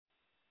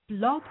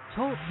Blog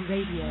Talk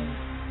Radio.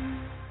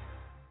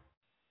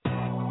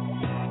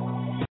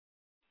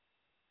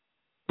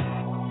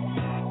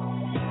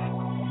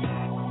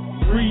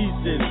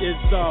 Reason is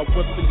our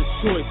weapon of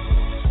choice.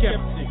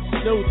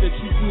 Skeptics know that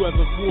you do have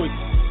a voice.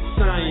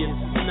 Science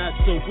is not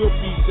so we'll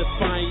be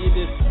defiant.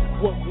 It's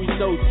what we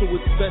know, so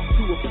it's best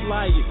to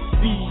apply it.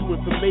 Feed you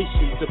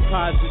information,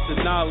 deposit the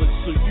knowledge,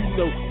 so you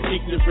know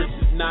ignorance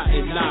is not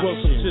an option.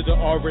 Welcome to the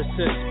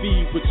RSS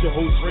Feed with your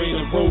host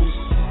Raina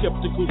Rose.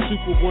 Skeptical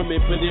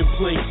superwoman, but in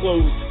plain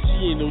clothes.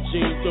 She ain't no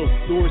Jane Doe,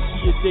 nor is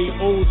she a day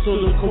old. So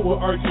don't come with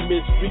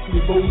arguments,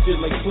 weekly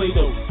molded like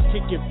Play-Doh.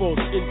 Kicking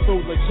false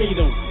info like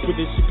Kato, but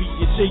it should be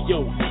your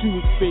J.O. To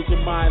expand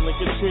your mind like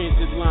a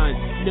transit line.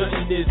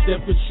 Nothing is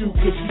ever true,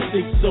 cause you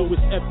think so.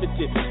 It's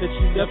evident that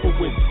you never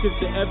win, cause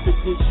the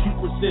evidence you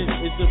present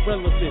is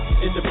irrelevant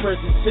in the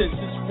present tense.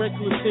 It's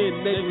reckless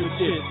and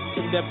negligent. To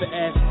never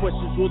ask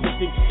questions or to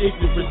think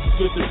ignorance is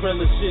good and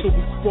relevant. So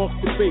we spark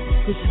debate,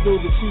 cause you know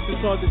the truth is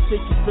hard to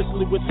take,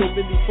 especially with so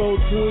many phone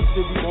tools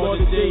in these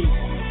modern days.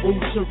 Ode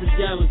to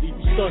reality,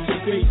 we start to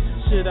face.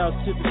 Shout out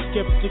to the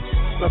skeptics,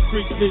 my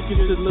freak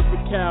thinking to live a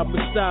cow,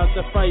 missiles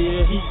that fire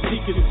and heat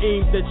seekers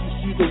aimed at you,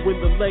 shoot to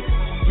win the legs.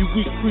 You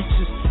weak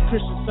creatures,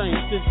 Christian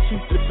scientists to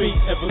debate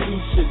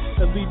evolution.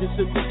 Elitists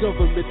in the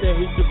government that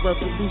hate the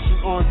revolution.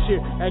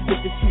 Armchair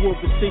activists who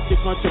overstate their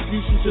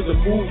contribution to the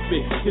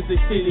movement, cause they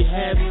say they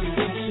have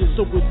solutions.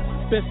 So it's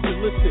best to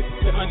listen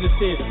to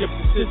understand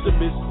skepticism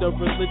is no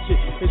religion.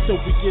 And so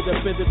we get a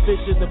better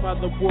vision of how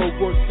the world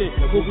works in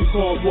what we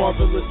call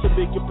marvelous to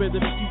make a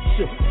better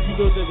future. You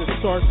know that it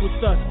starts with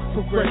us,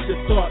 progressive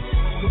thoughts,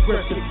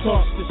 progressive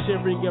talks, the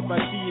sharing of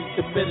ideas,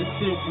 the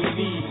medicine we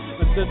need.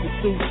 Another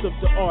dose of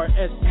the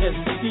RSS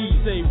Feed.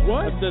 Say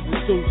what? Another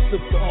dose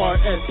of the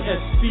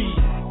RSS Feed.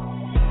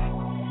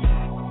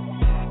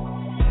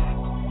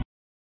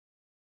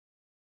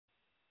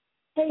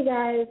 Hey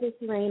guys,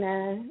 it's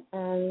Raina,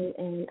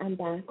 and I'm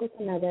back with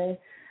another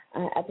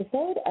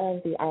episode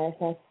of the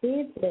RSS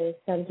Feed. Today's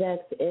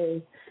subject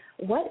is,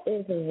 what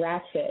is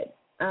Rachet?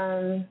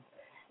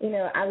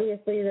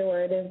 Obviously the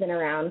word has been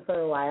around for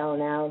a while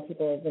now.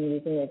 People have been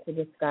using it to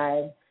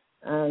describe,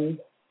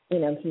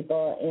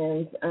 people,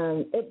 and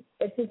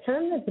it's a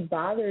term that's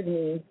bothered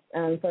me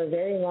for a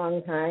very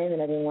long time,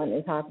 and I've been wanting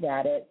to talk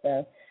about it, so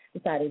I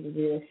decided to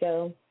do a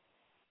show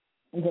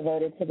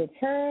devoted to the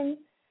term.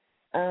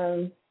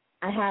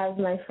 I have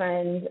my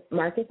friend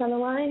Marcus on the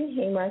line.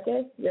 Hey,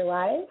 Marcus, you're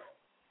live.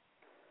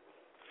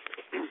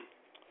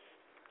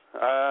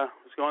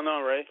 What's going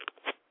on, Ray?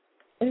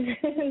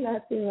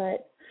 Not too much.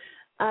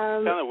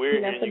 It's kind of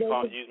weird hearing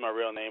you use my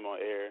real name on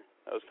air.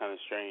 That was kind of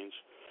strange.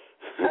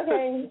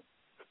 Okay.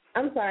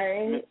 I'm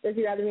sorry. If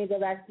you'd rather me go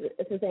back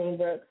to saying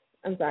Brooks,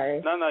 I'm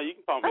sorry. No, you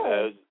can call me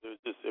that. It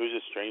was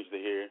just strange to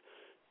hear.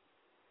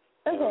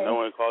 Okay. No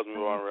one calls me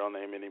by my real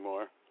name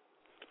anymore.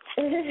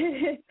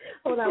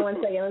 Hold on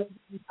one second.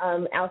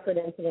 Alfred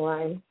into the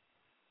line.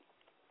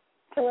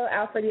 Hello,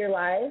 Alfred, you're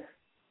live.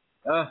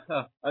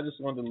 I just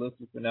wanted to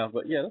listen for now,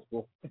 but yeah, that's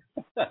cool.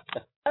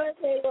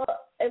 Okay, well,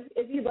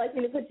 if you'd like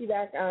me to put you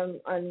back on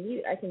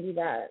mute, I can do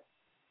that.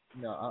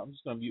 No, I'm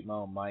just gonna mute my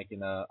own mic,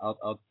 and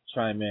I'll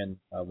chime in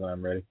when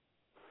I'm ready.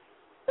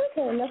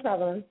 Okay, no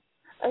problem.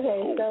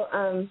 Okay, so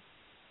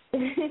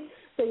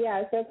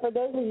so for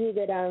those of you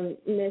that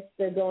missed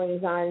the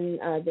goings on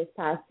this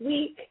past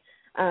week,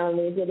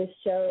 we did a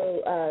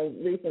show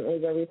recently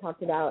where we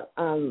talked about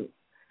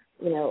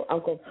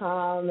Uncle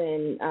Tom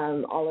and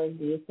all of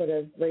these sort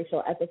of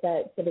racial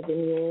epithets that have been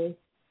used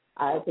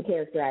to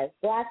characterize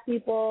black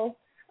people.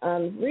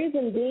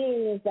 Reason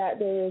being is that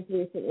there was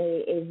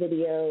recently a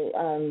video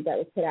that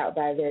was put out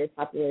by a very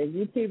popular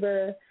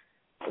YouTuber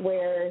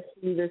where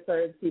he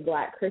referred to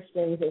black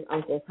Christians as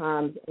Uncle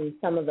Toms, and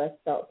some of us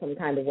felt some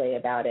kind of way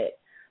about it.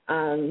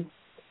 And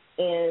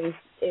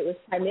it was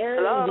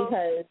primarily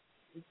because...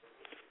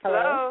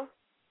 Hello?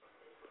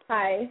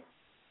 Hi.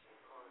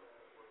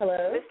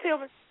 Hello? Miss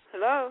Tillman.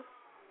 Hello?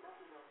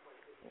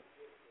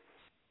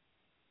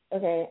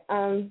 Okay.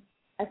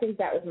 I think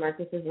that was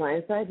Marcus's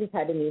line, so I just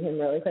had to mute him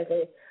really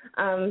quickly.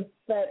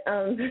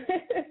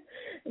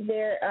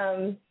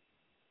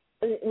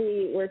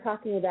 We were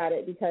talking about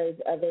it because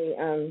of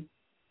a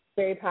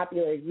very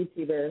popular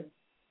YouTuber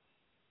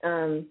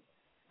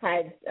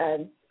had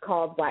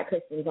called black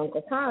Christians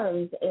Uncle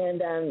Toms,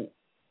 and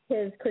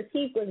his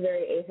critique was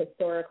very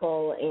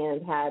ahistorical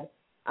and had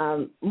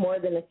more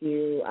than a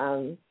few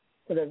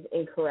sort of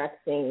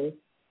incorrect things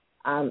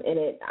in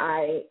it.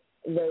 I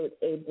wrote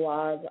a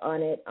blog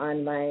on it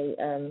on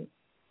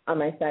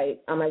my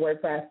site, on my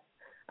WordPress,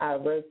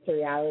 Road to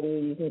Reality.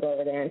 You can go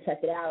over there and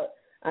check it out.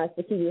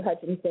 Steve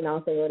Hutchinson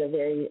also wrote a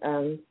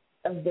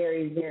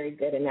very, very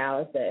good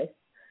analysis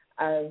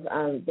of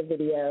the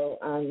video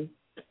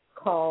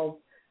called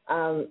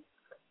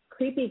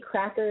Creepy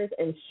Crackers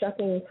and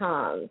Shucking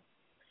Toms.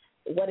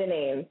 What a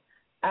name.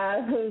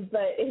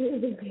 But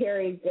it is a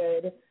very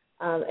good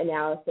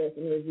analysis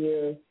and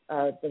review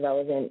of the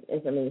relevant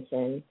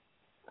information,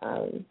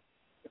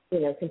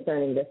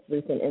 concerning this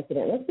recent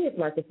incident. Let's see if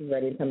Marcus is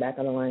ready to come back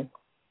on the line.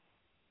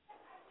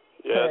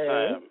 Yes,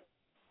 I am.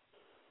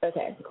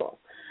 Okay, cool.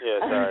 Yeah,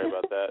 sorry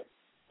about that.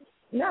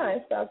 No,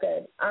 it's all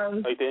good.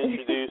 I'd like to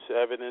introduce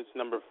evidence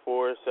number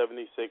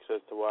 476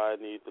 as to why I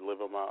need to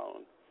live on my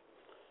own.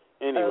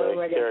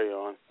 Anyway, carry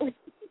on.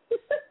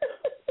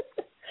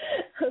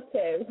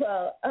 Okay,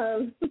 well,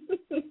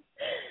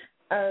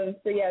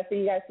 so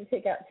you guys should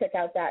check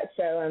out that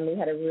show. We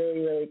had a really,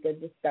 really good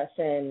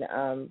discussion.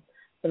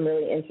 Some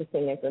really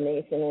interesting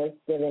information was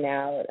given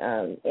out.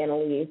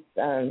 Annalise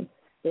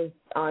was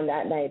on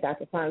that night.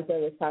 Dr. Ponce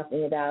was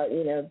talking about,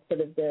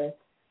 sort of the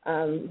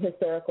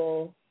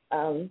historical,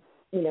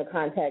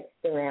 context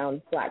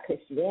around Black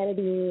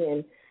Christianity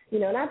and,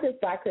 not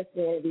just Black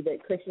Christianity,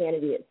 but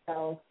Christianity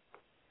itself.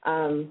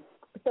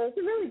 So it's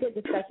a really good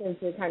discussion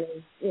to kind of,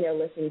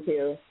 listen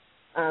to,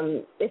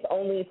 if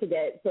only to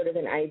get sort of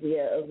an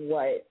idea of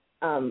what,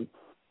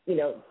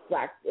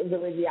 Black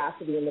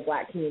religiosity in the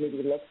Black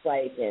community looks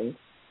like and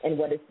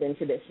what it's been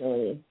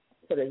traditionally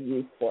sort of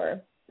used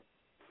for.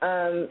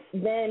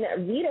 Then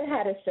Rita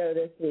had a show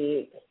this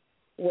week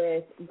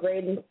with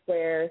Graydon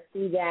Square,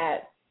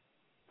 CGAT,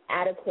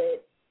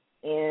 Adequate,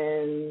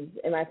 and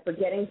am I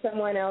forgetting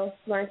someone else,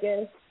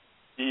 Marcus?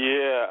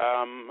 Yeah,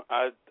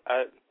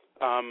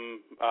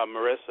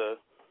 Marissa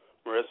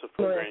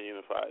from Grand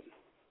Unified.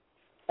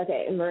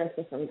 Okay,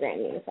 Marissa from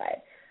Grand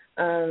Unified.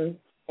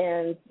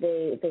 And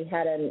they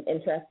had an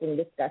interesting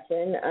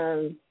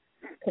discussion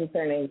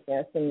concerning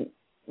some,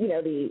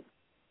 the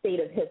state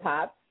of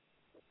hip-hop.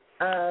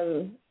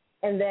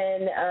 And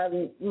then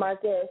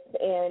Marcus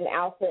and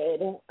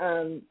Alfred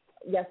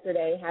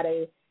yesterday had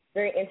a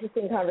very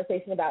interesting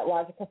conversation about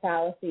logical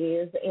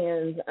fallacies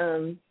and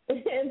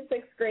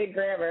sixth grade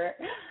grammar.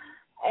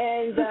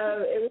 And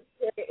it was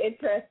a very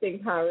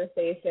interesting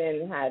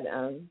conversation. Had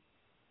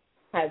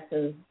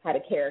a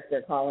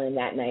character call in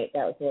that night.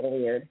 That was a little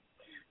weird.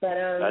 But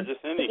not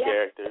just any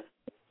character.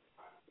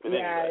 But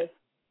anyway.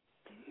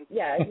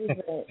 Yeah, he's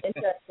an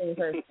interesting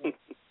person.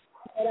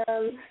 But,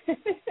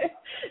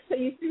 so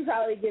you should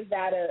probably give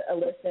that a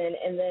listen.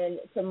 And then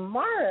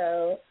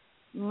tomorrow,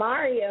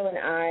 Mario and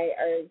I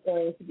are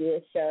going to do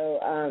a show,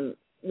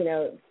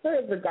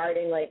 sort of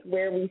regarding like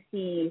where we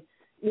see,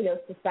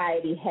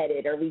 society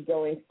headed. Are we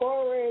going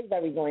forwards?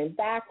 Are we going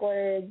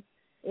backwards?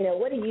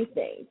 What do you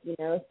think?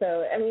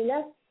 So I mean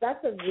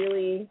that's a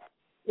really,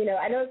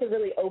 I know it's a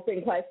really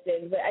open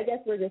question, but I guess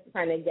we're just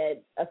trying to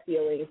get a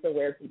feeling for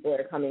where people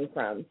are coming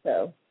from.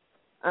 So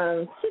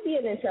should be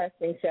an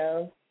interesting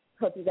show.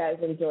 Hope you guys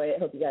enjoy it.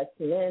 Hope you guys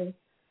tune in.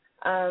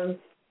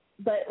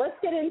 But let's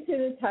get into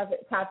the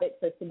topic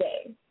for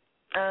today.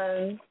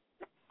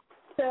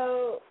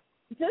 So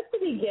just to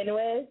begin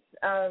with,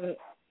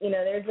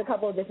 there's a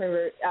couple of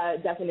different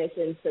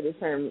definitions for the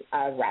term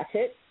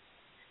ratchet.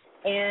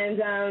 And,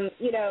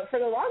 for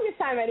the longest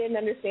time, I didn't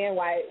understand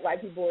why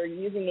people were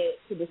using it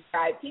to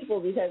describe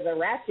people because a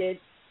ratchet,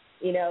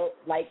 is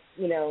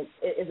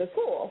a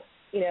tool.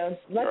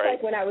 Much right.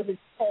 Like when I was a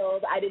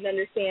child, I didn't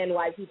understand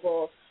why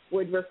people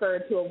would refer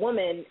to a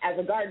woman as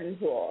a garden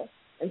tool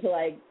until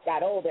I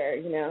got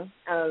older,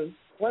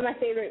 One of my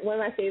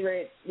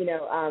favorite,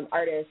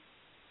 artists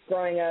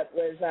growing up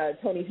was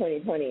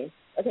Tony.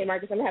 Okay,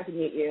 Marcus, I'm going to have to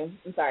mute you.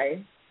 I'm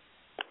sorry.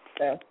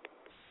 So.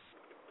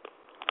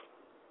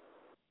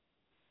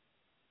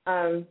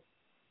 In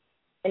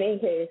any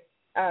case,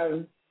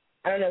 I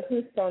don't know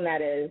whose phone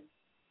that is.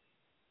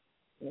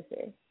 Let me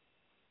see.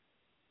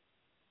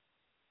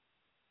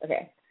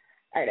 Okay.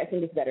 All right, I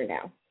think it's better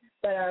now.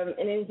 But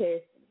in any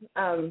case,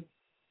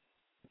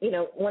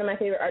 one of my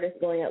favorite artists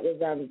growing up was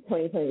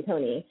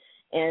Tony,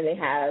 and they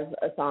have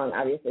a song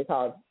obviously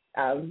called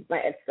My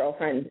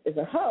Ex-Girlfriend is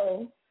a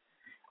Hoe.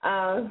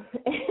 And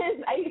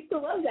I used to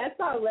love that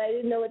song, but I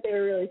didn't know what they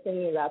were really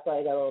singing about until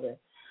I got older.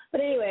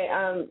 But anyway,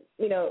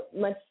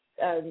 much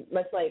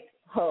like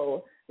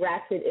hoe,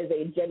 ratchet is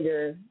a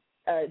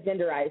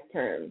genderized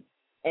term,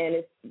 and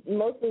it's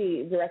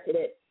mostly directed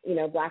at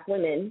Black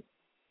women,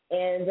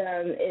 and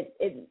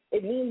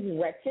it means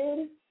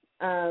wretched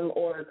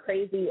or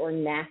crazy or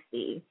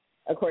nasty,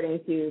 according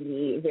to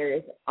the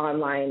various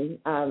online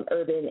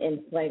urban and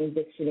slang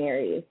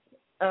dictionaries.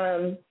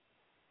 And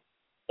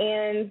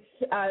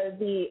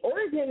the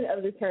origin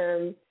of the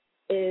term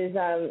is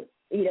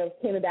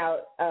came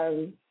about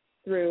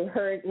through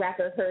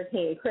rapper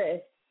Hurricane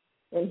Chris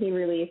when he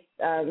released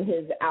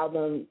his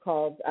album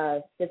called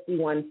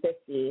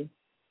 5150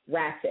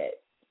 Rachet.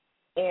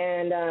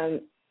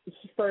 And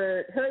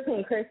for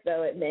Hurricane Chris,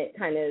 though, it meant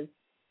kind of,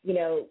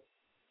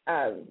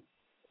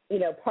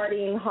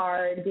 partying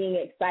hard, being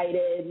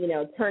excited,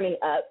 turning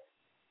up,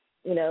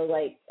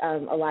 like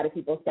a lot of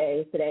people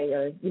say today,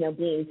 or,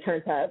 being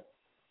turned up.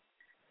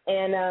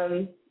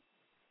 And,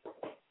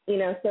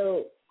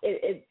 so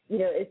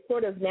it's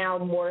sort of now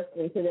morphed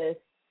into this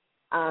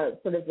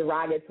sort of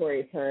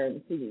derogatory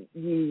term to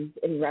use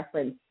in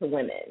reference to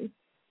women.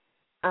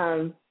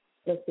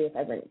 Let's see if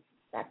I bring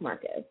back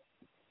Marcus.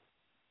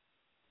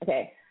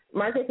 Okay.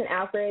 Marcus and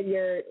Alfred,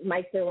 your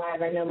mics are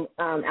live. I know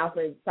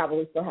Alfred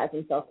probably still has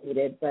himself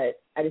muted,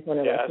 but I just want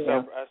to let you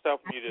know. I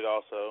self-muted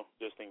also,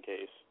 just in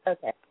case.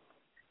 Okay.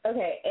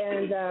 Okay,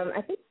 and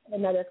I think we have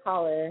another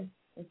caller.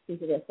 Let's see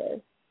who this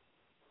is.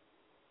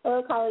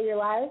 Hello, caller, you're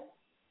live.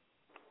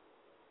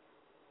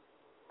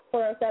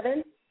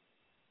 407?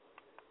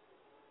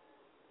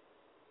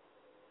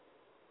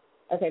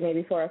 Okay,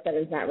 maybe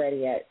 407's not ready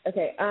yet.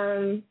 Okay,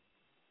 I'm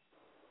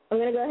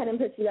going to go ahead and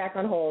put you back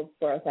on hold,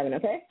 407,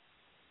 okay?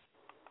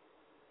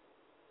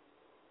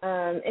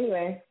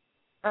 Anyway,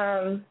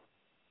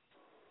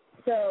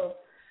 so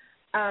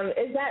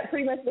is that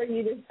pretty much where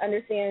you just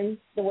understand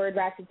the word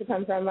ratchet to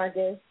come from,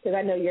 Marcus? Because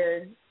I know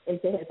you're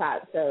into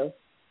hip-hop, so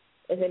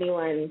if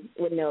anyone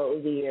would know, it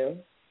would be you.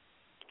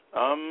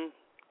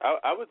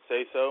 I would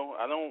say so.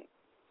 I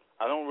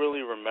don't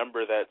really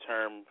remember that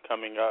term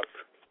coming up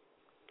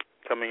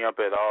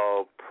at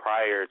all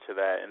prior to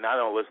that, and I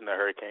don't listen to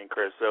Hurricane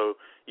Chris, so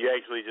you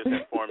actually just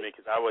informed me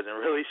because I wasn't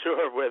really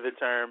sure where the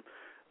term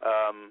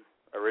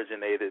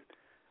originated.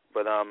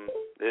 But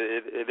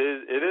it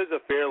is a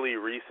fairly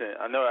recent.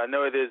 I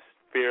know it is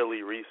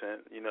fairly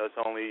recent. You know, it's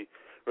only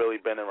really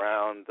been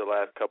around the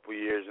last couple of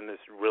years, and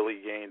it's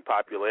really gained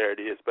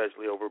popularity,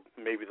 especially over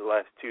maybe the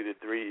last 2 to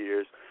 3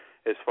 years,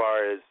 as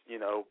far as, you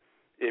know,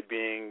 it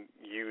being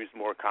used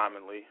more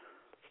commonly.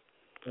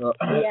 Well,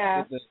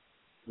 yeah.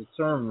 The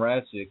term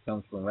ratchet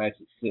comes from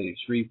Ratchet City,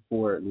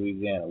 Shreveport,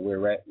 Louisiana,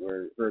 where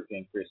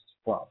Hurricane Chris is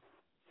from.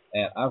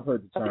 And I've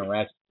heard the term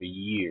ratchet for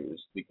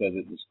years because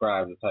it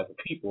describes the type of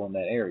people in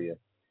that area.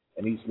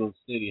 And each little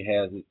city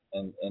has it,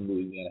 and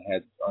Louisiana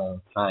has its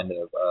own kind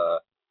of,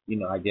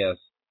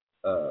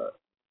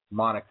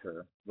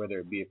 moniker, whether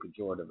it be a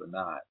pejorative or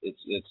not. It's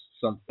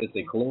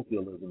a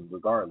colloquialism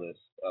regardless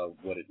of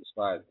what it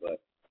describes, but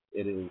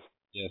it is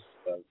just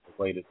a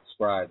way to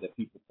describe the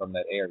people from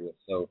that area.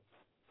 So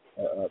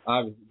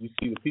obviously, you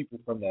see the people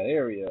from that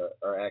area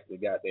are actually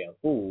goddamn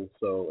fools,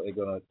 so it's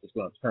gonna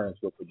turn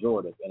to a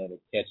pejorative, and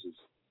it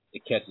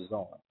catches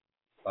on,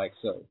 like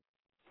so.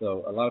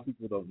 So a lot of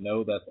people don't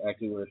know that's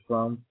actually where it's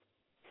from,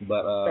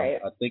 but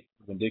right. I think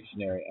Urban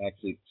Dictionary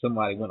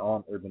somebody went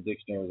on Urban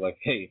Dictionary and was like,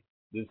 hey,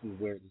 this is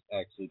where this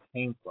actually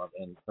came from,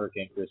 and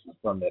Hurricane Chris is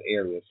from that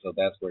area, so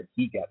that's where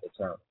he got the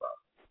term from.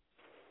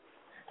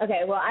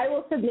 Okay, well, I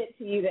will submit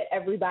to you that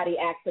everybody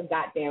acts a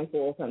goddamn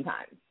fool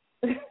sometimes.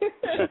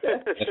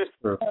 That's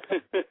true.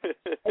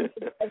 And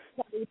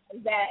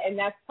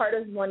that's part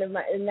of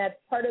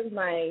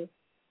my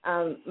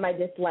my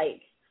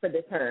dislike for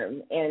the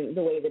term and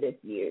the way that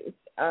it's used.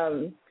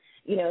 And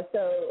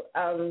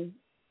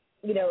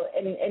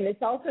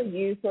it's also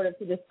used sort of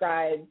to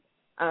describe,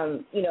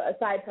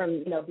 aside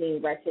from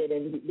being wretched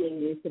and being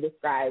used to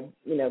describe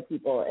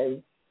people as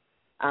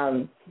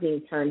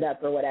being turned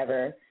up or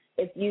whatever.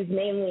 It's used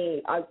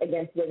mainly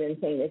against women,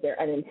 saying that they're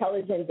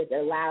unintelligent, that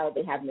they're loud,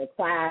 they have no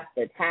class,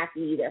 they're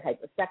tacky, they're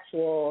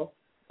hypersexual,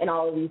 and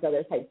all of these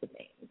other types of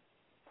things.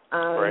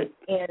 Right.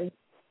 And,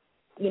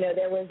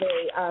 there was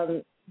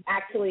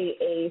actually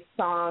a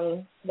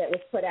song that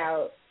was put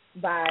out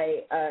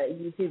by a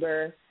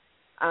YouTuber,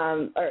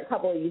 or a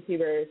couple of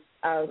YouTubers,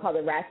 called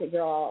the Rachet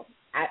Girl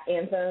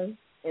Anthem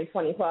in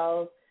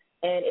 2012.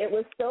 And it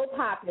was so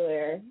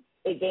popular,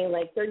 it gained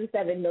like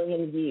 37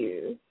 million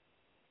views.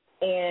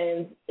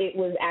 And it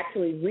was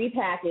actually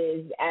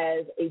repackaged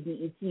as a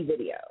BET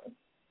video,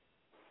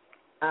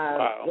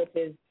 wow. which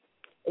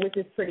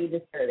is pretty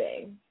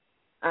disturbing.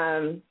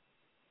 I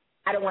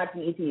don't watch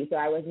BET, so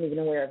I wasn't even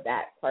aware of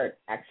that part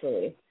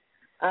actually.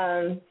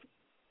 But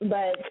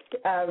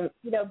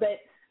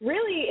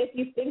really, if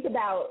you think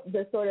about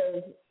the sort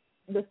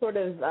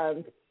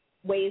of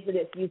ways that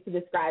it's used to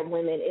describe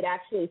women, it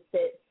actually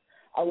fits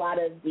a lot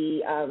of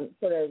the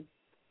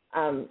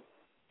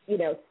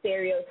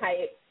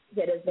stereotypes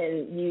that have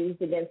been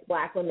used against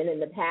black women in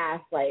the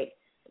past, like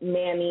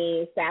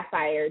Mammy,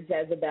 Sapphire,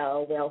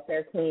 Jezebel,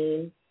 welfare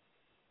queen,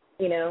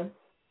 to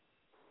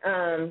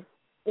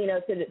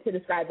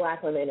describe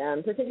black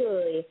women,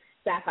 particularly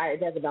Sapphire,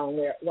 Jezebel,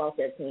 and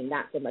welfare queen,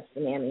 not so much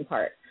the Mammy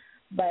part.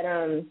 But,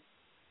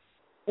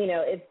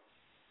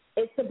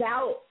 it's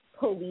about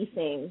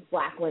policing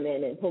black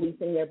women and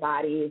policing their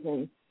bodies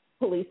and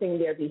policing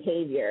their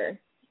behavior.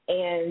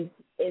 And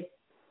it's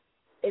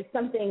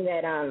something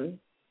that I,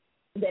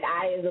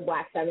 as a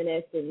black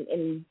feminist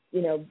and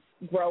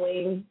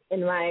growing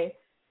in my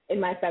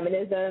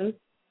feminism,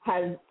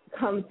 have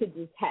come to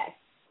detest.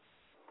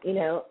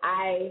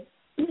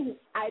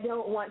 I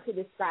don't want to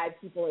describe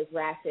people as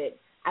ratchet.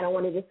 I don't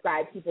want to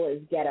describe people as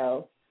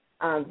ghetto.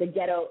 The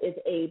ghetto is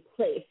a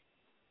place.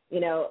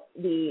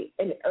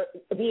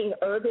 Being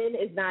urban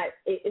is not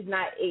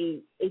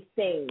a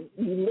thing.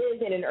 You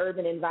live in an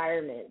urban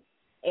environment,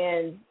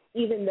 and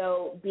even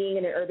though being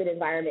in an urban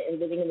environment and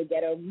living in the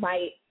ghetto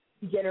might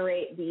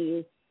generate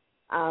these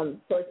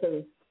sorts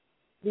of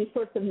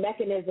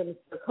mechanisms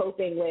for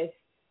coping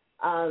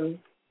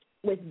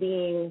with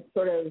being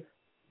sort of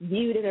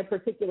viewed in a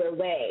particular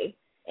way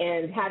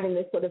and having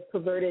this sort of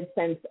perverted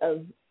sense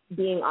of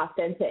being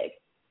authentic.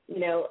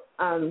 There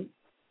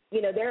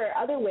are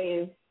other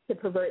ways to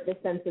pervert the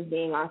sense of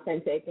being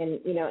authentic,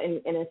 and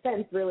in a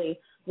sense, really,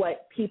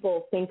 what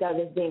people think of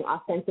as being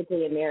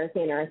authentically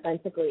American or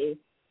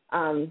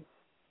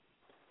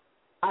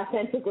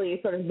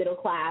authentically sort of middle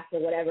class or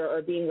whatever,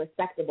 or being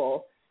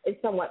respectable,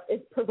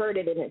 it's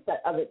perverted in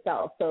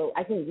itself. So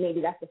I think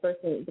maybe that's the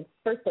first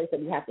place that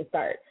we have to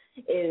start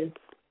is,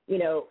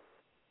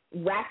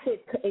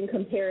 ratchet in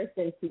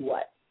comparison to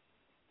what?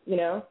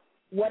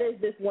 What is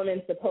this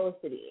woman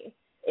supposed to be?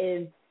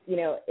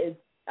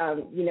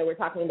 We're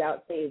talking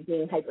about, say,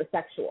 being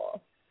hypersexual.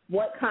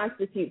 What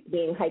constitutes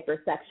being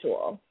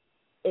hypersexual?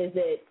 Is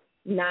it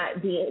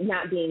not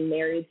being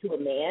married to a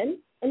man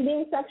and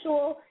being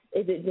sexual?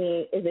 Is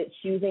it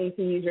choosing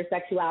to use your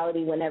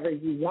sexuality whenever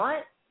you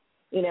want?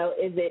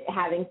 Is it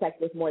having sex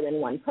with more than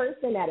one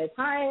person at a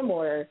time?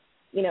 Or,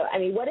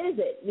 what is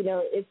it?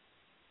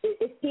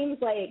 It seems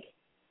like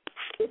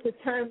it's a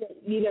term that,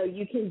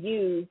 you can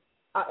use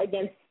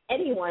against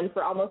anyone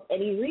for almost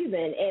any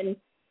reason. And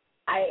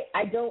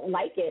I don't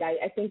like it.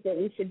 I think that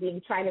we should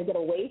be trying to get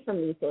away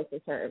from these sorts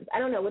of terms. I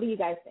don't know. What do you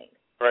guys think?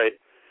 Right.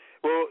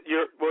 Well,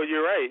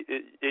 you're right.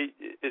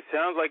 It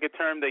sounds like a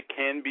term that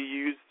can be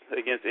used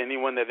against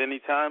anyone at any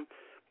time,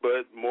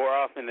 but more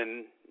often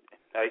than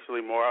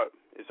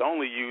it's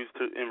only used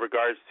in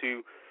regards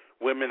to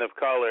women of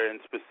color and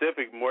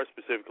more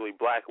specifically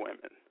black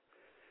women.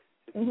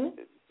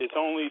 Mm-hmm. It's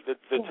only the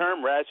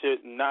term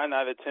ratchet 9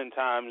 out of 10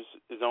 times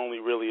is only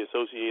really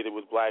associated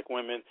with black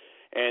women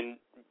and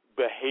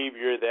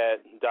behavior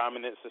that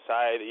dominant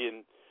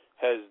society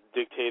has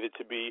dictated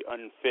to be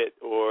unfit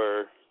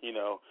or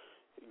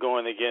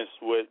going against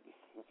what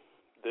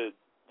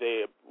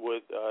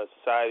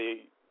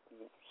society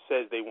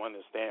says they want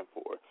to stand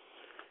for.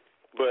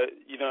 But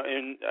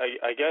and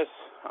I guess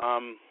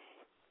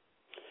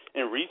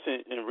in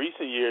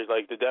recent years,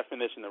 like the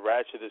definition of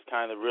ratchet is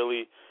kind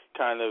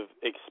of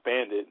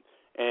expanded,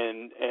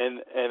 and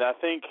I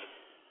think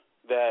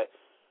that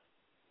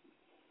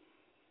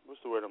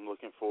what's the word I'm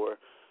looking for?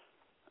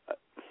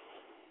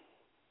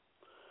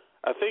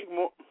 I think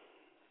more.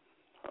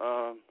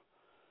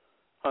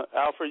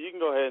 Alfred, you can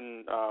go ahead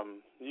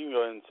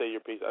and say your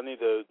piece. I need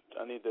to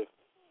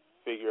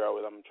figure out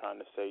what I'm trying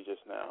to say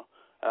just now.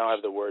 I don't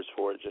have the words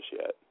for it just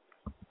yet.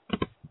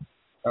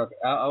 Okay,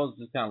 I was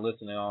just kind of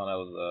listening on. I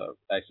was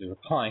actually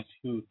replying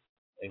to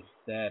a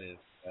status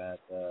that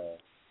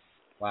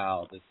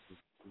wow, this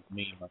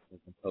meme I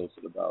think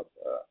posted about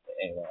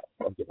anyway.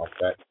 I'll get my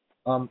back.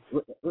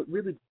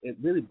 It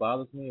really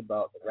bothers me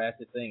about the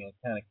ratchet thing. It's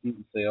kind of cute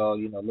to say, oh,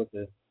 look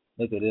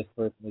at this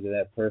person, look at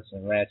that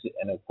person, ratchet,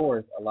 and of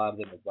course, a lot of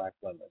them are black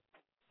women,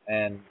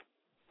 and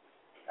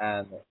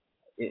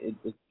it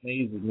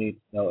amazes me to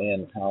no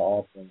end how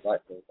often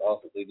black folks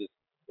also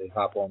they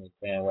hop on this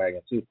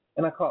bandwagon too,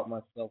 and I caught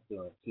myself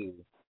doing it too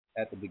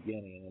at the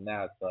beginning, and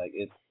now it's like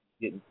it's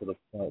getting to the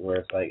point where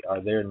it's like,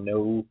 are there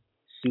no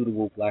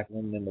suitable black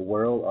women in the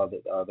world?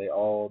 Are they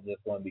all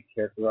just going to be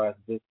characterized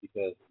as this?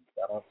 Because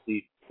I don't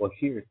see. Well,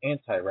 here's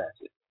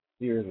anti-ratchet.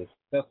 Here's a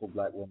successful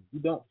black woman. You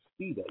don't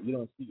see that. You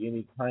don't see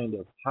any kind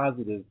of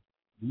positive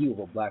view of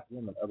a black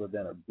woman other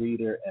than a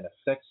breeder and a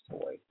sex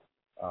toy.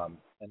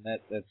 And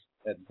that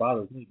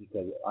bothers me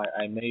because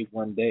I may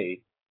one day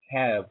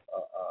have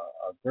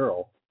a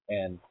girl,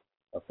 and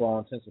for all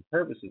intents and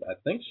purposes, I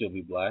think she'll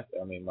be black.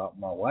 I mean, my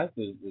wife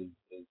is a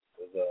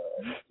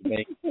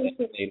Native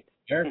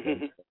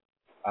American.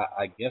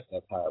 I guess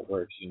that's how it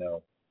works,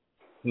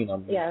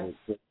 Yeah.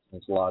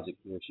 This logic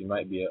here. She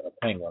might be a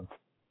penguin.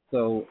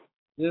 So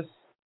this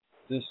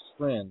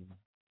trend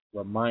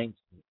reminds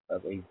me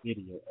of a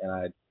video, and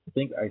I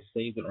think I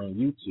saved it on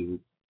YouTube,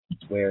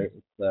 where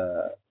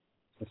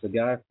it's a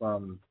guy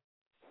from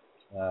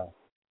I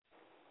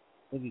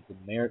think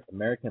it's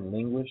American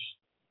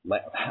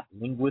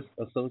Linguist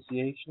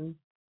Association,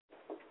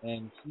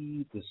 and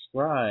he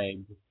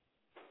described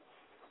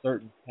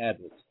certain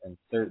habits and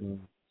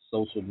certain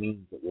social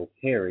means that we'll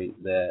carry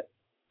that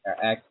are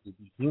actually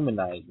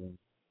dehumanizing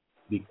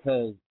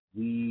because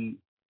we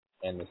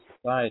and the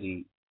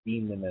society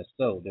deem them as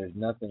so. There's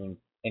nothing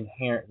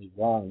inherently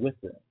wrong with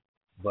them,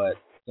 but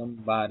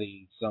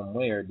somebody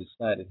somewhere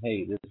decided,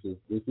 hey,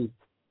 this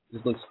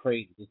looks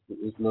crazy.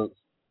 This looks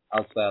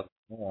outside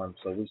the norm,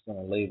 so we're just going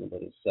to label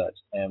it as such.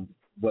 And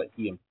what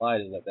he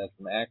implied is that that's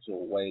an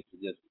actual way to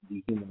just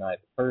dehumanize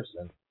a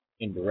person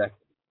indirectly.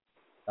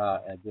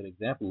 A good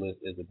example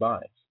is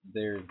ebonics.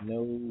 There's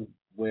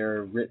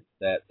nowhere written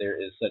that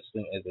there is such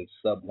thing as a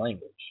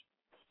sub-language.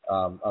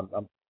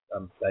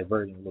 I'm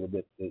diverting a little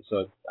bit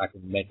so I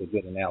can make a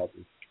good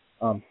analogy.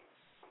 And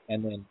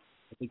then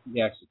I think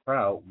he asked the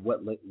crowd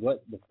what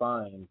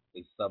defines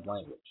a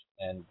sub-language,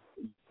 and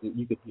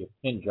you could see a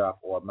pin drop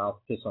or a mouth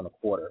kiss on a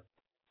quarter,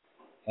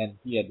 and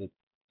he had to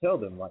tell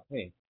them like,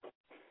 hey,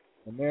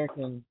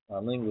 American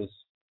Linguist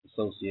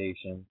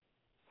Association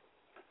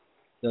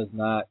does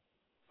not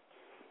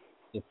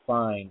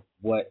define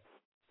what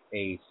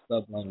a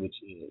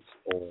sub-language is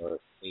or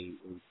a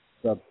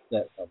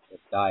subset of a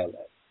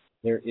dialect.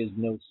 There is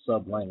no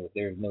sub-language.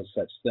 There is no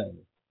such thing.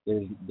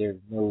 There's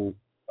no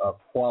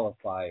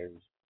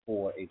qualifiers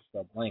for a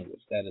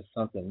sub-language. That is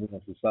something we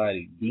in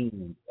society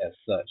deemed as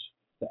such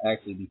to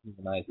actually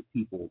dehumanize the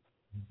people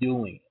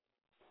doing it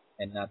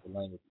and not the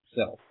language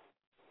itself.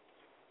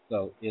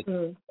 So it's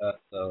a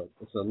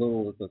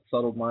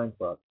subtle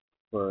mindfuck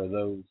for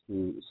those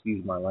who,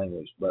 excuse my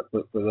language, but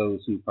for those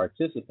who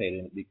participate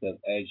in it, because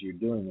as you're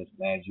doing this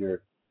and as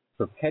you're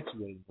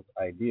perpetuating this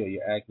idea,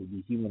 you're actually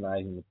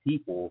dehumanizing the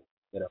people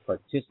that are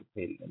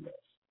participating in this.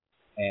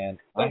 And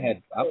I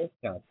was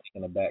kind of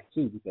taken aback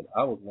too, because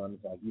I was one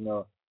like,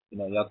 y'all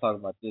talking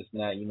about this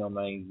and that,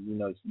 man,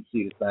 you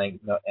see the thing,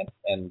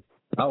 and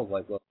I was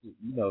like, well,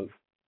 you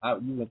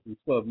went through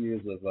 12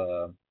 years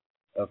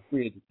of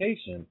free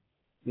education,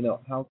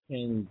 how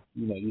can,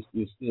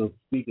 you're still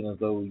speaking as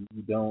though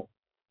you don't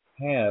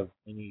have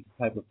any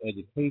type of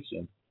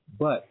education,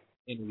 but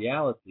in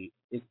reality,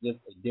 it's just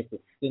a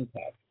different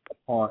syntax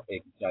upon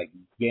a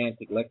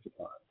gigantic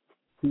lexicon.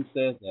 Who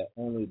says that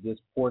only this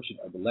portion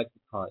of the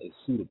lexicon is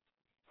suitable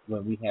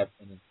when we have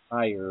an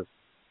entire,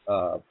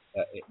 one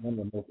of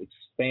the most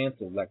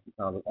expansive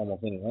lexicons of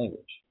almost any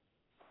language?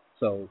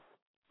 So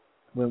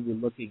when we're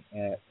looking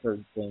at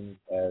certain things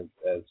as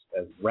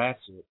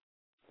ratchet,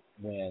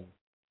 when,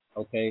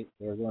 okay,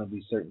 there are going to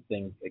be certain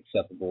things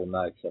acceptable and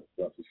not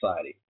acceptable in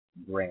society,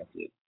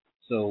 granted.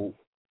 So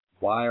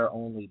why are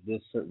only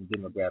this certain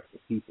demographic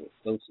of people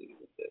associated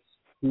with this?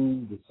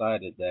 Who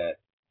decided that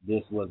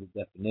this was a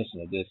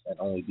definition of this, and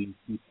only these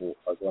people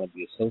are going to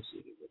be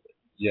associated with it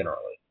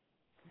generally?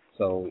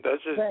 So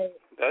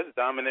that's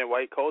dominant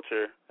white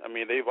culture. I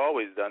mean, they've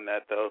always done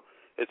that, though.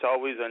 It's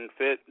always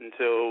unfit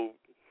until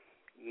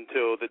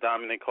the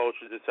dominant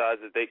culture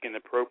decides that they can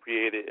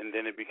appropriate it, and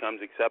then it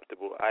becomes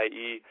acceptable.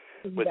 I.e.,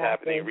 what's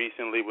happening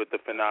recently with the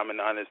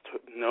phenomenon is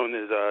known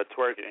as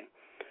twerking.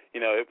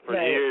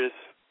 For years,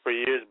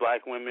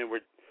 black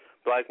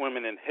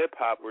women in hip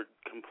hop were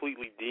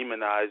completely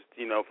demonized,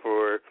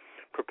 for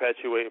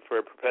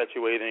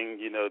perpetuating,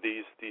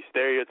 these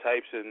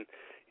stereotypes and,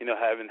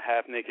 having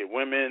half-naked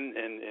women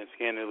and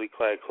scantily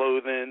clad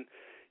clothing,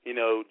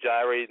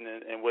 gyrating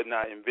and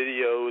whatnot in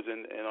videos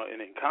and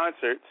in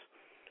concerts.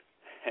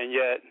 And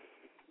yet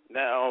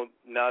now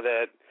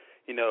that,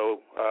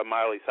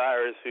 Miley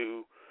Cyrus,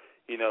 who,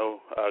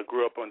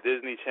 grew up on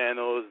Disney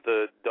channels,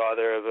 the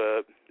daughter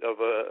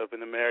of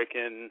an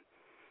American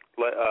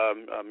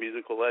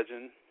musical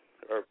legend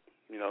or,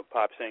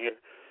 pop singer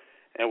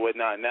and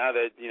whatnot. Now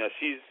that,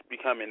 she's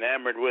become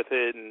enamored with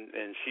it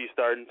and she's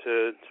starting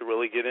to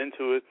really get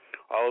into it,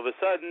 all of a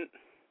sudden,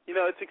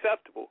 it's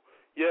acceptable.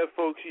 You have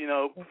folks,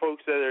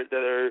 folks that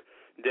are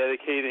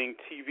dedicating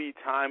TV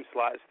time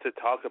slots to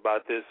talk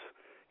about this,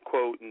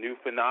 quote, new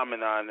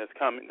phenomenon that's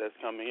coming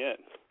in.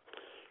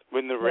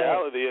 When the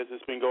reality is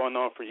it's been going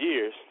on for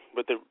years,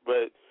 but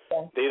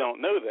they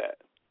don't know that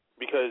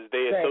because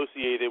they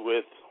associate it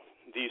with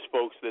these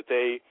folks that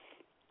they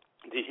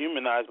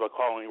dehumanize by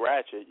calling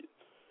ratchet.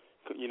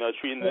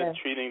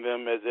 Treating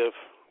them as if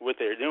what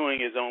they're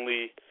doing is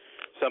only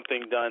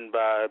something done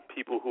by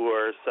people who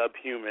are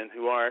subhuman,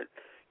 who aren't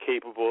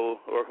capable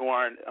or who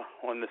aren't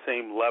on the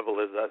same level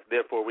as us.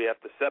 Therefore, we have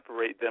to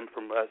separate them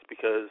from us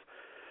because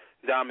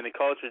dominant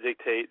culture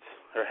dictates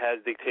or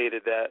has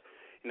dictated that,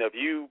 if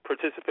you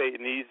participate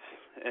in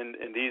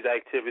these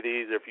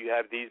activities, or if you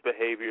have these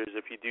behaviors,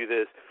 if you do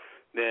this,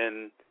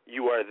 then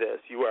you are this.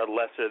 You are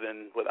lesser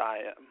than what I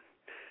am.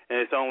 And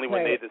it's only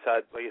when they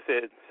decide, like I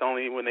said, it's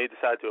only when they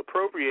decide to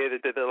appropriate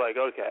it that they're like,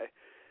 okay,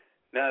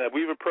 now that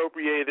we've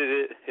appropriated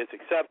it, it's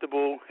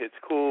acceptable, it's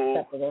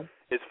cool,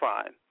 it's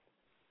fine.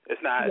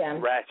 It's not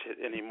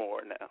ratchet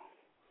anymore now.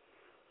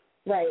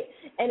 Right,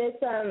 and it's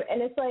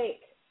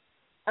like,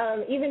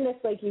 even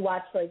if like you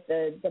watch like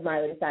the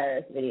Miley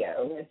Cyrus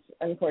video, which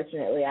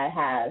unfortunately I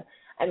have.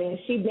 I mean,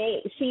 she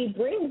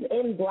brings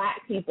in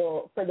black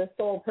people for the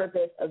sole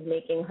purpose of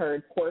making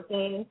her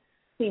twerking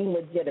seem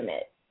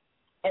legitimate.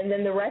 And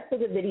then the rest of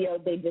the video,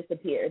 they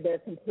disappear. They're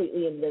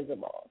completely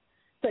invisible.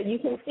 So you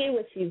can see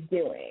what she's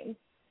doing.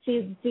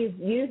 She's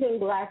using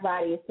black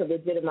bodies to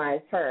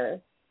legitimize her,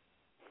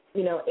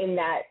 in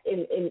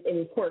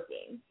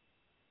twerking.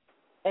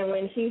 And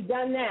when she's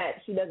done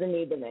that, she doesn't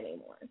need them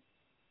anymore.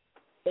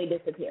 They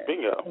disappear.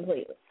 Bingo.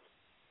 Completely.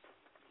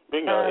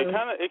 Bingo.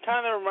 It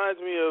kind of reminds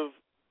me of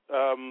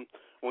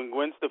when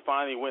Gwen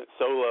Stefani went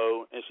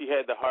solo and she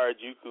had the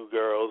Harajuku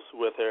girls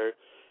with her.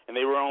 And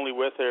they were only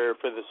with her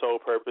for the sole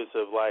purpose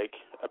of, like,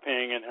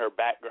 appearing in her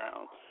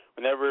background.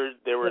 Whenever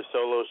there were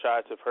solo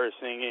shots of her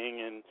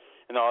singing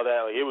and all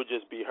that, like, it would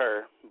just be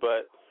her.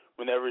 But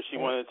whenever she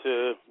wanted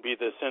to be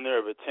the center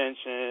of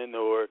attention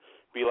or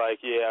be like,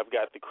 yeah, I've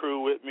got the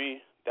crew with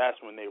me, that's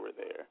when they were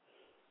there.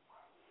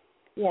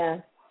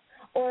 Yeah.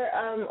 Or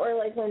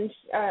like when,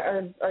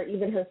 or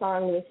even her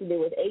song that she did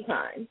with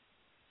Akon.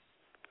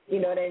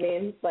 You know what I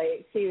mean?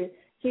 Like, she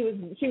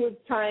was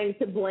trying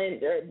to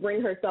blend or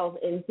bring herself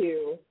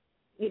into,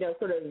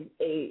 sort of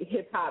a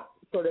hip-hop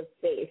sort of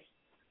space,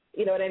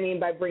 you know what I mean,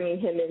 by bringing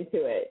him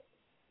into it,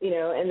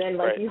 and then,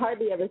 like, you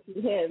hardly ever see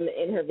him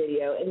in her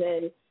video. And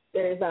then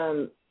there's,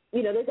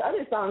 there's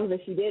other songs that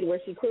she did where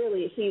she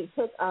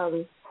took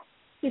the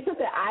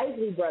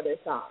Isley Brothers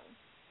song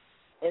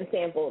and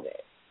sampled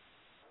it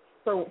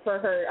for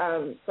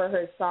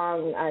her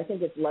song, I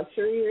think it's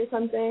Luxury or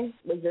something,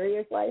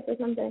 Luxurious Life or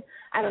something.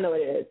 I don't know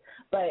what it is,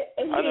 but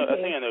I think I know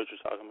what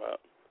you're talking about.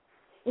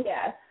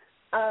 Yeah.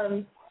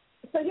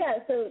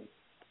 So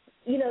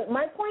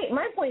my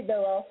point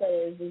though also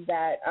is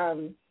that,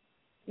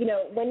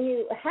 when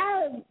you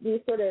have these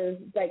sort of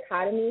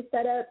dichotomies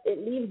set up,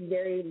 it leaves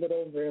very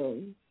little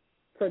room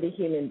for the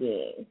human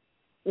being.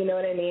 You know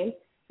what I mean?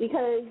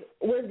 Because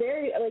we're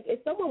very,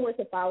 if someone were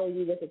to follow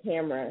you with a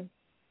camera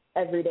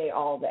every day,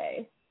 all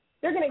day,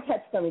 they're going to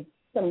catch some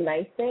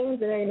nice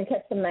things, and they're going to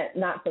catch some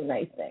not so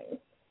nice things.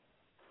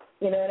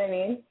 You know what I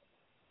mean?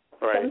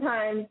 Right.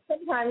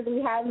 Sometimes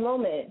we have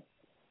moments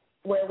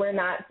where we're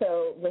not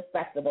so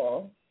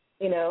respectable,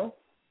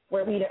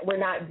 where we're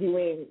not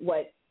doing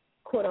what,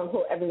 quote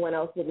unquote, everyone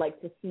else would like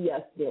to see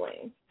us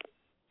doing.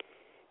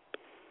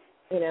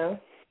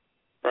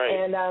 Right.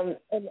 And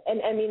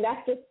I mean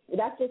that's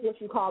just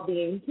what you call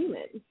being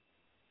human.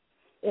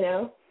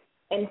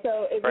 And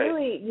so it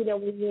really,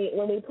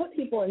 when we put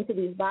people into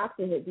these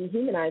boxes, it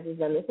dehumanizes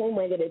them the same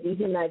way that it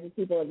dehumanizes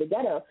people in the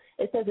ghetto.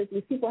 It says that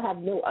these people have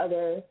no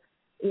other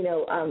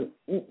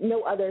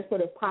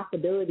sort of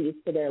possibilities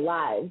for their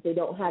lives. They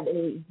don't have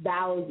any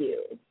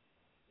value,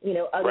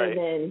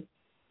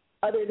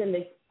 other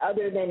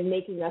than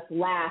making us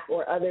laugh,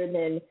 or other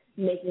than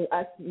making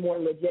us more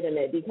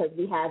legitimate, because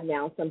we have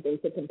now something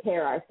to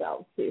compare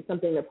ourselves to,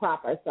 something to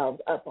prop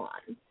ourselves up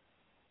on.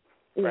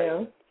 You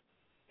know?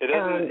 It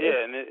doesn't,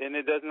 and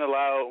it doesn't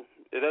allow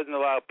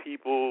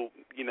people,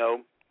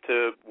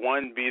 to,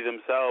 one, be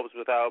themselves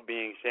without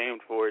being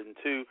shamed for it, and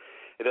two,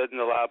 it doesn't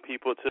allow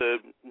people to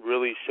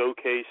really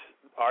showcase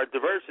our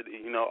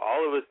diversity.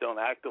 All of us don't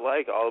act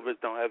alike. All of us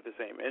don't have the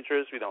same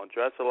interests. We don't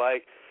dress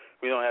alike.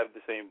 We don't have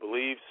the same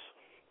beliefs.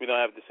 We don't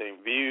have the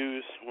same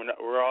views.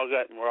 We're all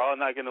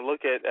not going to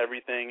look at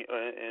everything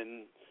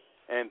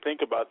and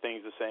think about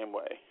things the same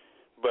way.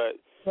 But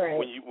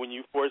when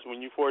you force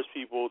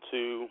people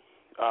to,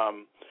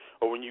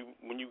 or when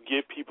you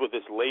give people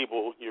this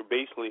label, you're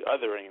basically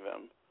othering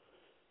them.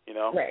 You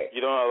don't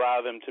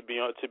allow them to be.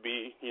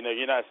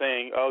 You're not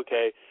saying,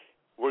 okay,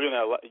 we're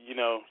gonna,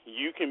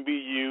 you can be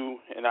you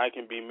and I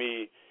can be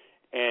me,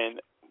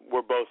 and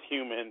we're both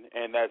human,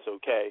 and that's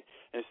okay.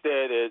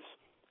 Instead, it's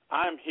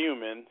I'm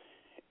human,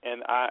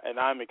 and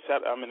I'm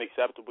an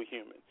acceptable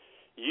human.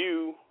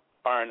 You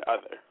are an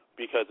other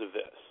because of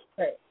this.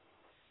 Right.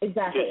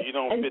 Exactly. Because you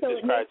don't fit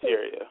this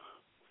criteria.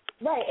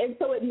 Right, and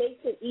so it makes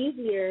it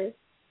easier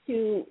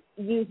to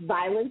use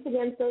violence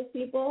against those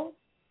people,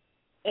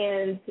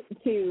 and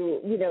to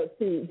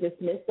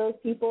dismiss those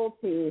people,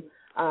 to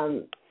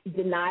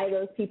deny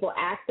those people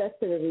access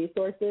to the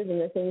resources and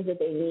the things that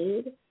they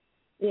need.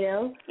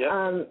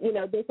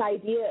 This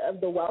idea of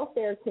the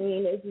welfare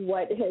queen is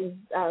what is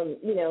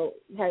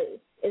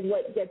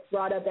what gets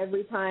brought up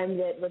every time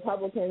that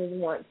Republicans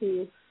want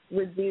to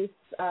reduce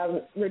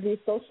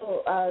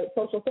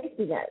social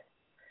safety nets.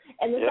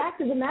 And the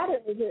fact of the matter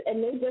is,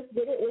 and they just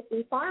did it with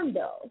the Farm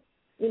Bill.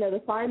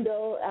 The Farm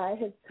Bill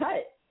has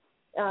cut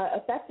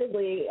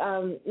effectively,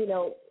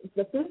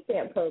 the food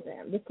stamp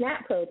program, the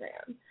SNAP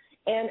program.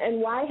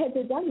 And why has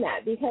it done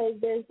that? Because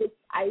there's this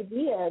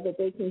idea that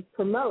they can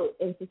promote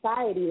in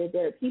society that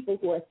there are people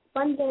who are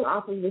sponging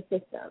off of the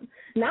system,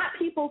 not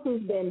people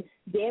who've been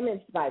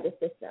damaged by the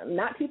system,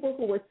 not people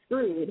who were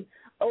screwed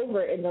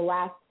over in the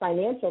last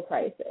financial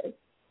crisis,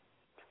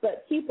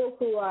 but people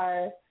who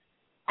are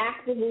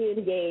actively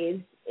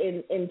engaged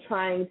in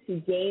trying to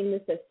game the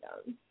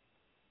system.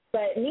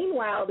 But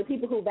meanwhile, the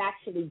people who've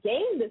actually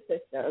gamed the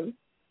system,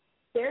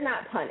 they're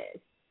not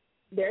punished.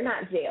 They're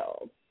not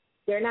jailed.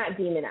 They're not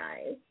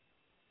demonized.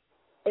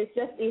 It's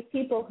just these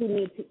people who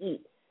need to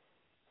eat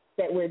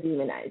that we're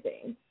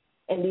demonizing,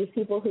 and these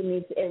people who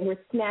need to, and we're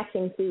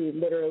snatching food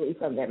literally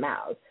from their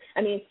mouths.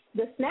 I mean,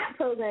 the SNAP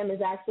program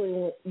is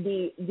actually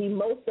the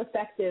most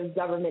effective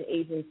government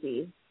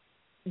agency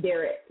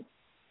there is.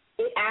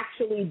 It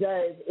actually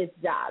does its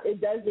job.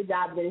 It does the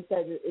job that it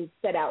says it's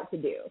set out to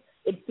do.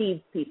 It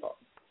feeds people.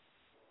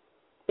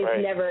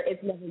 It's never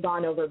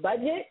gone over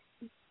budget,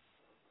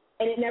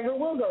 and it never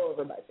will go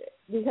over budget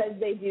because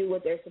they do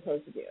what they're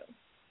supposed to do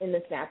in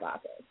the SNAP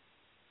office.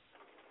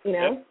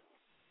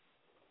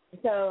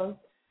 So,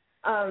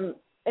 and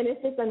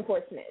it's just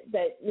unfortunate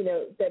that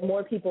that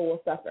more people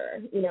will suffer.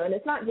 And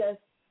it's not just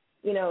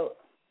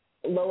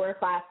lower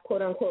class,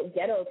 quote unquote,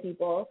 ghetto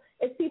people.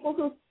 It's people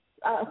who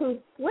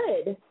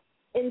slid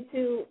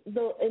into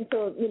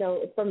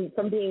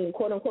from being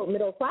quote unquote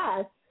middle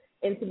class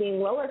into being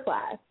lower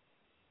class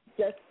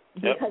just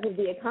because of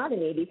the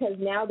economy, because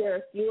now there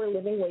are fewer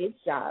living wage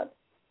jobs,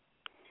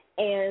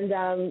 and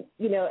the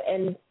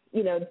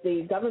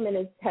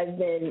government has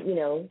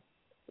been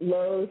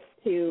loath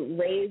to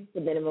raise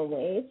the minimum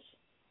wage,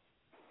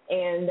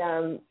 and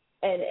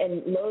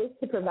loath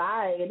to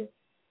provide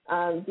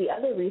the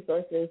other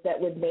resources that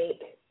would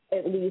make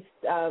at least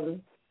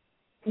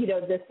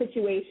the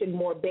situation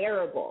more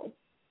bearable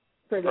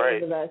for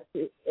those of us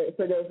who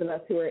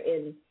are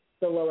in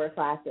the lower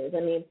classes. I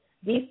mean,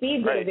 D.C.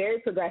 did a very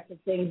progressive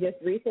thing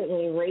just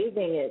recently,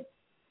 raising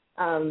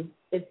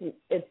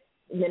its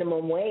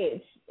minimum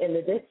wage in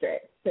the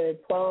district to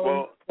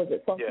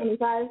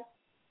 $12.25?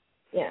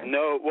 Yeah.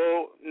 No.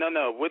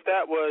 What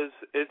that was,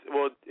 it's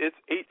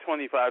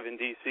 $8.25 in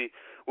D.C.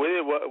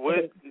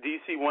 What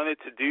DC wanted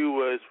to do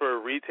was for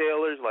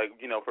retailers, like,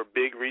 you know, for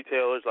big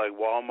retailers like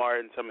Walmart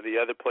and some of the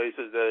other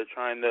places that are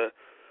trying to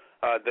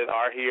that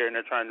are here and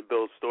they're trying to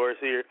build stores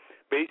here.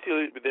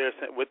 Basically,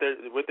 what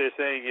they're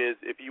saying is,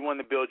 if you want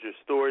to build your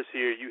stores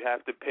here, you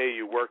have to pay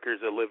your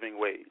workers a living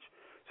wage.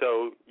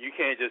 So you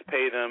can't just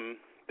pay them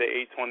the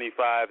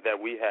 $8.25 that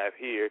we have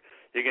here.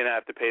 You're gonna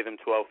have to pay them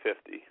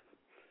 $12.50.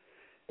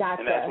 Gotcha.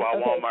 And that's why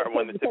Walmart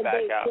wanted to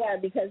back out. Yeah,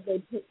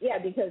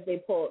 because they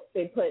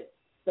put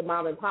the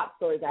mom and pop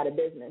stores out of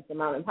business. The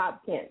mom and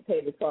pop can't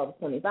pay the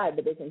 $12.25,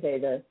 but they can pay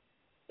the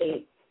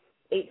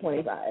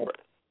 $8.25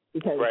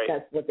 because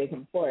that's what they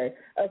can afford.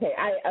 Okay,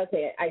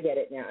 I get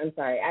it now. I'm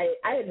sorry.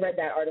 I had read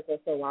that article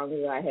so long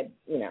ago. I had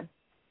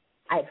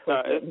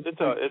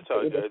it's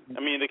all good.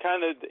 I mean, the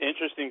kind of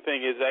interesting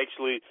thing is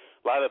actually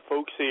a lot of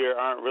folks here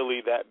aren't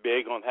really that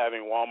big on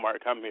having Walmart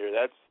come here.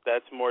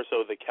 That's more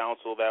so the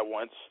council that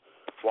wants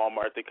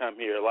Walmart to come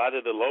here. A lot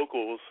of the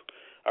locals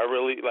are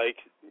really,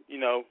 like, you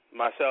know,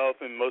 myself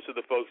and most of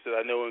the folks that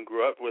I know and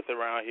grew up with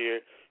around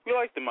here, we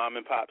like the mom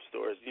and pop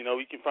stores. You know,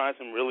 we can find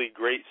some really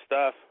great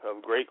stuff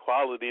of great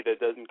quality that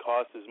doesn't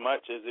cost as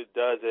much as it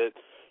does at,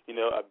 you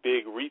know, a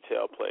big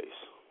retail place.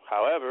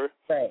 However,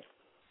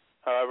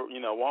 you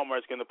know,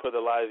 Walmart's going to put a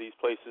lot of these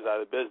places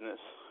out of business,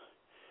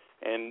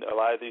 and a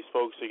lot of these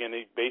folks are going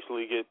to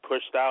basically get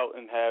pushed out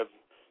and have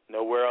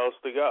nowhere else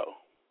to go.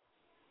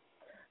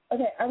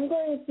 Okay, I'm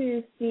going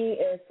to see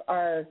if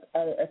our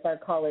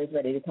caller is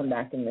ready to come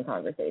back in the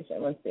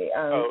conversation. Let's see.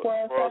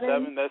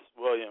 407, that's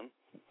William.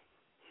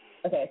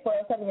 Okay,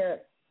 407, William?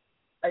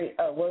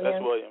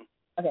 That's William.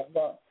 Okay,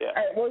 well, yeah. All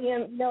right,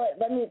 William, no,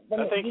 let me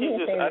I think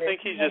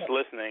he's just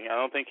listening. I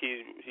don't think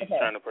he's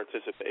trying to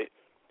participate.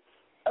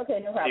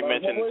 Okay, no problem. He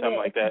mentioned something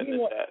like that in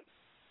the chat.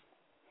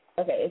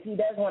 Okay, if he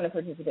does want to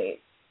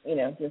participate, you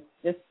know, just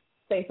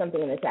say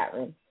something in the chat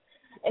room.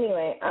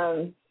 Anyway,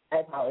 I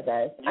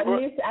apologize. I'm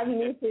new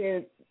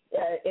to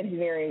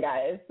engineering,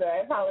 guys, so I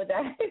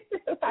apologize.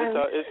 It's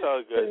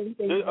all good.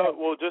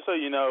 Well, just so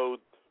you know,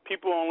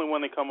 people only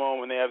want to come on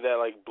when they have that,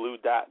 like, blue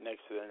dot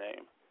next to their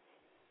name.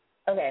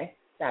 Okay,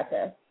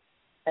 gotcha.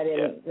 I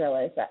didn't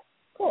realize that.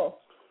 Cool.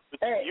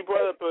 All right. You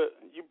brought up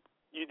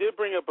You did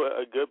bring up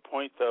a good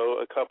point,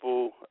 though, a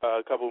couple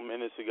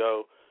minutes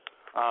ago,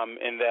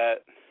 in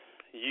that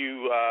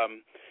you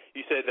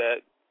said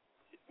that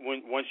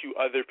once you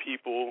other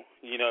people,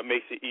 you know, it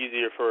makes it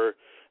easier for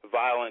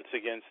violence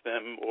against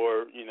them,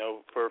 or, you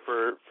know,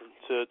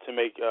 to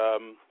make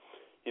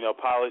you know,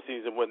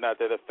 policies and whatnot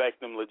that affect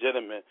them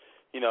legitimate.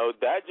 You know,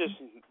 that just,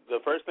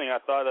 the first thing I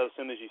thought of as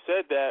soon as you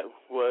said that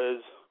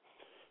was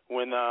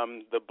when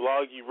the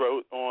blog you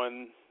wrote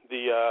on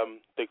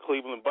the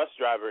Cleveland bus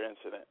driver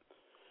incident,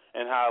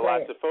 and how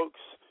lots of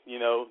folks, you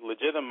know,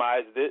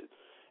 legitimized it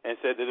and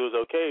said that it was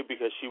okay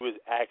because she was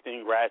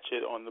acting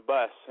ratchet on the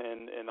bus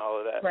and all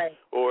of that. Right.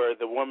 Or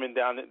the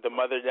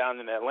mother down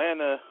in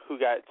Atlanta who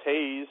got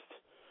tased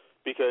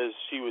because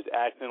she was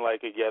acting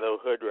like a ghetto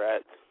hood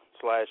rat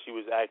 / she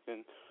was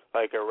acting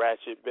like a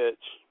ratchet bitch.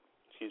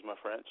 Excuse my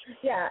French.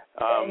 Yeah.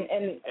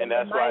 And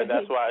that's why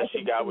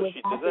she got what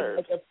she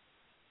deserved.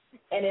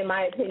 And in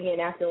my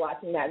opinion, after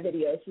watching that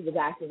video, she was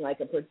acting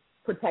like a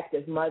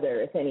protective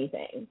mother, if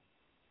anything.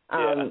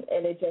 And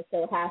it just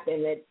so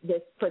happened that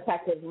this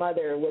protective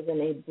mother was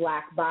in a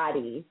black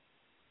body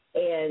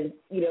and,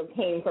 you know,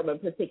 came from a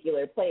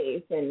particular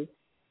place and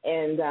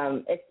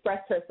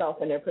expressed herself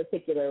in a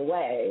particular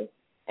way.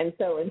 And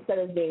so instead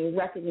of being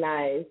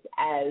recognized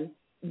as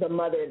the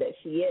mother that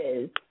she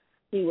is,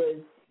 she was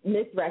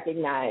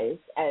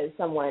misrecognized as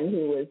someone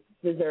who was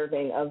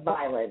deserving of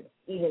violence,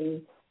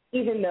 even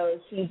though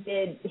she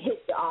did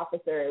hit the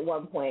officer at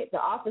one point. The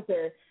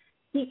officer,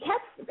 he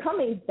kept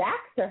coming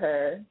back to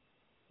her.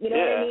 You know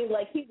what I mean?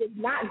 Like, he was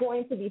not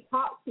going to be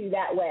talked to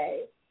that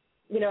way,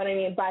 you know what I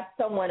mean, by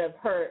someone of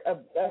her,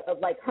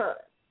 like her.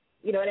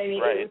 You know what I mean?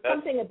 Right. There was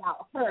something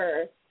about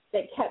her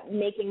that kept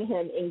making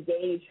him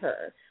engage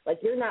her. Like,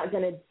 you're not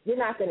gonna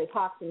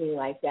talk to me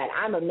like that.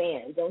 I'm a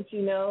man. Don't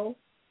you know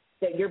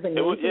that you're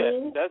beneath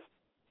me? That's,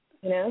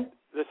 you know?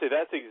 Listen,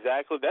 that's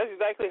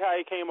exactly how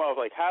he came off.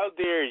 Like, how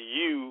dare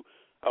you,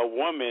 a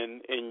woman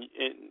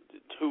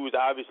who's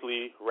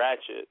obviously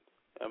ratchet,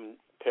 I'm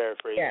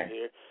paraphrasing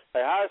here,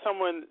 like, how is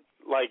someone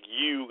like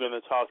you going to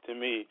talk to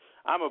me?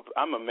 I'm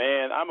a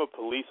man. I'm a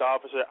police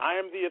officer. I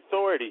am the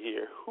authority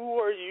here. Who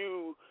are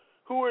you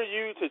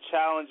to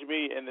challenge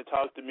me and to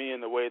talk to me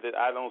in the way that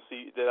I don't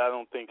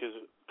think is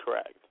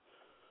correct?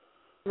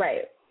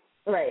 Right.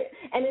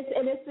 And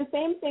it's the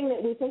same thing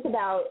that we think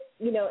about,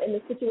 you know, in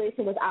the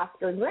situation with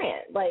Oscar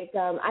Grant. Like,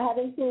 I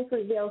haven't seen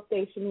Fruitvale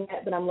Station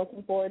yet, but I'm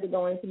looking forward to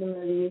going to the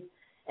movies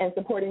and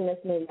supporting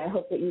this movie. I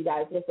hope that you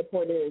guys will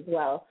support it as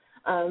well.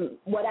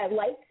 What I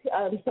like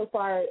so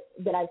far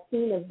that I've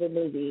seen of the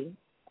movie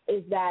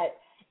is that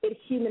it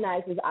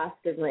humanizes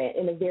Oscar Grant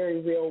in a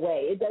very real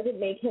way. It doesn't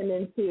make him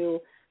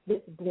into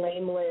this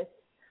blameless,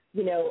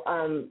 hero,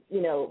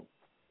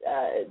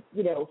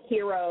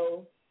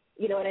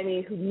 you know what I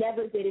mean, who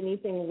never did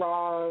anything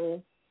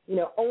wrong, you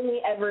know,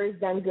 only ever has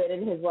done good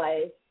in his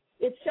life.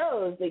 it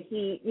shows that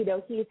he's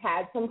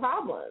had some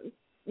problems.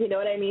 You know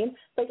what I mean?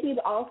 But he's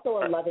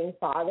also a loving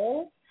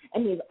father,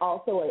 and he's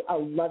also a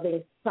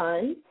loving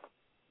son,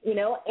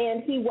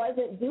 and he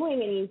wasn't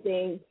doing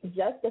anything to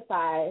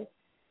justify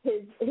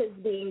his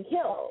being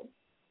killed.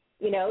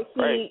 He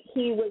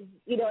was,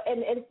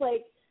 and it's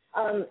like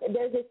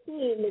there's a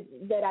scene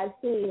that I've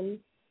seen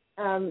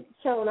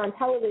shown on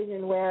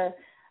television where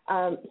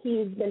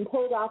he's been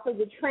pulled off of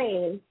the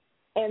train,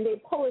 and they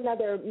pull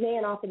another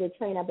man off of the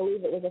train. I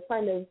believe it was a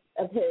friend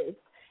of his,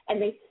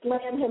 and they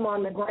slam him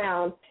on the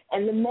ground.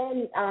 And the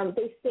men,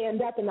 they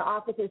stand up, and the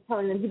officer's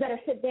telling them, "You better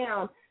sit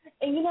down."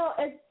 And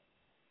I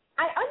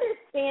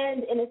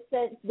understand in a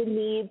sense the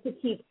need to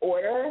keep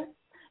order,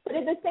 but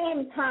at the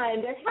same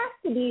time, there has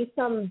to be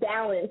some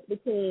balance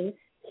between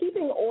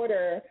keeping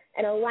order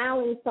and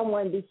allowing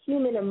someone the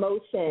human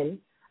emotion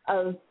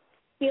of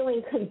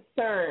feeling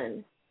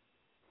concern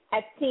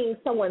at seeing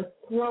someone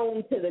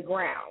thrown to the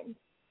ground.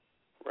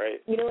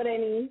 Right. You know what I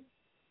mean?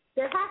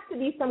 There has to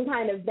be some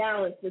kind of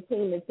balance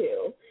between the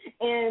two.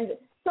 And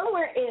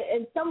somewhere,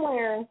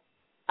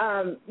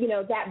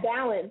 that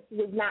balance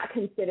was not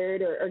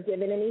considered or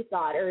given any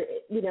thought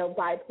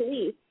by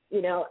police.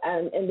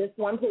 And this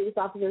one police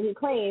officer who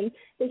claimed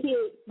that he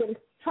had been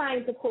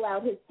trying to pull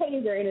out his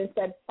taser and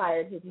instead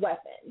fired his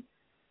weapon.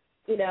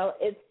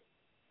 It's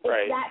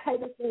right. that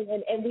type of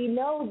thing, and we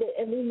know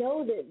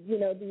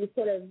that these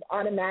sort of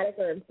automatic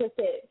or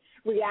implicit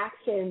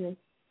reactions,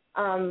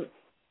 are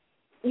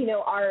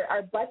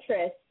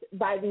buttressed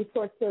by these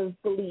sorts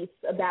of beliefs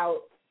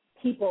about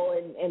people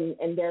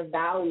and their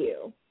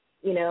value.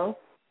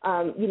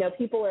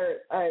 People are,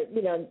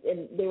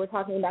 and they were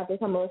talking about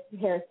this on Melissa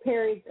Harris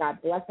Perry.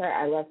 God bless her.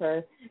 I love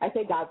her. I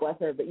say God bless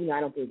her, but, I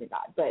don't believe in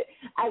God. But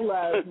I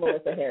love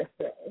Melissa Harris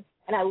Perry,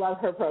 and I love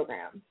her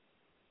program.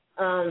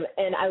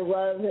 And I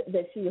love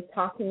that she was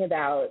talking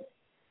about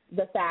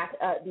the fact,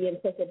 the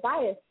implicit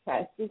bias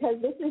test,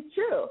 because this is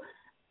true.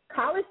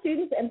 College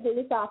students and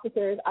police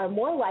officers are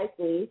more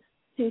likely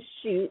to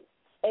shoot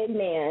a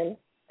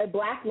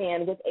black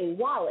man with a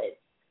wallet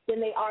than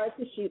they are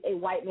to shoot a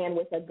white man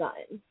with a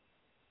gun.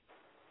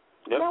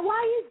 Yep. Now,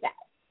 why is that?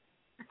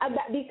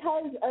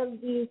 Because of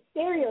these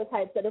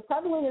stereotypes that are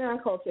prevalent in our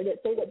culture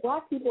that say that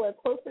black people are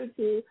closer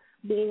to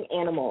being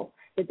animals,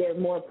 that they're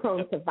more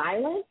prone to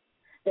violence,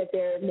 that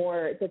they're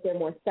more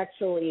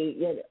sexually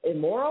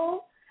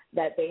immoral,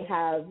 that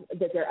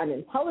they're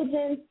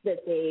unintelligent,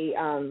 that they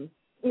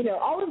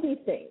all of these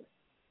things,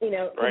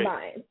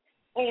 combined.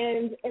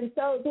 And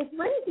so this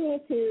brings me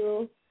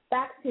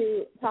back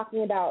to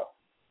talking about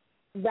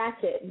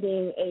Rachet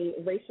being a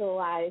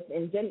racialized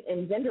and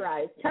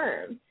genderized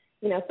term,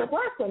 for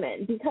black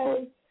women,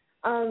 because,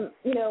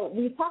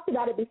 we've talked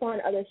about it before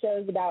on other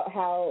shows about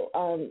how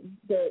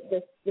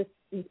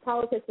these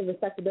politics of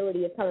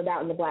respectability have come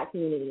about in the black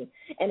community.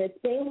 And it's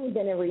mainly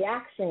been a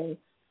reaction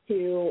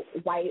to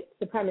white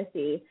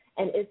supremacy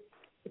and its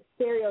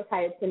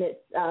stereotypes and its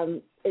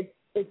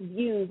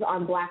views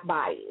on black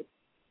bodies.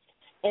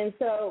 And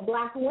so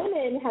black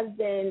women have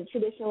been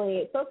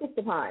traditionally focused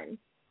upon,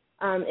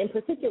 in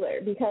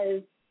particular,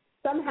 because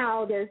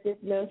somehow there's this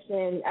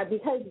notion,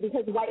 because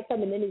white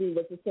femininity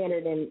was the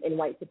standard in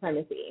white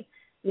supremacy.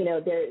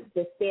 There's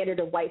the standard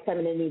of white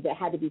femininity that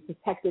had to be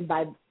protected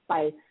by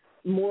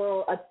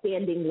moral,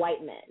 upstanding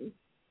white men,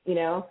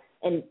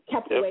 and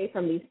kept away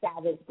from these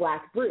savage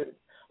black brutes.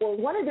 Well,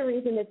 one of the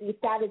reasons that these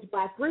savage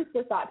black brutes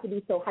were thought to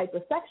be so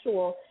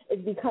hypersexual is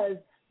because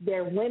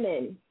their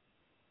women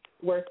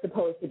were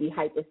supposed to be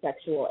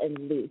hypersexual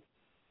and loose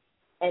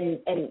and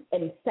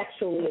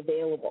sexually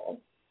available.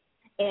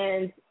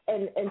 And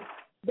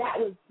that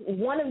was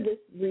one of the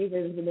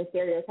reasons, and the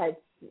stereotypes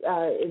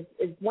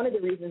is one of the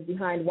reasons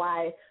behind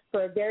why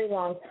for a very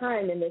long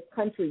time in this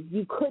country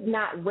you could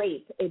not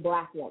rape a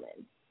black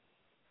woman.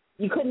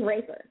 You couldn't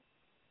rape her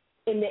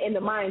in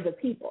the minds of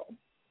people.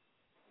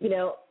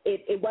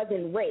 It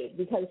wasn't rape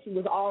because she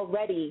was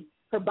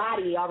her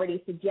body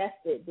already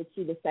suggested that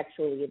she was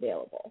sexually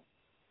available.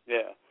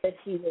 Yeah. That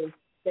she was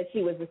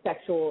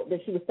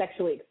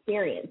sexually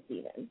experienced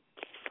even.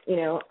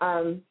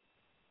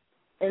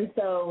 And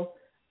so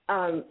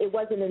it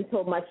wasn't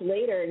until much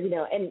later,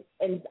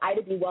 and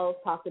Ida B. Wells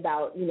talked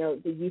about,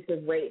 the use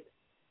of rape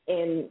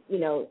in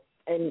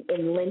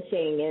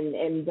lynching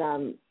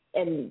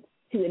and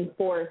to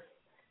enforce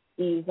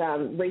these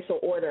racial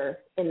order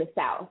in the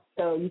South.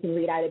 So you can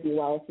read Ida B.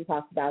 Wells. She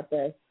talks about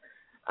this,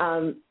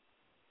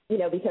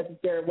 because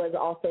there was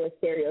also a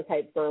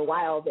stereotype for a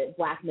while that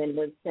black men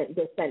were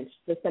the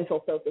central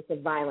focus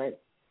of violence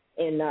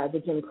in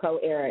the Jim Crow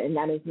era, and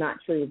that is not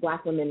true.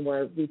 Black women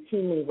were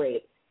routinely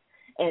raped.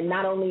 And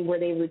not only were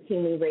they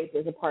routinely raped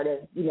as a part of,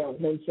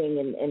 lynching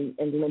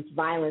and lynch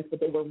violence, but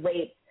they were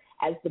raped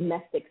as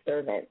domestic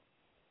servants.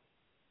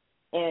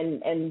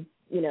 And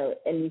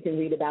you can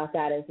read about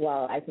that as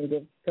well. I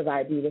can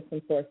provide you with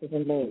some sources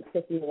and links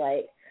if you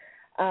like.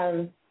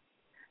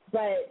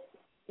 But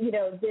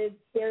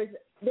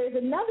there's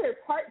another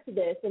part to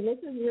this, and this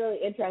is really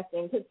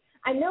interesting because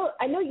I know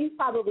you've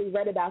probably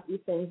read about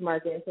these things,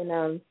 Marcus,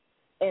 and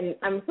and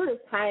I'm sort of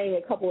tying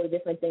a couple of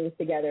different things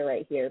together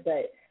right here,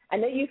 but I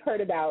know you've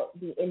heard about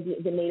the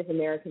Native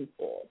American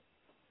schools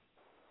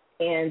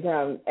and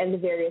the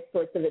various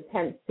sorts of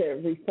attempts to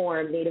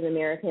reform Native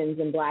Americans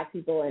and Black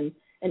people and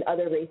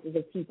other races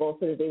of people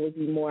so that they would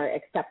be more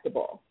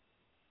acceptable.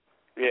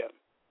 Yeah.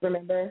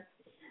 Remember?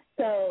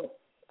 So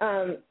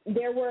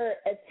there were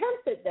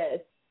attempts at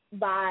this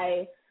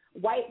by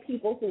white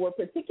people who were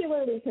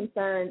particularly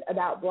concerned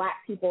about Black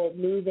people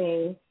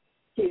moving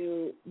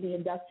to the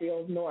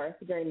industrial North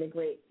during the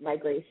Great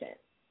Migration.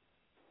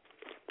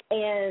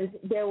 And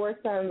there were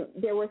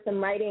some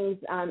writings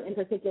in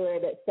particular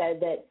that said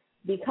that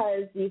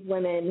because these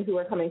women who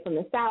were coming from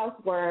the South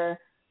were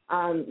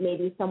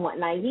maybe somewhat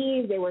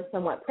naive, they were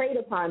somewhat preyed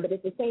upon, but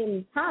at the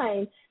same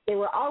time, they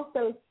were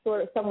also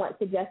sort of somewhat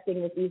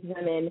suggesting that these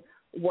women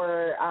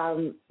were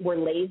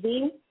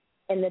lazy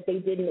and that they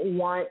didn't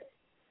want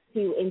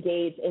to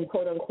engage in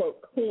quote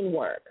unquote clean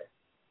work.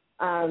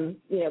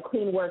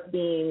 Clean work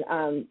being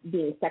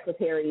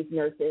secretaries,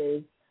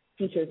 nurses,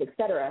 teachers,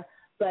 etc.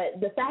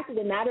 But the fact of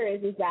the matter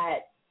is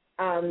that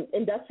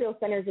industrial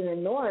centers in the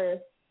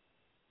North,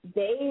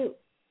 the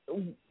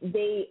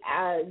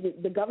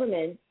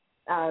government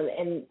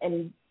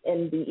and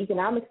the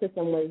economic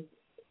system was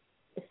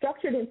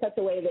structured in such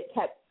a way that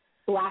kept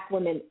Black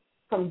women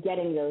from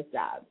getting those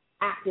jobs,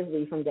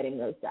 actively from getting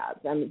those jobs.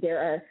 There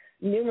are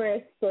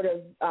numerous sort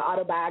of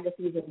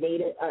autobiographies and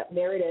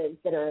narratives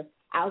that are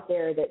out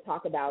there that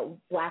talk about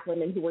Black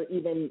women who were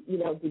even,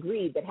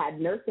 degreed, that had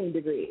nursing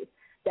degrees,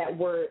 that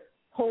were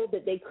told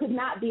that they could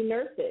not be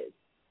nurses,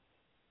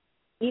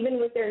 even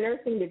with their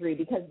nursing degree,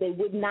 because they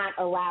would not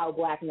allow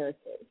Black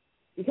nurses.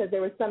 Because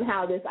there was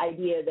somehow this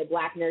idea that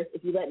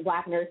if you let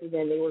Black nurses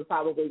in, they were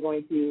probably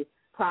going to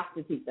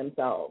prostitute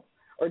themselves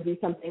or do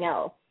something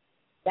else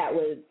that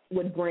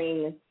would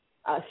bring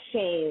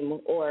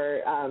shame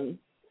or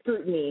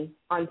scrutiny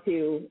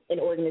onto an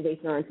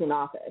organization or into an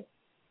office.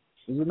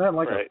 Isn't that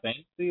like a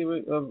fantasy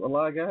of a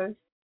lot of guys?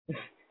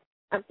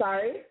 I'm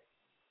sorry?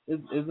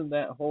 Isn't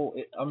that whole?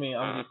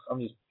 I'm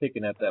just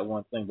picking at that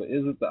one thing, but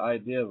isn't the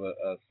idea of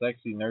a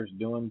sexy nurse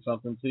doing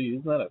something to you?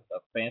 Isn't that a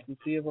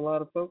fantasy of a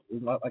lot of folks?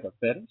 Isn't that like a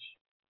fetish?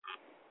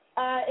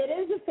 It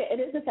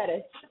is a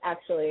fetish,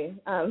 actually.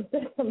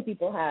 That some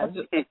people have.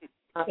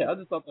 I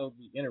just thought that would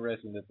be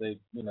interesting that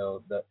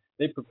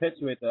they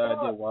perpetuate the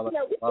idea while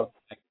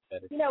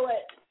fetish. You know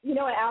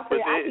what,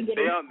 Alfred?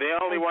 They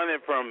only want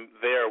it from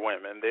their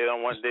women. They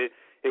don't want it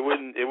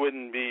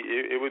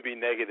would be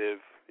negative.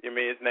 I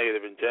mean, it's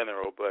negative in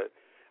general, but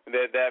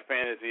that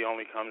fantasy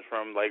only comes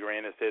from, like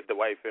Raina said, the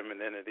white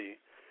femininity,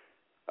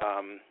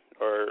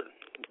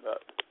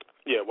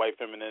 white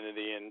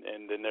femininity,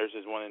 and the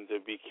nurses wanting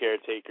to be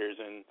caretakers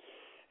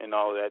and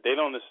all of that. They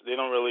don't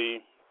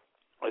really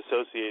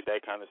associate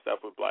that kind of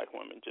stuff with Black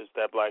women. Just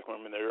that Black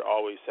women are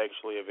always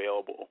sexually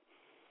available.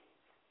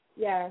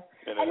 Yeah,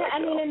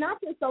 and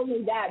not just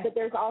only that, but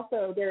there's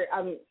also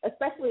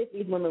especially if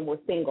these women were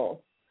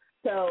single.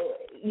 So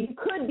you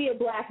could be a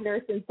Black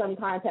nurse in some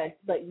context,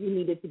 but you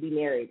needed to be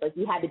married. Like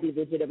you had to be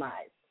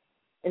legitimized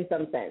in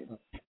some sense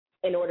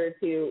in order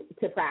to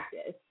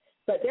practice.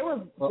 But there were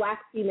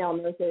Black female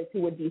nurses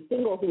who would be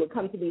single, who would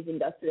come to these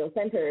industrial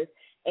centers,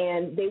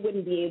 and they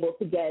wouldn't be able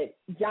to get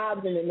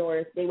jobs in the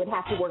North. They would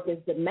have to work as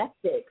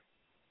domestics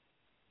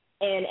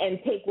and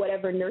take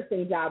whatever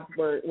nursing jobs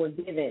were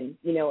given,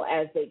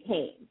 as they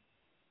came,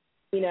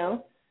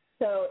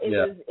 So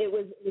it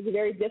was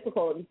very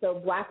difficult. And so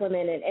Black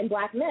women and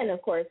Black men,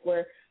 of course,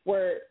 were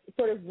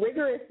sort of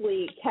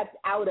rigorously kept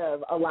out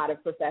of a lot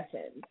of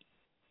professions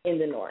in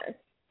the North.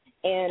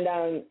 And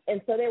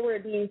so there were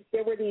these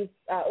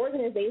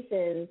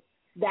organizations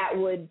that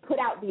would put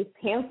out these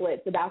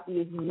pamphlets about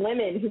these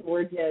women who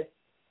were just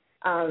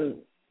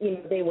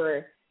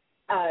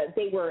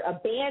they were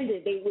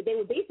abandoned. They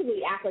would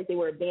basically act like they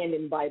were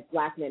abandoned by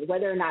Black men,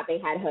 whether or not they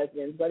had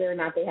husbands, whether or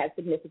not they had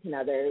significant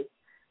others,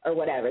 or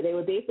whatever. They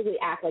would basically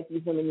act like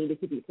these women needed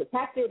to be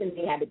protected and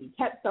they had to be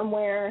kept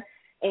somewhere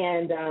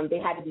and they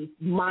had to be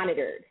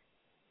monitored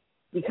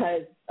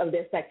because of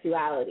their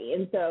sexuality.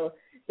 And so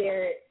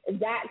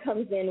that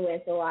comes in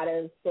with a lot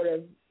of sort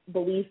of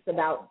beliefs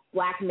about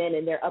Black men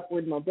and their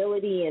upward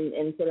mobility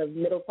and sort of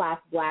middle-class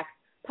Black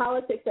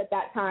politics at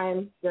that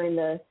time during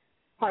the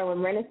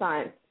Harlem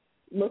Renaissance,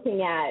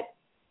 looking at,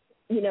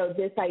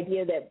 this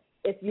idea that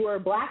if you were a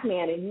Black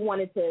man and you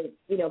wanted to,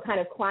 kind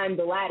of climb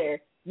the ladder,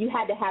 you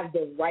had to have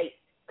the right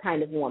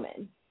kind of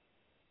woman,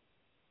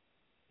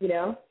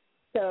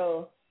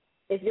 So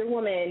if your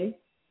woman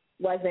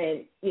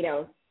wasn't,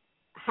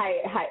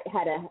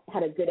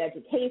 had a good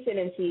education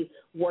and she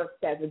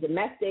worked as a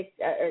domestic,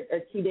 or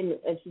she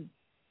didn't,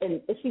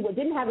 and if she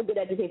didn't have a good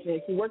education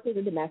and she worked as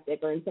a domestic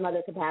or in some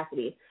other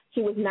capacity,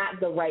 she was not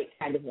the right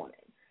kind of woman.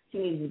 She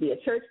needed to be a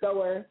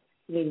churchgoer.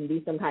 She needed to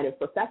be some kind of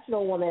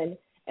professional woman,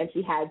 and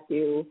she had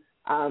to,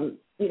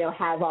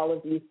 have all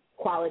of these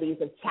qualities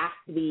of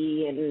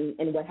chastity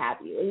and what have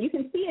you. And you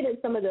can see it in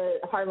some of the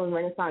Harlem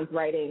Renaissance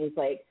writings,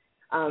 like,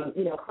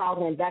 Carl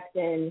Van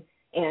Vechten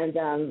and,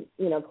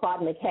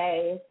 Claude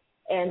McKay.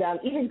 And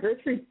even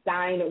Gertrude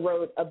Stein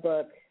wrote a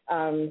book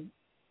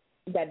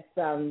that's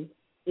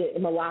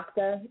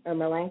Malacca or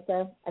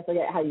Malacca. I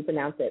forget how you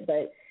pronounce it,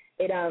 but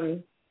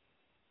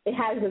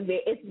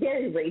it's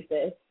very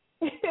racist,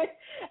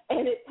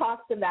 and it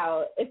talks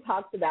about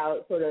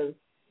sort of,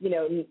 you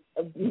know,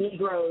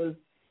 Negroes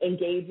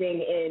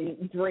engaging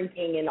in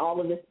drinking and all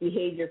of this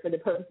behavior for the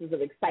purposes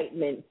of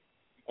excitement,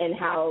 and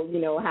how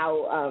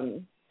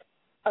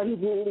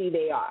unruly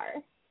they are,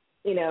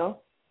 you know.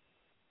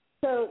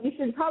 So you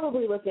should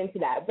probably look into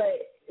that.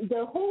 But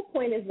the whole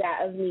point is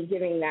that of me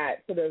giving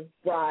that sort of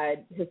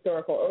broad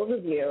historical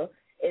overview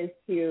is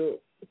to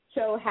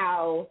show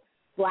how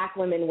Black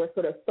women were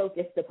sort of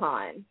focused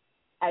upon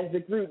as the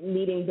group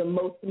needing the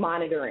most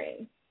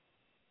monitoring,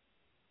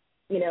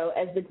 you know,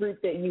 as the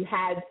group that you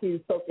had to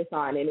focus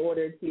on in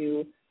order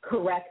to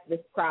correct this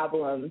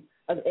problem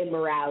of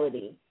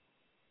immorality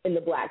in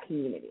the Black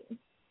community.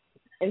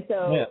 And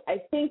so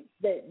I think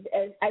that,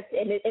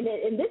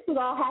 and this was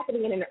all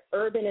happening in an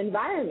urban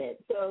environment.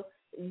 So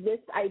this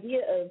idea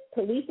of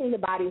policing the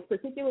bodies,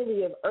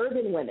 particularly of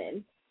urban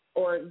women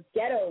or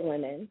ghetto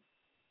women,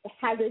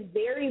 has a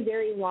very,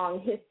 very long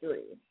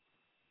history.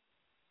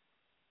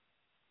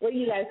 What do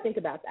you guys think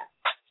about that?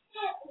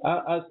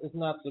 It's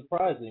not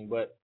surprising,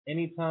 but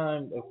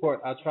anytime, of course,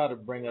 I try to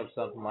bring up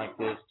something like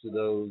this to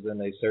those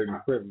in a certain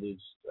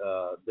privileged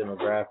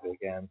demographic,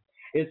 and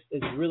it's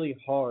really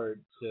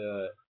hard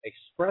to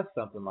express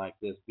something like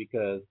this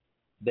because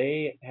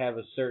they have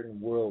a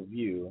certain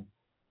worldview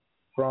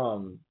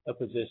from a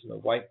position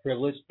of white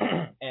privilege,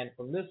 and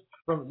from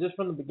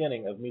the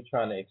beginning of me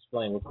trying to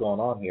explain what's going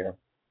on here,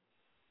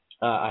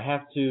 I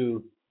have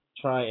to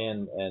try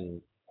and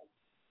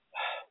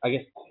I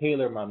guess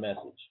tailor my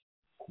message,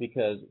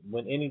 because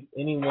when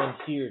anyone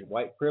hears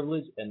white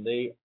privilege and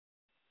they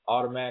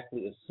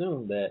automatically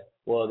assume that,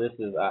 well,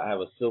 I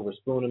have a silver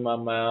spoon in my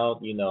mouth,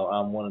 you know,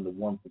 I'm one of the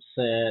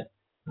 1%.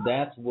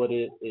 That's what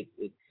it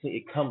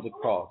comes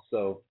across.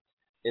 So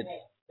it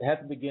has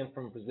to begin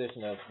from a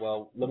position of,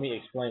 well, let me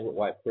explain what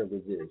white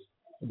privilege is.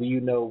 Do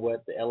you know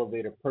what the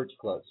elevator perch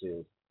clutch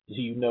is?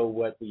 Do you know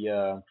what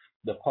the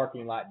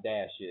parking lot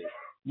dash is?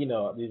 You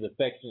know, these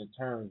affectionate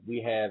terms we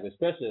have,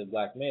 especially as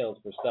Black males,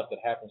 for stuff that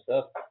happens to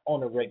us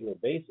on a regular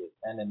basis.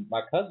 And then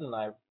my cousin and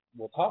I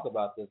will talk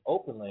about this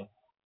openly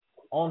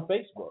on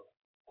Facebook.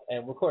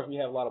 And of course, we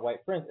have a lot of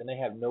white friends, and they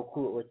have no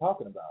clue what we're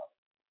talking about.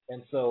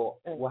 And so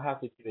we'll have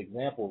to give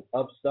examples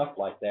of stuff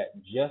like that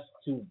just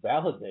to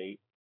validate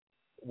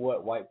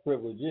what white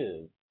privilege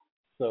is.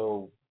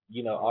 So,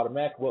 you know,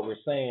 automatically what we're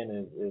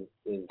saying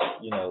is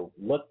you know,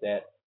 looked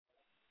at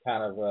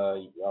kind of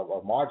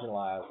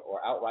marginalized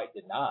or outright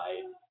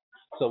denied.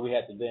 So we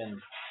had to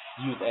then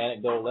use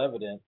anecdotal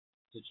evidence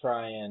to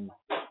try and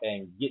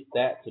get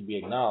that to be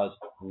acknowledged.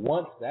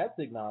 Once that's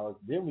acknowledged,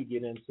 then we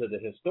get into the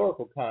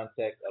historical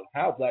context of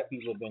how Black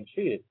people have been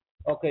treated.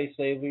 Okay,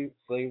 slavery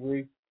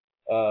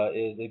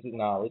is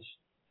acknowledged.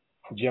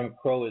 Jim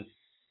Crow is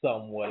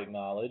somewhat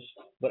acknowledged.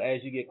 But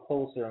as you get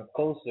closer and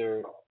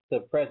closer to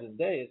present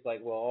day, it's like,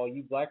 well, all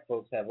you Black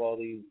folks have all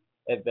these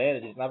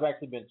advantages. And I've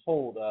actually been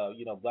told,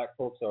 you know, Black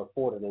folks are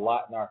afforded a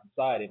lot in our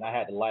society, and I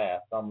had to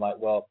laugh. So I'm like,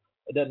 well,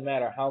 it doesn't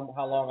matter how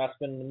long I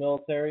spend in the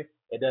military.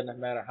 It doesn't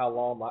matter how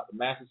long the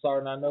master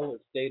sergeant I know has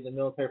stayed in the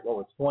military for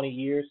over 20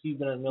 years. He's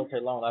been in the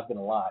military long, I've been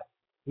alive.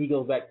 He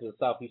goes back to the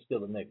South, he's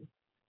still a nigga.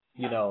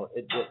 You know,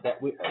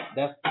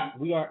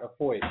 we aren't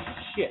afforded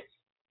shit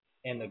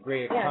in the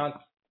greater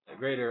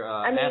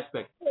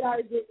aspect.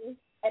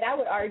 I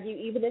would argue,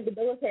 even in the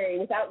military,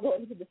 without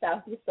going to the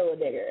South, you're still a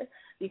nigger.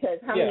 Because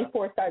how many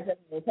 4-star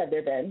generals have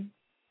there been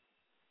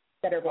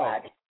that are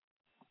Black?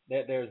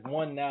 There's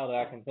one now that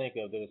I can think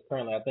of that is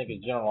currently, I think,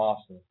 is General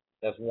Austin.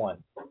 That's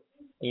one.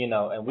 You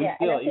know, and we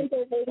still. And I think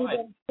there's maybe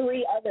been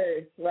 3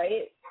 others,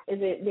 right? Is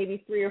it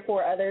maybe 3 or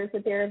 4 others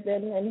that there have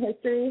been in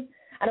history?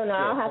 I don't know.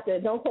 Yeah. I'll have to.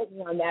 Don't quote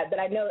me on that, but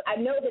I know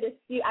that it's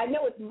few. I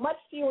know it's much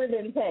fewer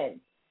than 10.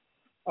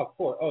 Of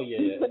course. Oh yeah.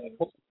 Colin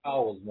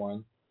Powell was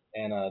one,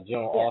 and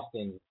General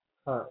Austin's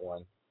current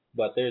one,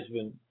 but there's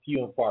been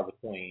few and far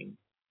between.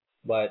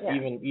 But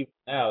even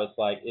now, it's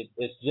like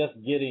it's just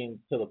getting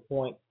to the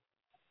point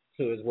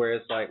is where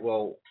it's like,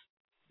 well,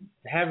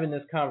 having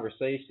this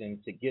conversation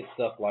to get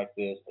stuff like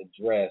this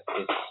addressed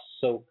is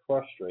so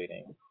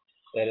frustrating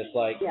that it's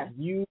like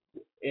you,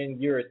 in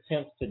your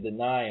attempts to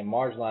deny and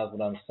marginalize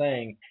what I'm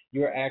saying,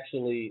 you're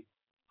actually,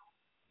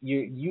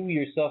 you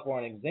yourself are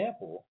an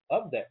example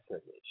of that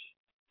privilege.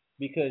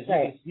 Because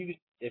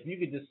if you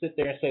could just sit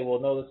there and say, well,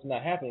 no, this is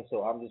not happening,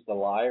 so I'm just a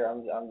liar,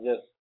 I'm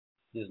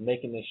just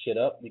making this shit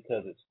up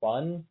because it's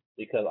fun,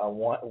 because I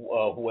want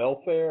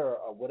welfare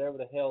or whatever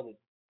the hell that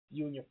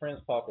you and your friends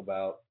talk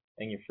about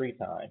in your free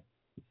time.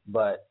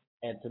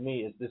 And to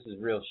me, this is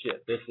real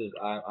shit.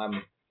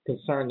 I'm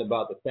concerned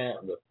about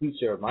the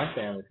future of my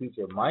family, the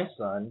future of my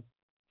son,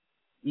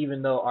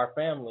 even though our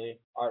family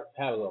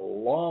has a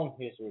long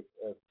history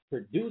of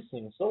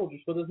producing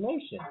soldiers for this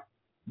nation.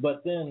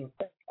 But then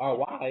our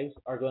wives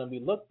are going to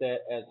be looked at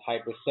as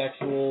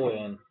hypersexual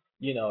and,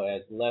 you know,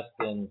 as less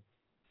than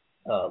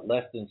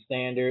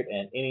standard.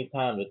 And any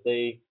time that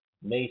they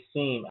may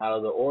seem out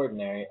of the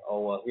ordinary.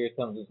 Oh well, here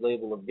comes this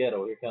label of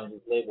ghetto. Here comes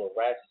this label of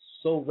ratchet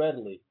so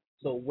readily.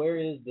 So where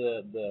is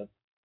the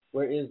I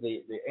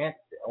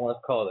want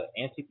to call it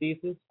the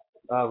antithesis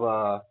of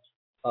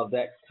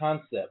that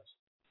concept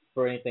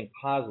for anything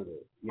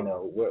positive?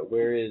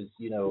 Where is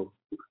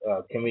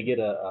can we get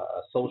a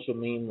social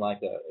meme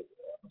like a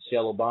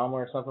Michelle Obama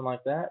or something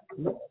like that?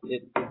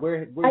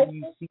 Where do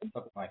you see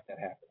something like that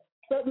happening?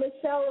 But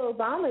Michelle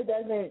Obama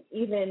doesn't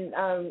even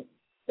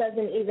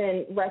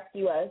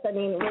rescue us. I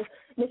mean,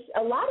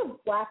 a lot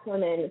of Black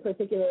women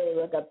particularly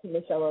look up to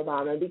Michelle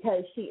Obama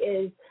because she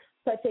is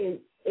such a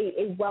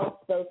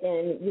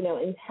well-spoken,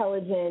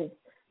 intelligent,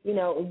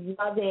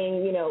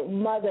 loving,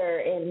 mother,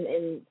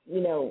 and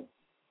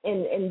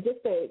just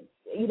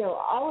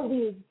all of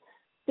these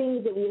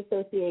things that we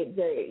associate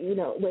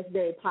with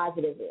very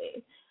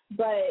positively.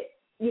 But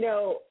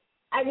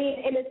I mean,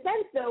 in a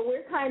sense, though,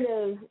 we're kind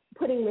of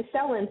putting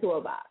Michelle into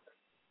a box.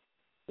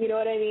 You know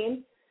what I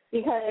mean?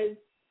 Because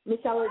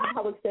Michelle is a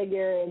public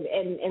figure,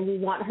 and we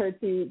want her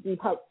to be,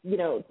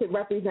 to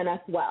represent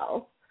us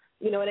well.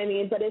 You know what I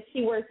mean? But if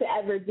she were to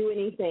ever do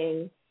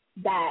anything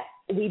that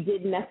we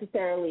didn't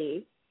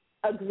necessarily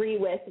agree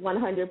with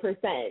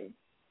 100%,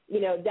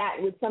 that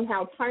would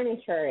somehow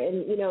tarnish her.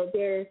 And,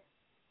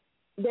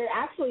 there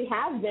actually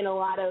have been a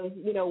lot of,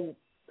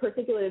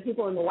 particularly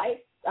people in the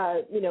white,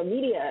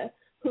 media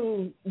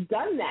who've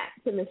done that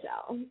to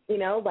Michelle.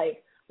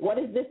 Like, what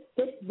is this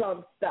fist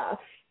bump stuff?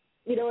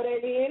 You know what I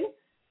mean?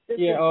 This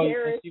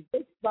terrorist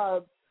fist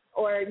bump.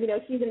 Or,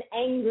 she's an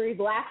angry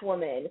Black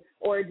woman.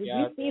 Or did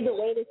you see the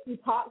way that she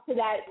talked to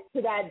that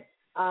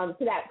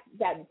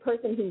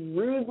person who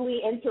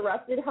rudely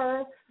interrupted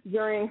her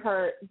during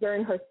her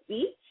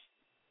speech?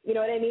 You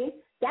know what I mean?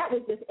 That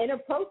was just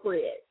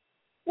inappropriate.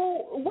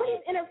 Well, what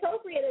is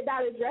inappropriate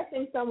about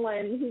addressing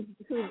someone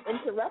who's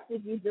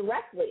interrupted you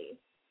directly?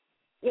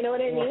 You know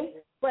what I mean?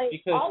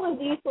 Like, all of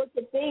these sorts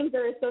of things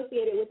are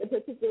associated with a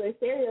particular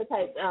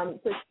stereotype,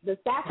 the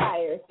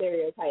satire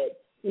stereotype.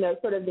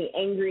 Sort of the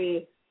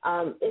angry.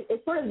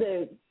 It's sort of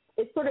the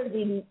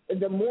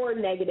more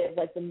negative,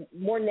 like the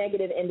more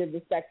negative end of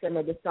the spectrum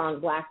of the strong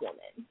Black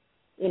woman.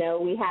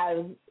 We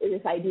have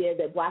this idea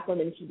that Black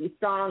women should be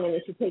strong and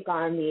they should take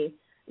on the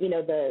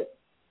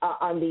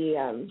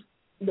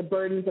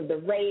burdens of the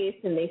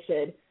race, and they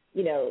should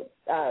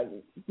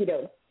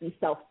be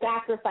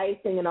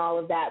self-sacrificing and all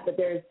of that. But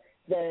there's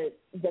the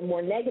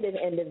more negative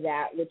end of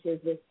that, which is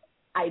this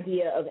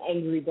idea of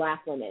angry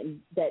Black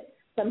women, that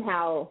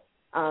somehow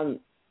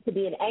to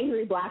be an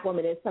angry Black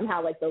woman is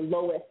somehow like the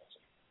lowest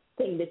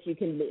thing that you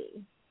can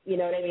be. You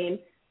know what I mean?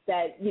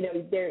 That,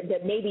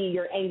 that maybe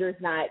your anger's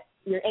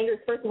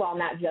first of all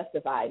not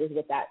justified, is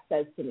what that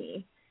says to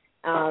me.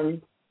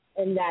 And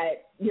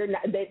that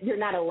you're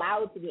not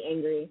allowed to be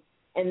angry,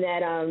 and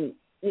that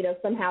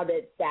somehow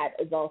that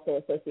is also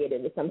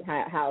associated with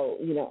somehow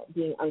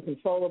being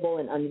uncontrollable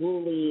and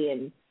unruly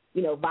and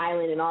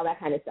violent and all that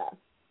kind of stuff.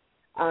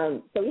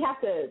 So we have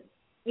to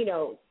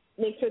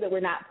make sure that we're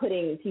not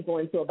putting people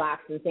into a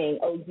box and saying,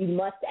 oh, you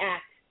must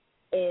act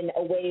in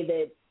a way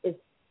that is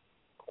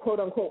quote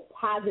unquote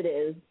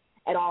positive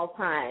at all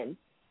times,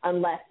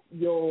 unless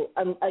you'll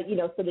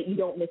so that you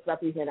don't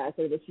misrepresent us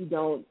or that you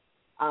don't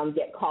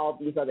get called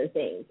these other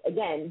things.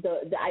 Again,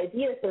 the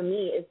idea for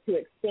me is to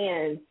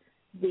expand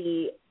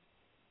the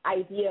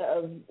idea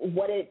of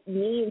what it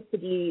means to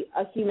be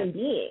a human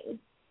being.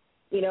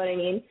 You know what I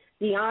mean?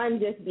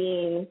 Beyond just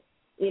being,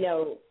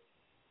 the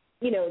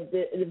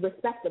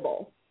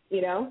respectable,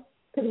 because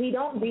we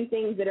don't do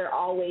things that are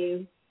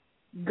always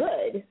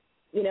good.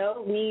 We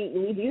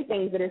do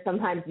things that are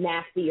sometimes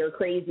nasty or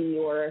crazy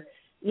or,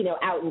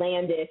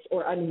 outlandish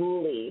or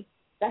unruly.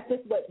 That's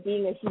just what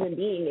being a human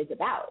being is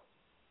about.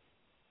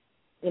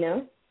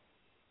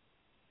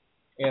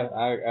 Yeah,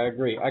 I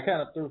agree. I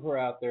kind of threw her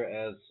out there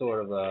as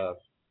sort of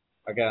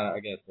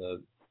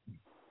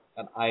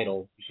an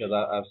idol, because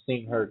I've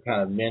seen her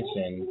kind of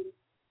mentioned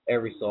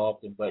every so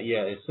often. But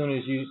yeah, as soon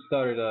as you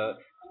started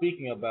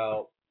speaking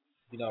about,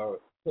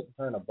 putting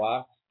her in a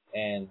box,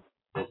 and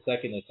the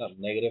second that something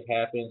negative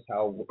happens,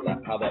 how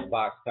that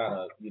box kind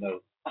of,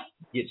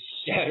 gets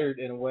shattered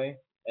in a way.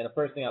 And the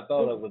first thing I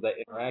thought of was that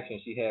interaction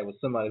she had with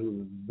somebody who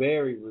was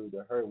very rude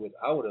to her.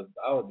 I would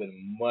have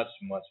been much,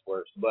 much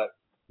worse. But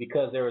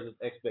because there was this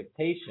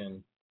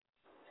expectation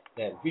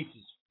that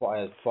reaches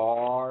as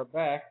far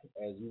back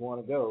as you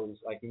want to go,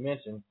 just like you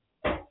mentioned,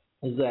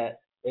 is that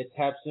it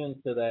taps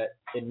into that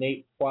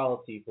innate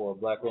quality for a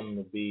Black woman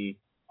to be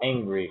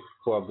angry,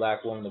 for a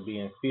Black woman to be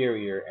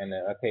inferior, and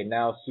that, okay,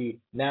 now she's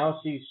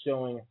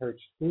showing her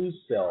true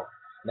self.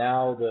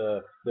 Now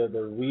the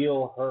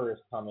real her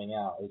is coming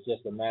out. It's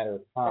just a matter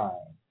of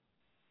time.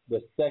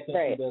 The second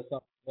she does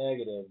something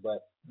negative,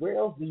 but where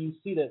else do you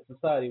see that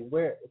society?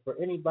 Where for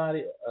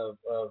anybody of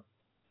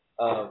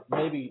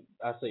maybe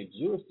I say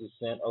Jewish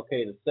descent,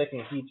 okay, the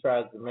second he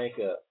tries to make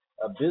a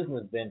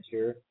business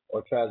venture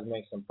or tries to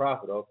make some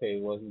profit, okay,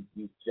 well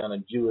he's trying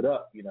to Jew it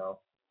up,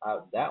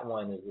 that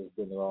one has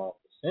been wrong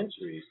for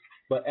centuries.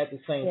 But at the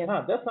same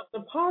time, that's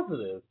something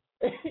positive,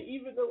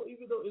 even though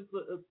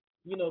it's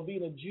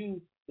being a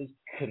Jew is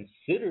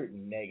considered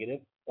negative,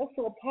 that's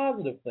still a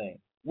positive thing.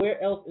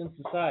 Where else in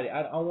society?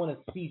 I want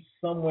to see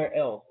somewhere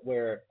else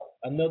where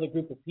another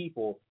group of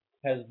people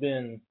has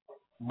been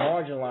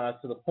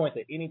marginalized to the point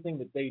that anything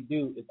that they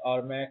do is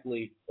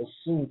automatically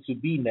assumed to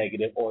be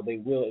negative, or they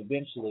will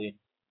eventually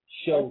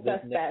show this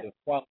negative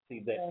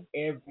quality that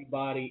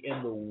everybody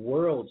in the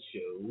world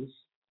shows,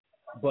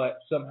 but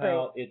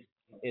somehow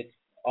it's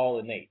all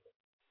innate.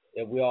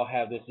 That we all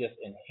have this just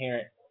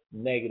inherent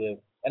negative.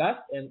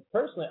 And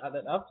personally,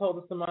 I've told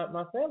this to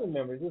my family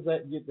members, is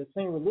that the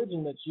same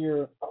religion that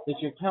you're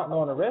counting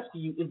on to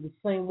rescue you is the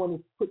same one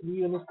that's putting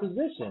you in this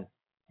position.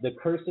 The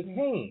curse of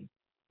Cain.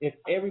 If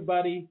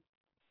everybody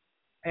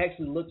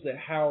actually looks at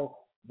how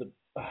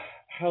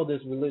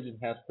this religion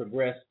has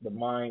progressed the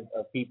minds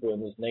of people in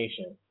this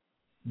nation,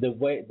 the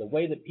way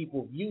that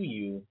people view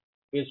you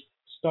is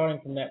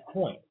starting from that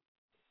point.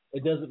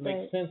 It doesn't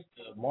make sense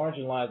to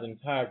marginalize an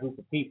entire group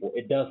of people.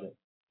 It doesn't.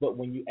 But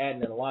when you add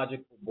an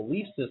illogical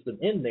belief system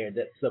in there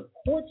that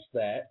supports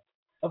that,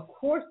 of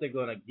course they're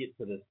going to get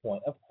to this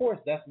point. Of course,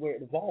 that's where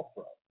it evolved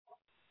from.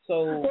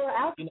 So,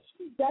 Alex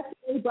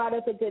definitely brought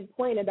up a good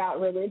point about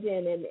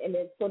religion and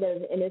its sort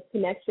of and its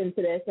connection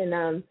to this.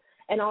 And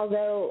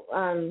although,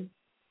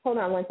 hold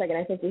on one second,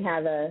 I think we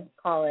have a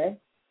caller.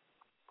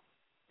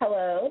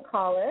 Hello,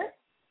 caller.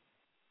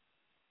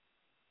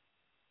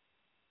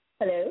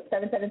 Hello,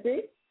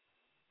 773.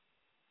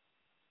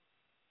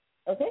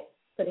 Okay,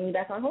 putting you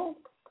back on hold.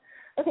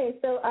 Okay,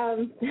 so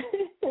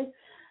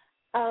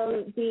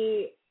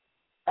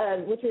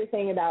what you were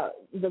saying about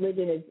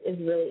religion is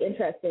really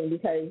interesting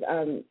because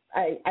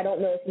I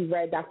don't know if you've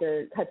read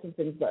Dr.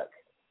 Hutchinson's book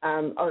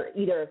or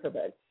either of her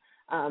books,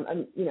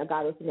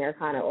 Godless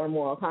Americana or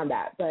Moral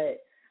Combat,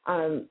 but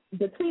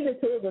between the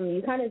two of them,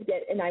 you kind of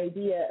get an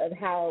idea of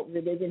how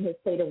religion has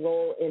played a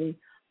role in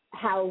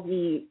how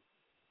we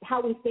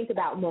think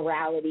about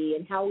morality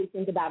and how we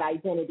think about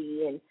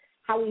identity and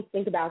how we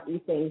think about these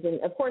things.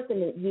 And, of course, in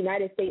the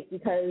United States,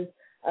 because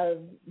of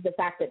the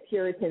fact that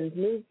Puritans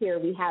moved here,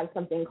 we have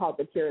something called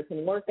the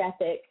Puritan work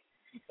ethic.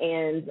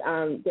 And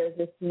there's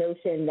this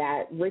notion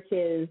that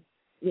riches,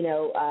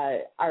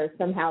 are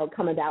somehow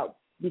come about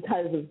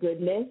because of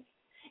goodness,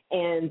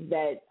 and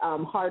that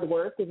hard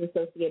work is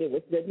associated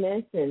with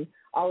goodness and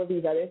all of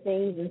these other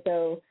things. And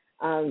so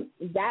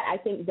that, I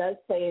think, does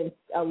play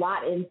a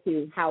lot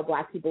into how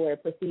Black people are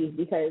perceived,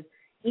 because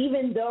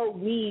even though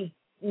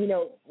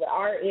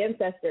our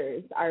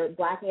ancestors, our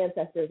Black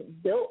ancestors,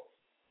 built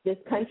this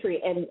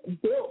country and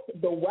built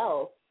the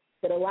wealth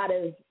that a lot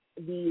of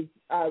these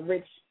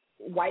rich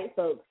white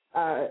folks,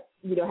 have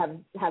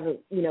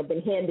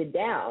been handed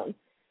down.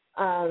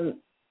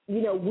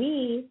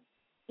 We,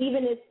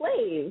 even as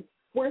slaves,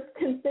 were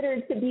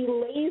considered to be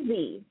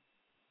lazy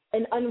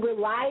and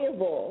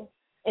unreliable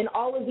and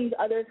all of these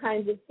other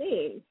kinds of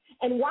things.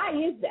 And why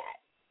is that?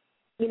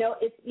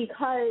 It's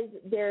because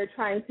they're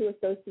trying to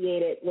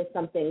associate it with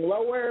something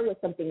lower, with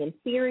something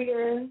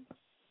inferior,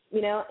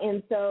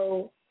 and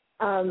so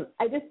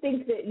I just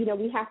think that,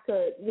 we have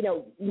to,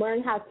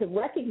 learn how to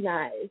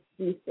recognize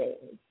these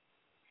things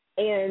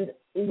and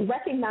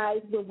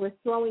recognize when we're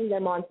throwing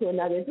them onto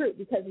another group,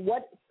 because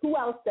who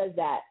else does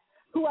that?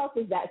 Who else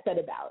is that said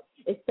about?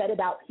 It's said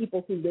about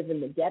people who live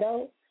in the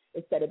ghetto.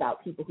 It's said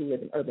about people who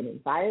live in urban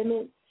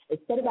environments.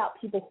 It's said about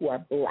people who are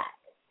Black.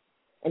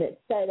 And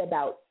it's said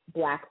about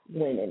Black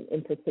women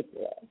in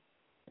particular.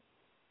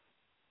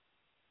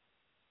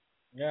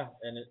 Yeah,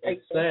 and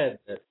it's sad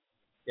that,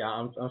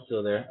 I'm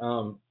still there.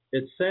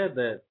 It's sad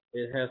that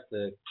it has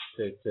to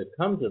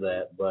come to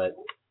that,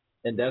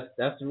 and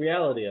that's the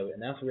reality of it,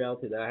 and that's the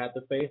reality that I have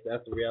to face.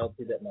 That's the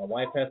reality that my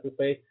wife has to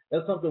face.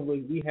 That's something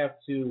we have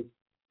to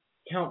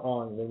count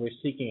on when we're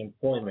seeking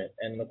employment.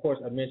 And of course,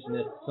 I mentioned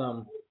this to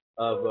some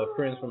of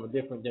friends from a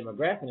different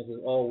demographic. And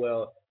says, "Oh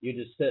well, you're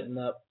just setting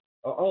up."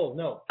 Oh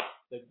no.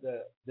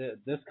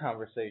 This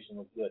conversation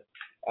was good.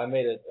 I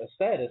made a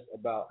status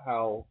about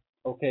how,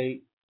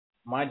 okay,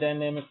 my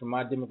dynamics and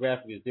my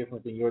demographic is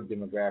different than your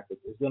demographic.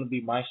 It's going to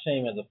be my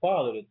shame as a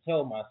father to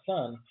tell my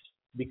son,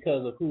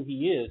 because of who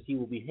he is, he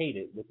will be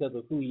hated. Because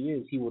of who he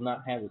is, he will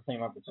not have the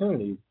same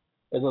opportunities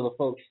as other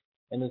folks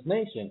in this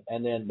nation.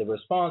 And then the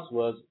response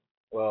was,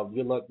 well,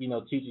 good luck,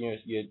 teaching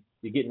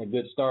you're getting a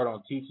good start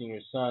on teaching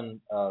your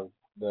son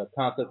the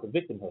concept of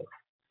victimhood.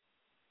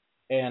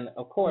 And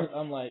of course,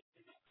 I'm like,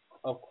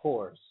 of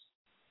course,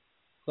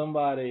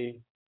 somebody,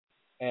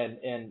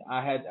 and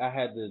I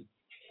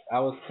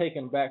was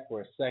taken back for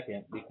a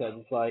second, because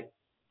it's like,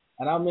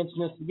 and I'll mention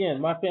this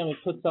again, my family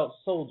puts out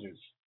soldiers.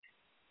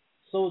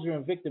 Soldier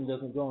and victim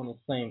doesn't go in the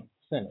same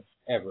sentence,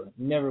 ever.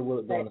 Never will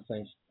it go in the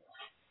same sentence,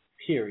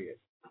 period.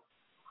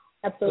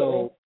 Absolutely.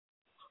 So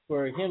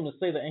for him to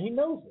say that, and he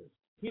knows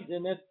this,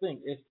 and that's the thing,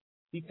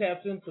 he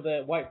taps into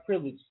that white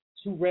privilege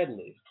too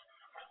readily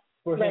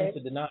for him to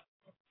deny.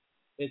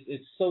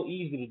 It's so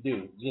easy to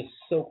do, just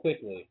so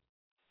quickly.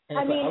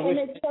 And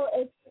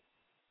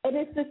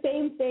it's the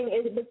same thing.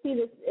 But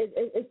see,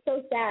 it's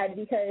so sad,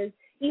 because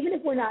even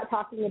if we're not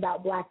talking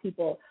about black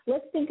people,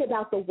 let's think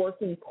about the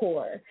working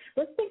poor.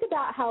 Let's think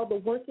about how the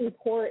working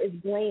poor is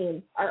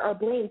blamed, are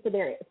blamed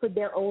for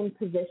their own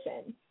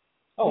position.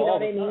 Oh, you know all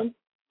what I the time. mean?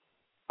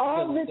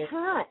 All the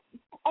time.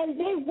 And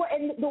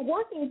the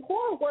working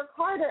poor work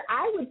harder,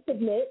 I would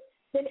submit,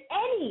 than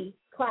any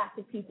class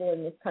of people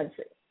in this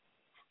country.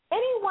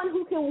 Anyone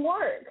who can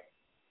work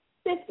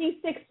 50,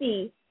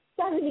 60,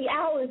 70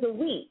 hours a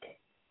week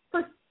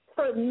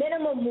for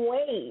minimum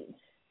wage,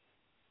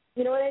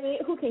 you know what I mean,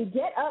 who can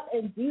get up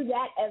and do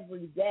that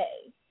every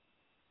day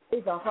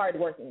is a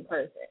hardworking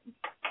person.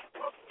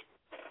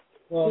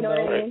 Well, you know what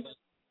I mean?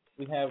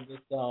 We have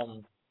this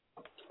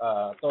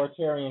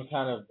authoritarian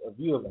kind of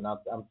view of it. And I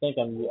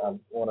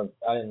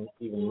didn't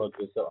even look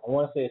this up. I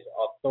want to say it's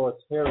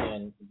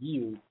authoritarian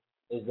view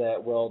is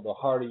that, well, the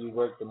harder you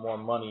work, the more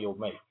money you'll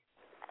make.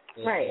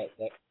 Right.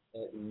 That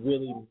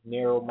really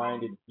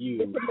narrow-minded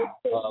view.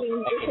 It's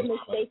a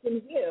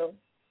mistaken view.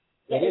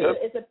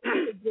 It's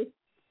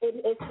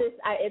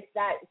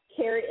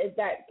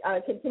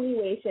that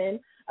continuation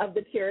of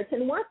the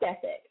Puritan work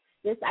ethic.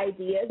 This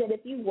idea that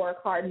if you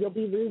work hard, you'll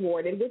be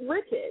rewarded with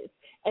riches.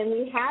 And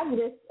we have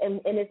this,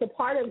 and it's a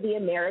part of the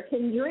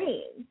American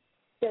dream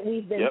that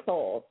we've been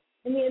sold.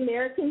 And the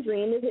American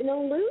dream is an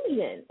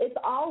illusion. It's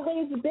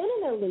always been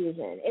an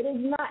illusion. It is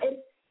not.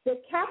 The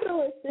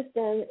capitalist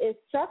system is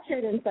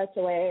structured in such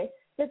a way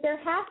that there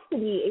has to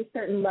be a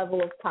certain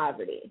level of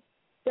poverty.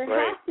 There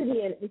has to be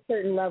a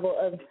certain level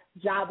of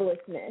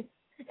joblessness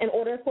in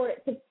order for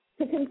it to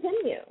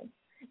continue.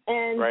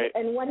 And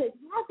what has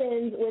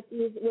happened with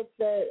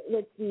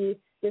the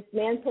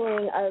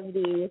dismantling of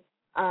the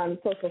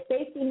social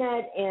safety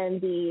net and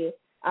the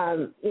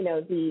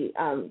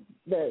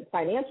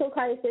financial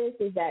crisis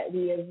is that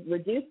we have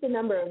reduced the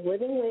number of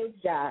living wage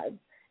jobs,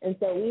 and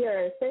so we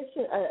are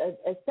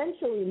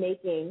essentially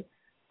making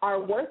our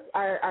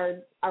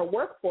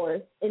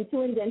workforce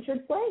into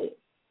indentured slaves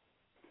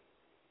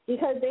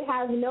because they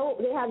have no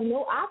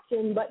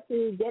option but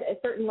to get a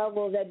certain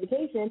level of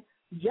education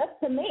just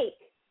to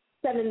make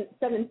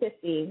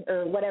 $7.50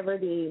 or whatever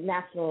the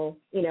national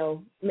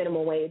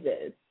minimum wage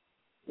is,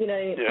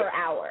 per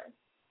hour.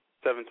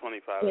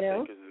 $7.25, I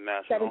think, is the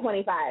national.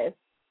 $7.25.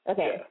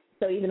 Okay,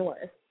 so even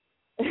worse.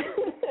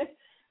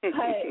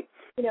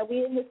 But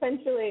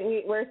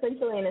we're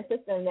essentially in a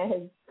system that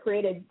has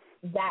created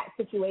that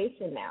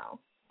situation now,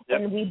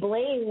 and we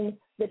blame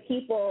the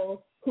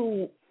people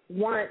who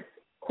weren't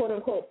quote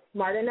unquote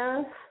smart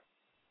enough,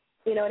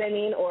 you know what I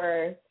mean,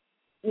 or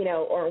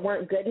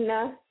weren't good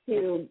enough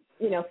to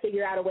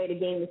figure out a way to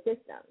game the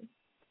system.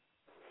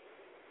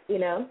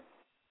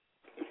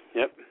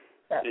 Yep.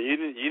 So. You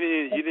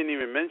didn't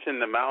even mention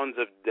the mountains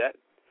of debt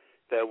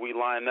that we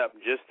line up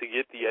just to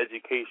get the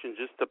education,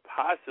 just to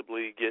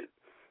possibly get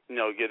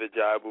a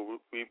job where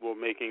we're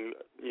making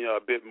a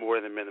bit more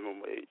than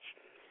minimum wage.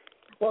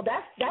 Well,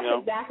 that's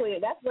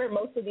where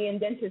most of the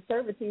indentured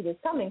servitude is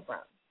coming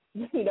from.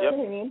 You know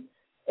what I mean?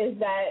 Is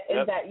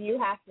that you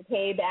have to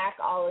pay back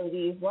all of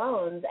these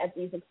loans at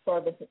these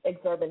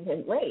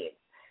exorbitant rates,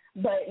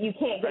 but you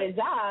can't get a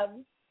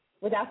job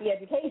without the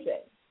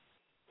education.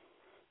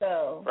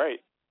 So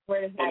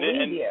where does that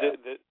leave you?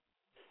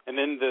 And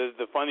then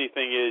the funny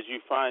thing is you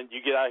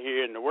get out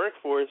here in the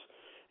workforce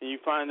and you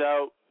find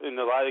out in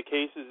a lot of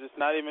cases it's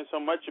not even so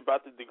much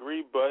about the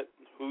degree but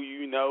who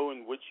you know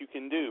and what you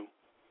can do.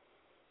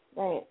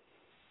 Right.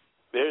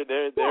 There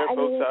are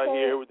folks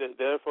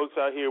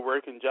out here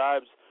working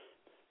jobs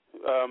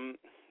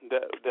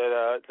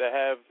that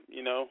have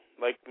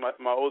like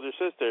my older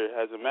sister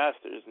has a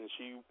master's and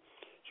she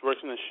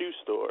works in a shoe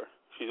store.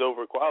 She's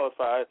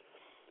overqualified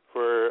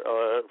for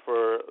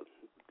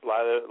a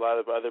lot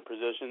of other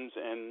positions,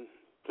 and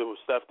the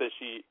stuff that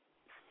she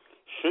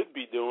should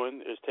be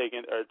doing is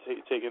taken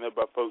up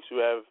by folks who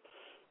have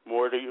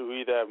who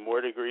either have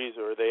more degrees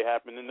or they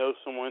happen to know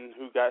someone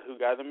who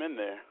got them in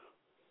there.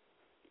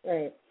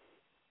 Right.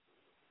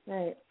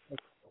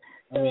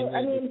 So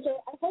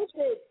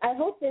I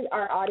hope that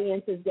our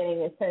audience is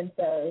getting a sense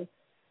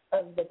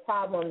of the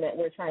problem that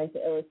we're trying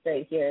to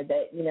illustrate here.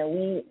 That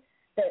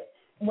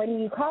when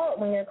you're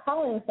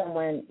calling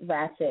someone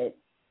Rachet,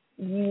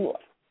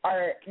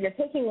 you're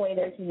taking away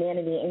their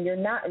humanity, and you're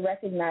not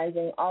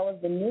recognizing all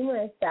of the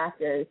numerous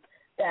factors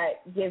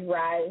that give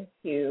rise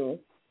to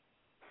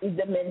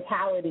the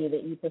mentality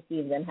that you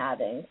perceive them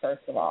having,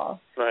 first of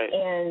all,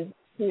 and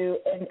to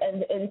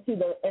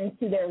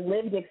their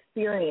lived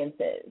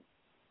experiences.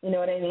 You know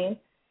what I mean?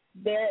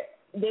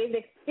 They've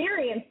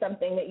experienced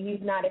something that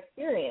you've not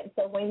experienced.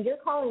 So when you're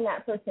calling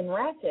that person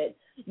Rachet,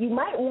 you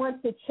might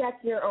want to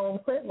check your own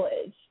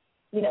privilege.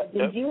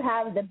 Did you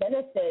have the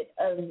benefit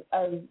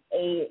of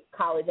a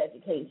college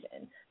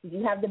education? Did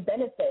you have the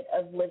benefit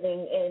of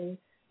living in,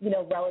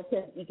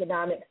 relative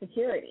economic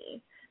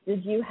security?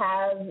 Did you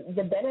have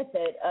the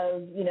benefit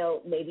of,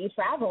 maybe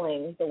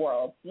traveling the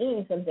world,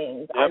 seeing some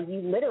things? Are you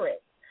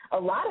literate? A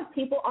lot of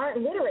people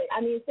aren't literate.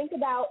 I mean, let's think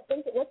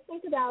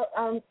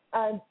about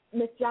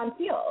Miss John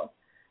Peel,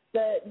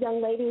 the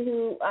young lady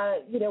who,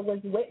 was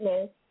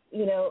witness,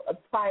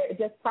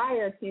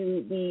 prior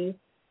to the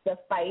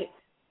fight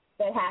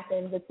that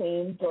happened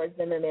between George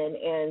Zimmerman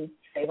and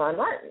Trayvon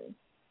Martin.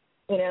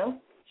 You know,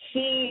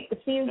 she's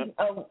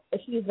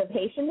of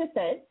Haitian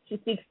descent. She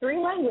speaks 3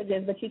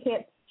 languages, but she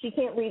can't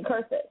read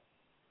cursive.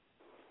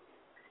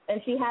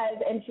 And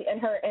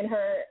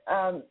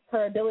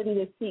her ability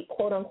to speak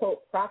quote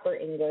unquote proper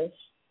English,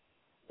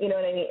 you know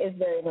what I mean, is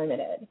very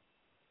limited.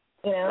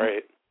 You know,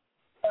 right?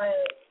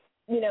 But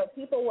you know,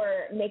 people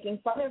were making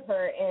fun of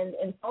her and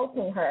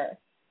insulting her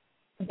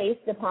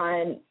based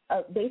upon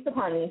these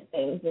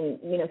things, and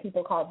you know,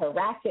 people called her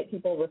Rachet.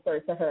 People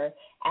referred to her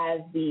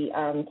as the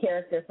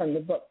character from the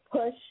book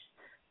Push,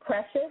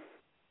 Precious,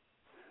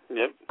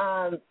 yep,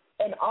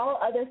 and all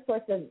other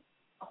sorts of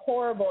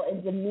horrible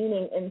and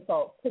demeaning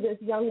insults to this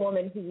young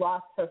woman who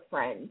lost her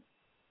friend.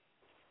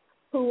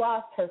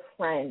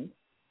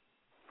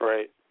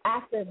 Right.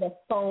 After the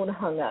phone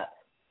hung up.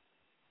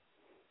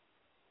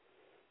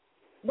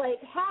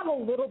 Like, have a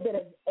little bit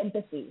of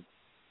empathy,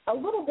 a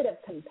little bit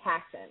of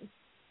compassion.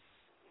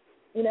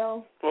 You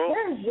know? Well,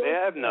 they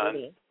have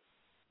none.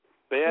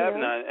 They have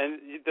none. And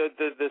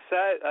the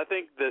sad, I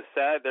think the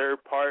sadder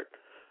part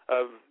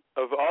of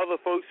all the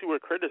folks who were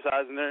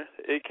criticizing her,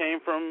 it came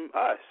from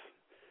us.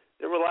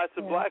 There were lots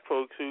of black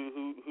folks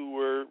who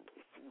were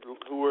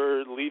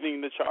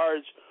leading the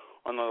charge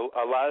on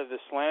a lot of the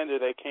slander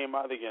that came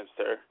out against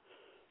her.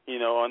 You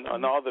know,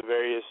 on all the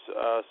various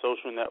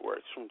social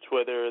networks, from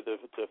Twitter to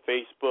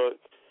Facebook,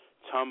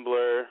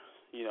 Tumblr,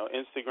 you know,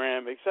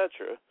 Instagram,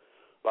 etc.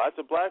 Lots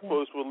of black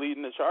folks were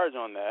leading the charge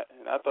on that,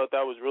 and I thought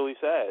that was really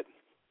sad.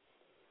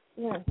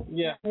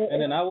 Yeah.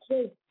 And then I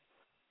was.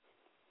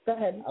 Go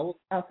ahead.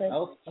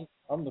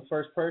 I'm the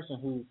first person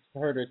who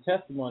heard her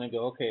testimony and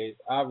go, okay,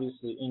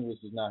 obviously English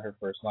is not her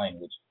first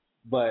language.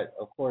 But,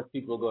 of course,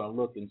 people are going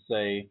to look and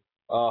say,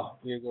 oh,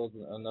 here goes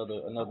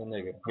another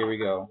nigga. Here we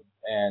go.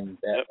 And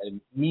that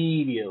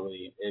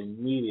immediately.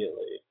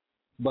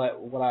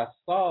 But what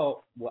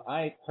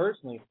I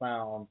personally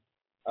found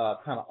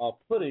kind of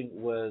off-putting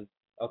was,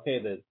 okay,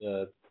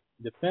 the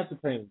defense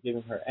attorney was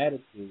giving her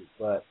attitude,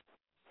 but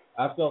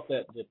I felt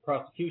that the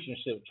prosecution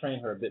should have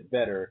trained her a bit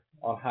better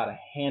on how to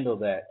handle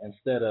that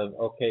instead of,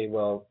 okay,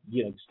 well,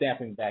 you know,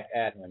 snapping back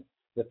at him.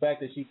 The fact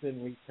that she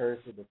couldn't read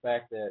cursive, the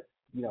fact that,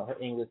 you know, her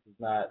English is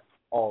not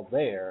all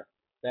there,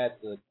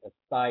 that's a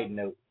side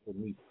note for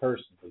me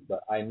personally.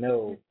 But I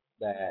know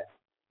that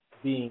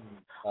being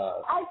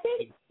I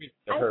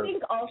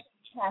think also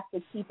you have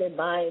to keep in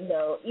mind,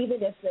 though,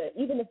 even if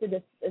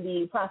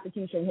the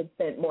prosecution had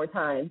spent more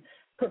time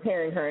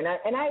preparing her,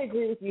 and I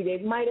agree with you, they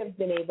might have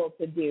been able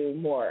to do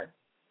more,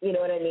 you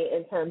know what I mean,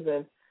 in terms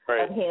of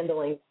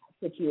handling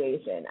the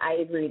situation. I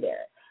agree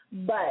there.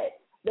 But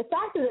the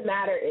fact of the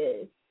matter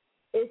is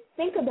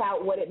think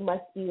about what it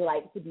must be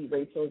like to be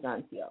Rachel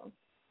Jeantiel.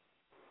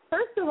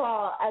 First of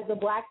all, as a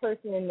black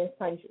person in this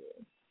country,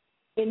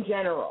 in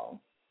general,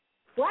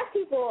 black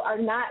people are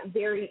not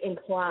very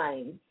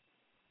inclined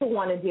to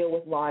want to deal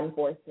with law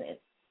enforcement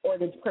or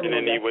the criminal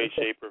in any way,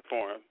 justice shape, or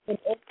form.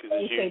 Because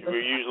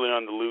we're usually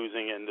on the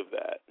losing end of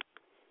that.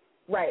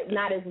 Right.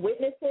 Not as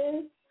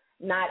witnesses,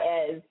 not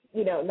as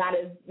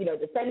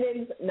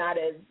defendants, not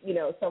as, you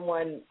know,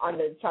 someone on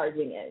the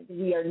charging end.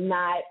 We are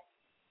not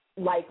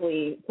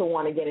likely to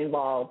want to get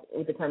involved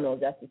with the criminal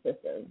justice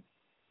system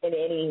in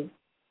any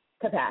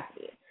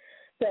capacity.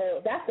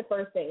 So that's the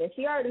first thing. And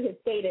she already had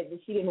stated that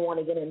she didn't want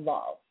to get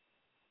involved.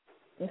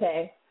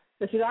 Okay?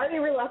 So she's already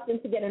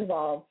reluctant to get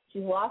involved.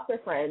 She's lost her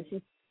friend.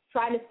 She's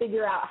trying to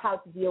figure out how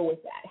to deal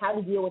with that, how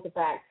to deal with the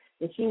fact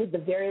that she was the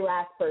very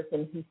last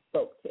person he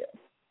spoke to.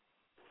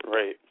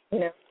 Right. You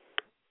know?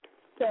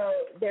 So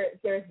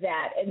there's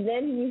that. And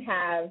then you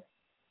have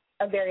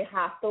a very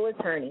hostile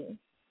attorney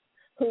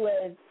who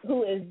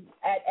is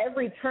at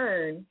every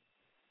turn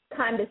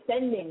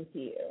condescending to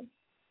you.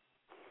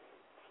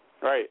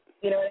 Right.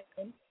 You know what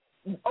I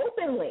mean?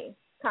 Openly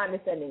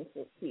condescending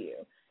to you.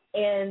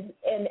 And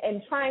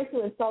trying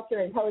to insult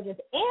your intelligence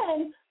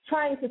and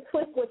trying to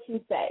twist what you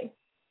say.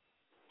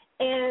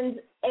 And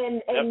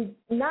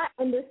not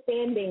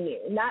understanding you,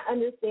 not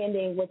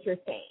understanding what you're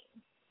saying.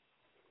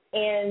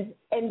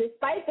 And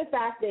despite the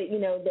fact that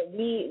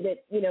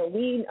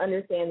we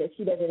understand that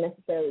she doesn't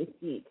necessarily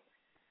speak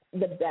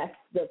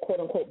the quote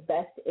unquote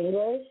best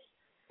English,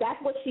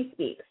 that's what she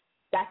speaks.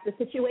 That's the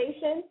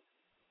situation,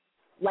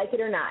 like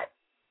it or not.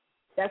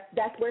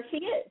 That's where she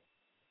is.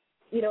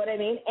 You know what I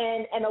mean?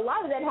 And a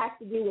lot of that has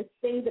to do with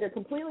things that are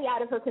completely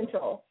out of her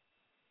control.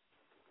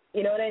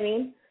 You know what I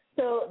mean?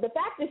 So the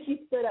fact that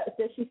she stood up,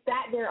 that she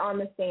sat there on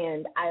the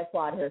stand, I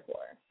applaud her for.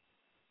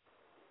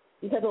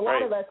 Because a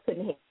lot of us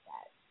couldn't handle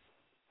that.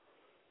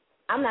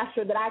 I'm not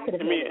sure that I could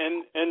have. I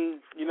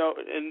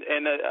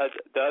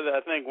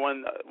think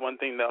one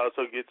thing that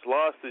also gets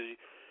lost is,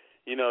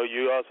 you know,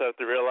 you also have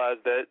to realize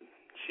that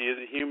she is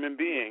a human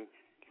being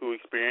who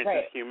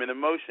experiences human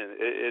emotion.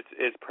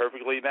 It's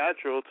perfectly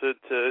natural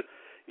to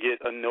get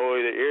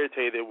annoyed or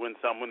irritated when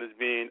someone is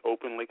being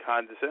openly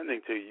condescending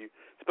to you,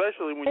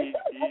 especially when you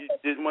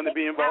didn't want to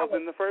be involved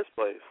in the first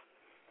place.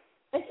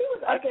 And she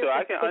was up there.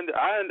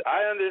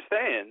 I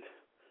understand.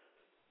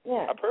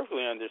 Yeah. I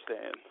perfectly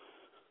understand.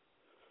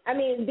 I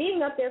mean,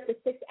 being up there for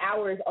 6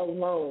 hours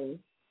alone,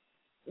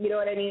 you know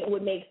what I mean,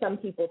 would make some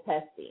people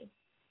testy,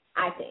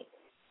 I think.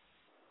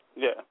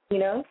 Yeah. You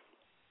know?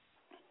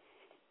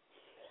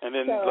 And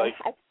then, so go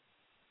ahead.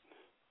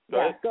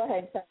 Go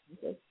ahead.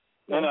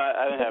 No,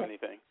 I didn't have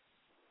anything.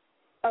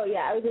 Oh,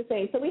 yeah, I was just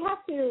saying, so we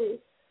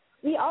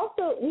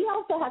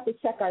also have to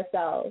check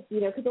ourselves,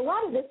 you know, because a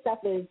lot of this stuff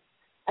is,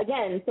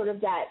 again, sort of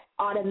that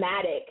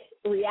automatic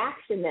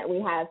reaction that we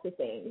have to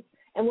things.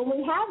 And when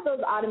we have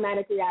those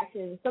automatic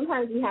reactions,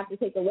 sometimes we have to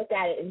take a look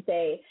at it and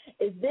say,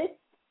 is this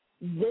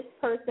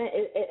person,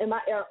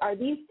 are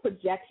these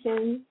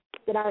projections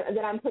that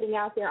I'm putting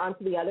out there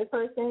onto the other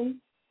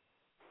person?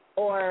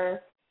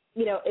 Or,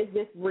 you know, is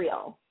this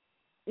real?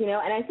 You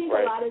know, and I think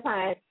a lot of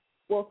times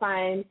we'll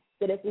find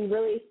that if we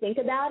really think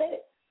about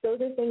it,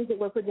 those are things that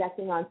we're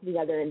projecting onto the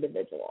other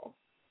individual,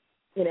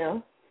 you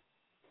know?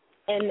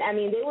 And, I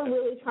mean, they were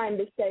really trying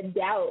to shed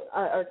doubt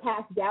or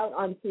cast doubt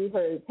onto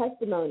her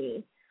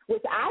testimony,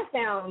 which I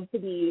found to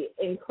be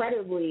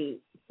incredibly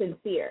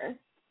sincere.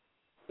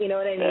 You know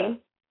what I mean?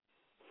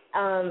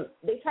 Yeah.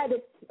 They tried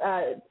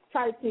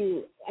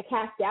to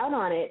cast doubt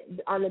on it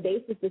on the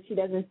basis that she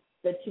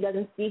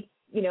doesn't speak,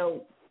 you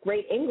know,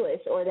 great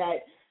English, or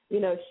that, you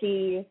know,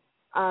 she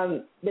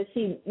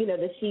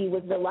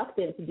was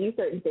reluctant to do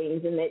certain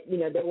things, and that, you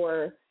know, there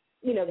were,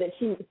 you know, that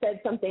she said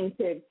something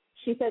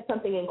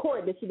in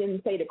court that she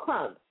didn't say to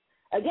Crump.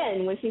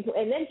 Again,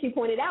 and then she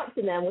pointed out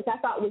to them, which I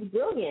thought was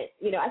brilliant.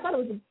 You know, I thought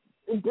it was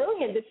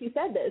brilliant that she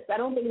said this. I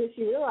don't think that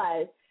she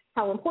realized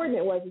how important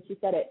it was that she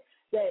said it,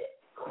 that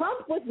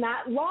Crump was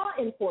not law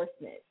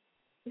enforcement.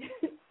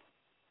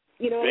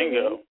 You know what I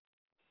mean?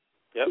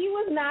 Yep. He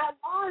was not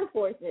law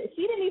enforcement.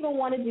 She didn't even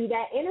want to do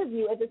that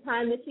interview at the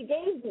time that she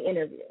gave the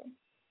interview.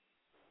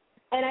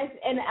 And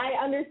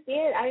I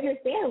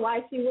understand why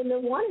she wouldn't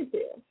have wanted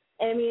to.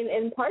 I mean,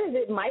 and part of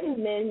it might have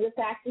been the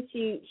fact that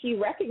she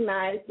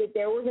recognized that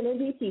there were going to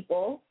be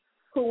people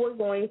who were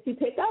going to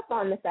pick up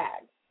on the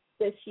fact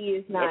that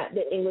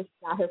that English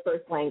is not her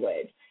first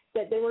language,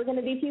 that there were going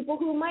to be people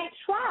who might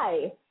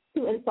try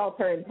to insult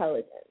her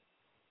intelligence.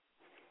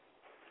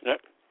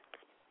 Yep.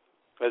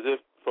 As if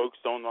folks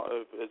don't know,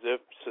 as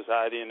if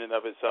society in and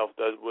of itself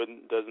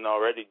doesn't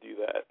already do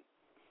that.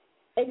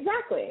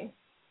 Exactly.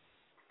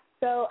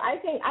 So I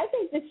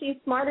think that she's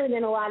smarter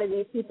than a lot of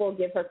these people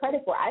give her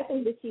credit for. I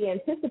think that she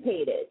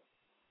anticipated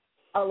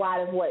a lot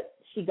of what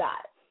she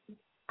got.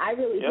 I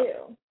really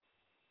do.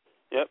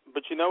 Yep.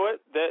 But you know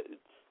what? That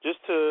just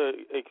to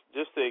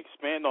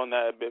expand on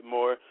that a bit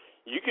more,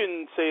 you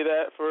can say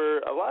that for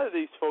a lot of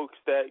these folks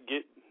that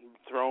get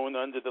thrown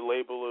under the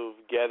label of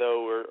ghetto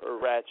or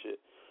ratchet.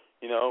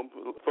 You know,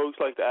 folks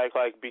like to act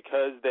like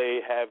because they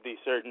have these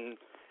certain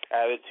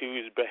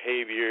attitudes,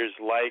 behaviors,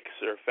 likes,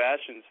 or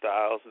fashion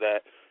styles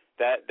that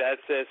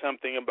says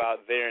something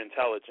about their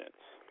intelligence.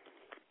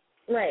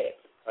 Right.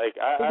 Like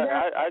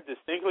I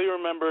distinctly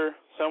remember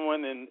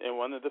someone in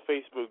one of the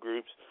Facebook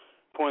groups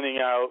pointing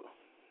out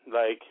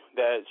like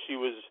that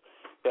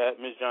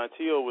Ms.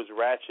 Gentile was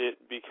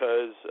ratchet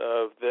because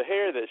of the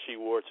hair that she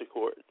wore to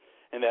court,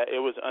 and that it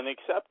was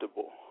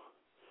unacceptable.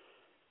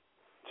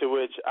 To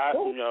which I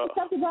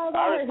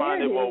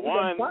responded, well,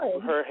 one,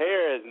 her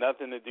hair has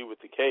nothing to do with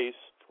the case.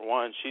 For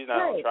one, she's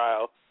not on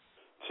trial.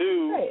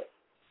 Two,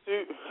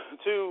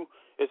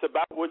 it's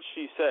about what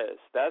she says.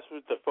 That's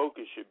what the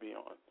focus should be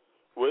on.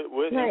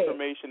 What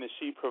information is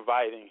she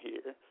providing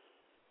here?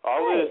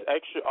 All this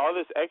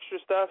extra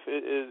stuff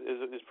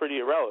is pretty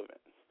irrelevant.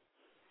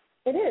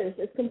 It is.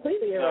 It's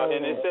completely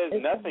irrelevant. And it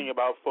says nothing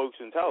about folks'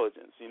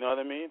 intelligence. You know what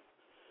I mean?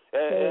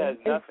 It has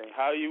nothing.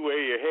 How you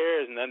wear your hair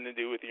has nothing to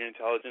do with your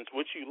intelligence.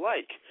 What you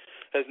like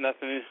has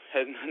nothing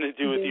to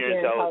do with your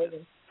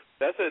intelligence.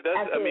 That's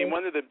I mean,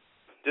 one of the,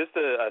 just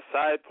a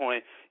side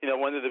point, you know,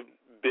 one of the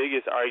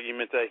biggest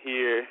arguments I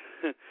hear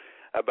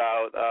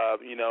about,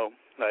 you know,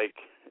 like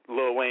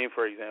Lil Wayne,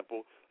 for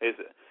example,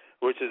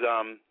 which is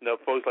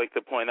folks like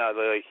to point out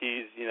that, like,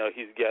 he's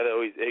ghetto,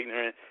 he's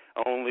ignorant,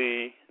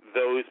 only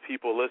those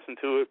people listen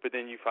to it, but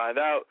then you find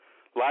out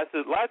lots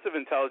of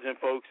intelligent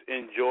folks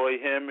enjoy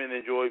him and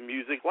enjoy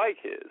music like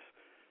his.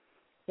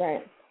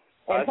 Right.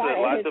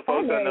 Lots of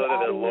folks I know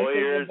that are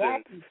lawyers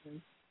and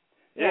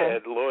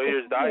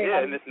lawyers,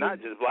 and it's not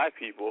just black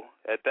people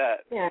at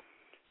that. Yeah.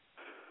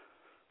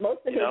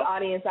 Most of his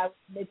audience, I would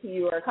admit to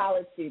you, are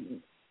college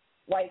students,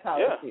 white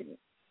college students.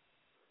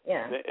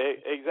 Yeah.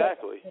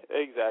 Exactly.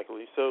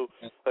 So,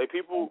 like,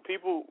 people,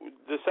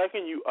 the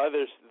second you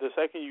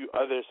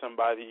other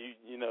somebody,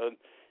 you know,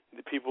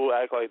 the people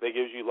act like they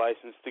gives you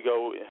license to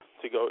go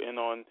in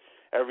on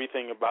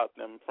everything about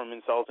them, from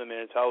insulting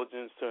their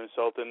intelligence to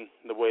insulting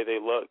the way they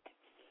look,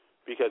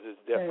 because it's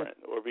different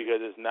or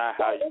because it's not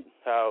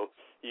how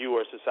you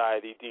or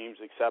society deems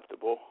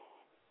acceptable.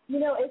 You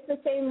know, it's the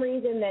same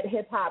reason that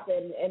hip hop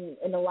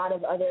and a lot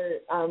of other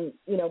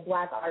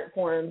black art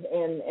forms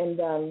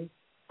and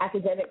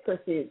academic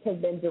pursuits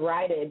have been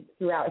derided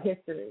throughout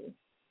history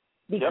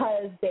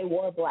because they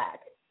were black.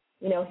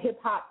 You know, hip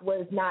hop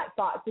was not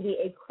thought to be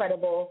a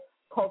credible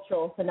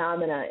cultural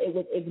phenomena. It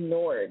was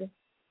ignored.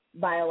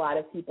 by a lot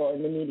of people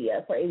in the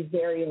media for a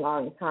very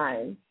long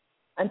time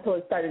until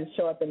it started to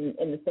show up in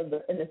the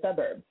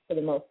suburbs for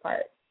the most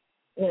part,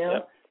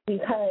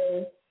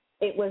 because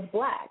it was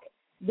Black.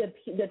 The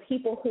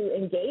people who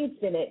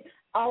engaged in it,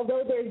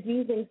 although they're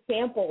using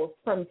samples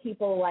from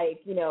people like,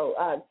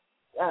 I'm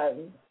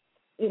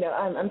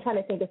trying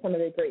to think of some of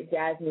the great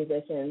jazz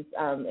musicians,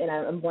 and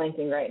I'm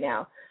blanking right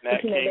now.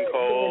 Nat King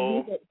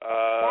Cole,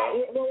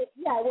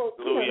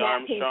 Louis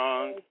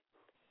Armstrong.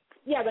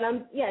 Yeah, but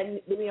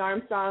Louis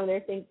Armstrong.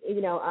 They're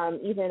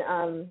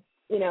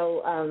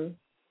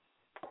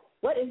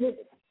what is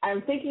it?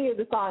 I'm thinking of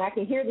the song. I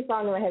can hear the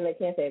song in my head, but I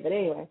can't say it. But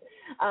anyway,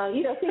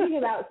 thinking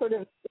about sort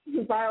of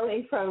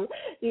borrowing from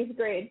these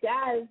great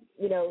jazz,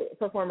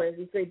 performers,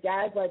 these great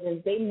jazz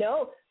legends. They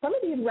know some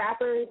of these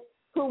rappers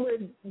who were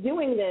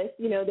doing this.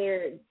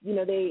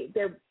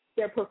 They're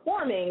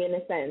performing in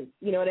a sense.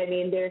 You know what I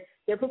mean? They're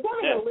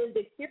performing a lived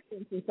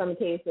experience in some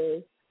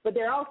cases, but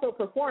they're also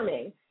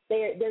performing.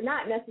 They're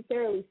not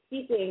necessarily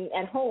speaking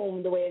at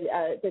home the way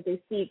that they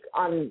speak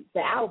on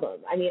the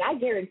album. I mean, I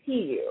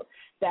guarantee you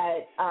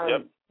that,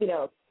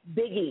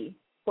 Biggie,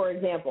 for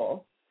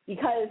example,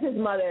 because his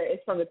mother is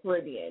from the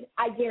Caribbean,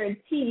 I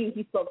guarantee you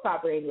he spoke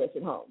proper English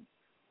at home.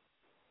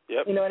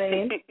 Yep. You know what I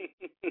mean?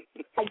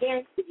 I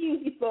guarantee you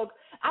he spoke.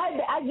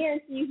 I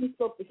guarantee you he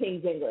spoke the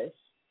King's English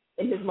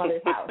in his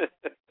mother's house.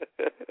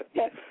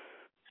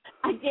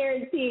 I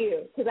guarantee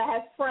you, because I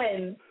have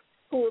friends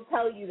who will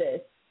tell you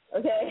this.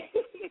 Okay,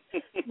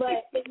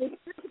 but it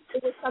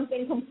was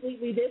something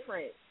completely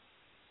different.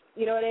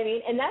 You know what I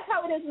mean? And that's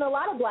how it is in a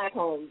lot of Black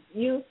homes.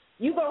 You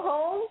go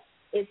home,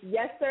 it's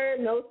yes sir,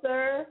 no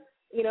sir.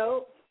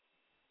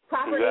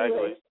 Proper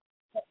English.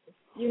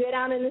 You get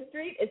out in the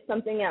street, it's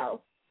something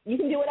else. You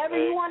can do whatever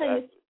you want in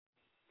the street,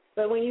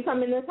 but when you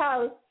come in this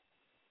house,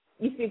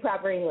 you speak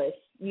proper English,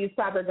 you use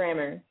proper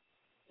grammar.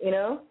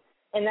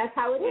 And that's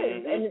how it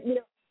is. And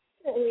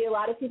definitely a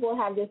lot of people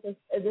have this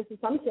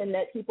assumption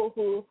that people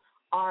who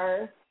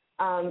are,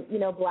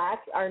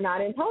 Blacks are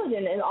not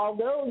intelligent. And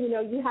although,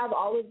 you have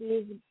all of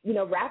these,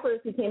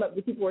 rappers who came up,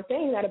 the people were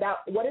saying that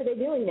about what are they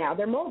doing now?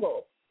 They're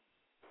moguls.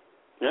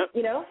 Yep.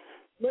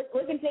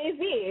 Look at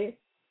Jay-Z,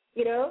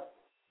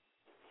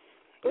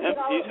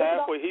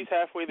 He's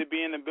halfway to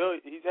being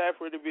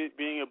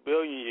being a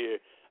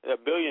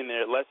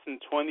billionaire less than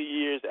 20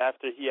 years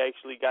after he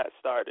actually got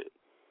started.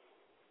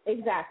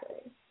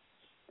 Exactly.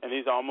 And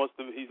he's almost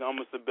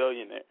a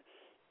billionaire,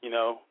 And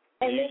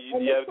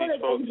you have these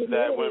folks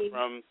that went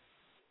from,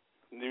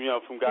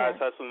 from guys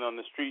hustling on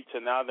the street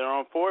to now they're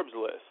on Forbes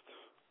list.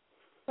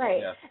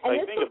 Right. Yeah.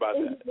 And think about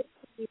that.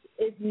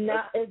 Is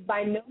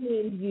by no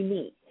means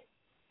unique.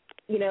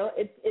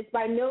 It's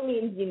by no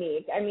means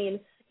unique. I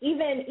mean,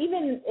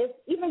 even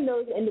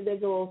those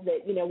individuals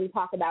that we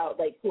talk about,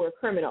 like, who are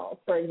criminals,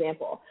 for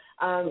example.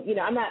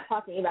 I'm not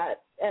talking about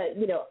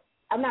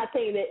I'm not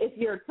saying that if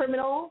you're a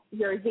criminal,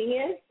 you're a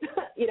genius,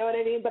 you know what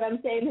I mean? But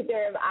I'm saying that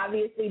there have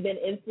obviously been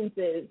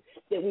instances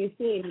that we've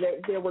seen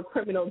that there were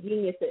criminal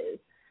geniuses.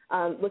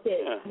 Look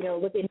at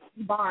Nikki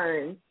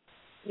Barnes,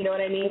 you know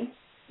what I mean?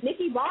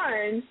 Nikki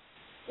Barnes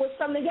was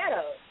from the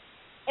ghetto,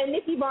 and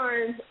Nikki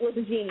Barnes was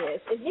a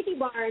genius. If Nikki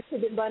Barnes had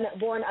been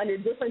born under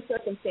different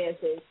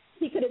circumstances,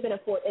 he could have been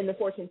in the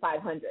Fortune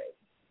 500.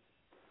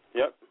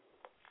 Yep.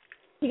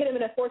 He could have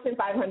been a Fortune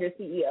 500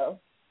 CEO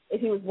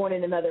if he was born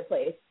in another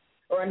place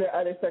or under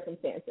other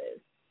circumstances.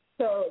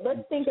 So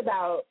let's think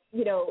about,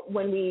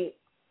 when we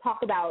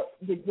talk about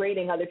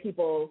degrading other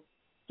people's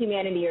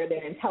humanity or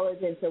their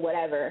intelligence or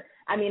whatever.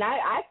 I mean,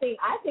 I think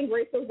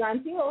Rachel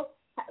Grantil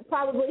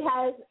probably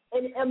has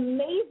an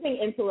amazing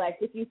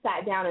intellect. If you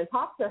sat down and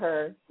talked to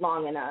her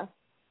long enough,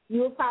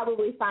 you will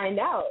probably find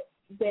out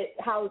that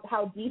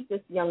how deep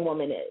this young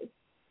woman is.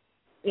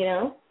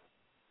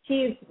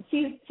 She's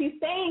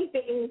saying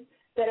things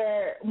that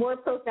are more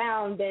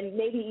profound than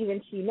maybe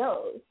even she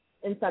knows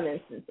in some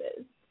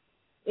instances,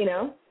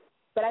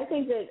 But I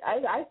think that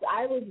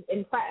I was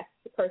impressed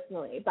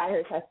personally by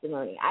her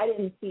testimony. I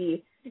didn't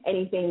see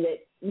anything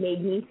that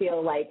made me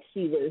feel like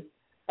she was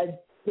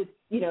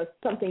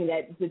something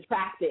that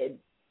detracted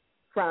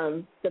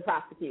from the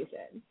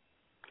prosecution.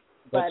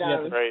 But you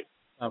have to say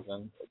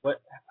something. What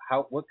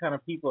kind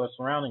of people are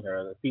surrounding her?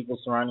 Are the people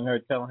surrounding her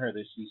telling her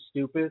that she's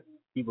stupid?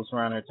 People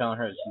surrounding her telling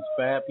her that she's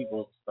fat?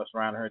 People are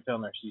surrounding her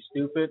telling her she's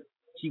stupid?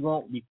 She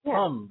won't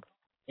become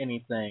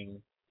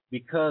anything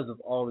because of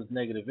all these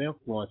negative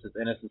influences,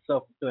 and it's a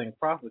self-fulfilling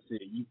prophecy.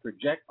 You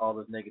project all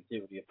this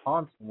negativity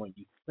upon someone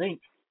you think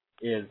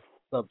is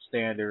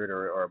substandard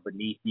or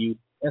beneath you,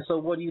 and so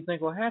what do you think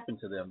will happen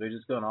to them? They're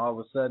just going to all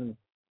of a sudden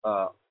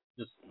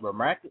just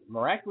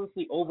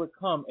miraculously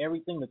overcome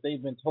everything that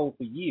they've been told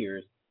for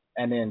years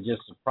and then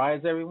just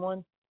surprise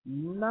everyone?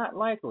 Not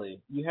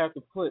likely. You have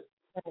to put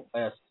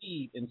a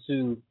seed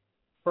into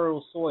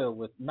fertile soil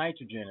with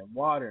nitrogen and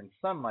water and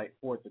sunlight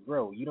for it to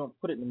grow. You don't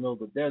put it in the middle of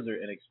the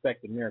desert and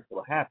expect a miracle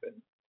to happen.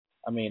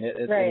 I mean,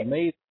 it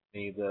amazes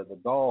me the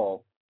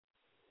gall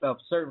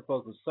of certain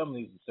folks with some of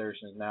these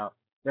assertions. Now,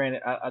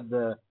 granted, I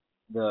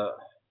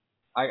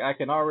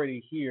can already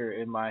hear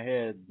in my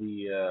head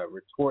the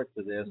retort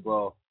to this.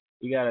 Well,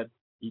 you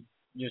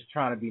just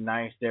trying to be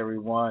nice to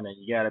everyone, and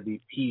you gotta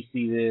be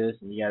PC this,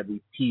 and you gotta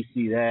be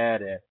PC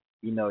that, and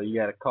you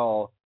gotta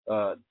call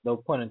no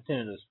pun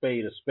intended a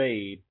spade,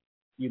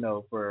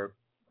 for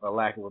a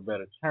lack of a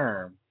better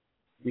term,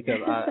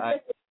 because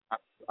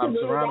I'm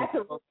surrounded.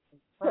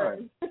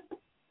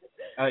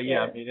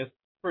 Yeah, I mean it's a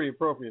pretty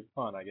appropriate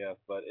pun, I guess,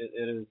 but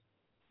it is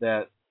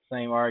that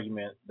same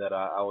argument that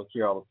I would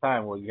hear all the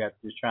time. Well, you have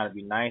to just trying to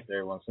be nice to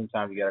everyone.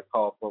 Sometimes you got to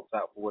call folks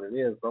out for what it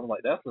is. But I'm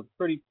like, that's a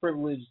pretty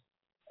privileged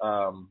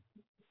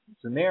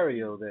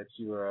scenario that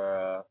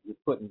you're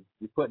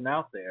putting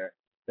out there.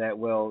 That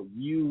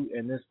you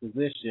in this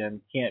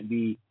position can't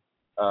be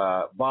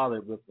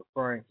bothered with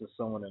referring to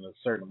someone in a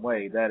certain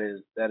way.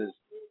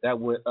 That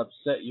would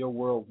upset your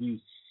worldview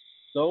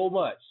so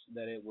much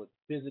that it would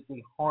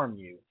physically harm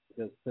you.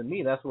 Because to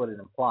me, that's what it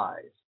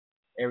implies.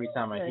 Every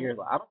time I hear it,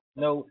 I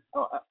don't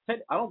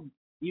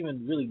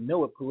even really know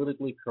what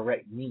politically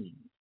correct means.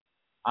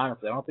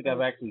 Honestly, I don't think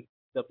I've actually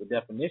looked up the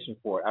definition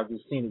for it. I've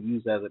just seen it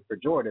used as a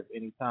pejorative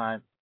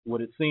anytime.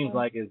 What it seems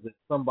like is that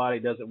somebody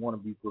doesn't want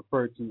to be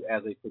referred to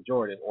as a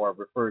pejorative or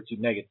referred to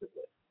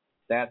negatively.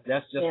 That's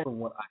just from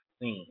what I've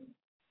seen.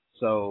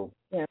 So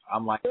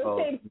I'm like,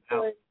 same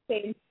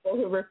people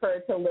who refer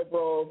to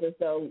liberals as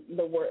though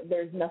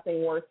there's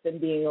nothing worse than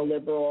being a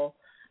liberal.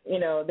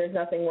 There's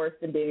nothing worse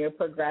than being a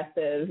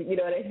progressive. You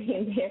know what I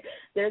mean?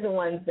 They're the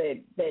ones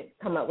that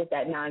come up with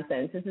that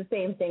nonsense. It's the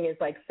same thing as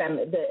like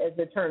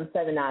the term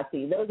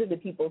feminazi. Those are the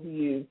people who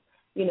use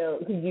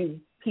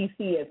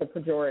PC as a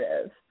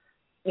pejorative.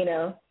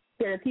 There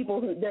are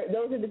people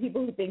those are the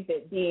people who think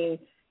that being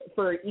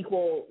for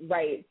equal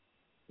rights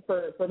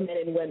for men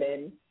and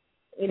women,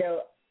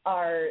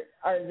 are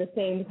the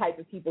same type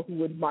of people who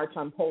would march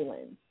on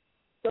Poland.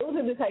 Those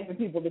are the type of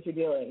people that you're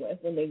dealing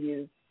with when they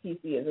use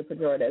PC as a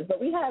pejorative. But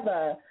we have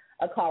a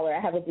caller. I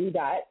have a blue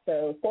dot.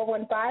 So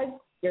 415,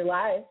 you're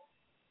live.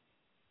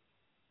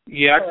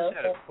 Yeah, I just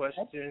had a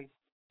question.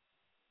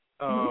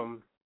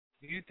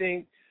 Do you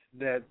think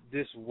that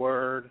this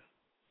word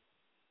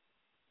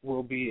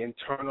will be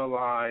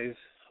internalized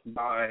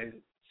by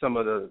some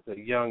of the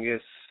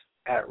youngest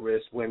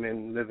at-risk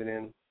women living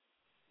in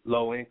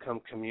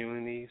low-income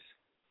communities?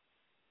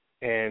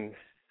 And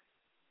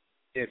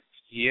if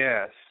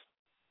yes,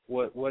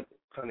 what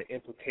kind of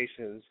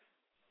implications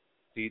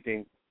do you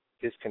think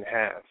this can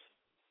have?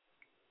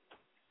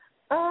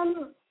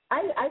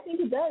 I think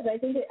it does. I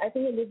think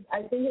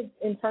it's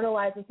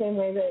internalized the same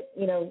way that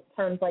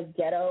terms like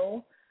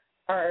ghetto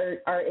are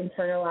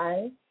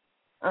internalized.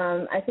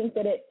 I think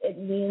that it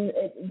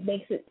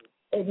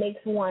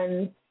makes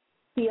one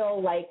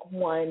feel like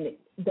one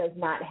does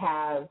not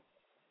have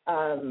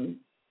as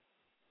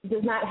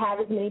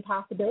many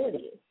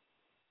possibilities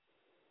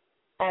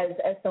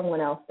as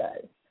someone else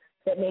does.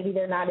 That maybe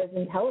they're not as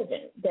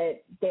intelligent.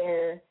 That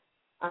they're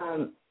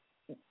and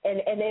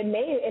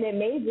it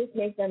may just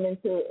make them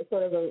into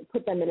sort of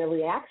put them in a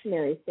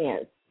reactionary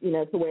stance,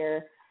 to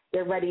where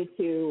they're ready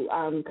to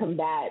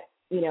combat,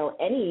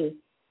 any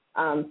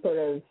sort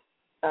of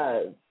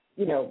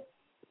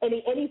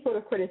any sort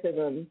of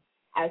criticism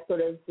as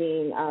sort of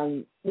being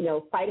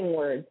fighting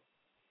words.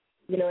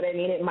 You know what I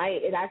mean?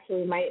 It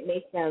actually might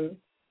make them,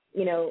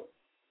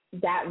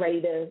 that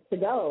ready to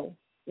go.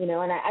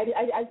 And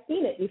I've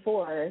seen it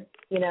before.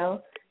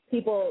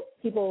 People,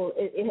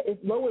 it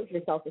lowers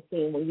your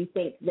self-esteem when you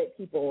think that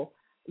people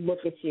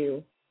look at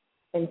you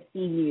and see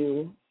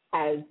you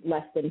as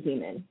less than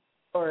human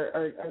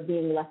or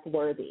being less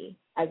worthy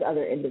as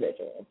other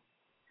individuals.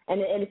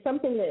 And it's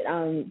something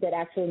that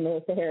actually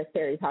Melissa Harris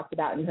Perry talked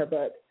about in her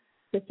book,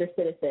 Sister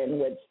Citizen,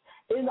 which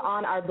is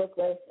on our book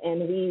list,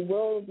 and we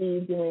will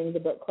be doing the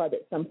book club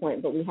at some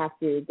point, but we have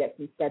to get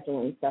some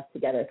scheduling stuff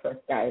together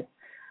first, guys.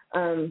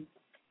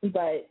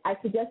 But I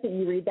suggest that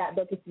you read that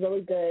book. It's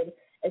really good.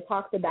 It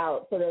talks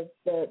about sort of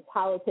the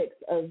politics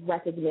of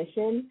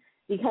recognition,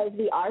 because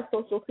we are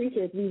social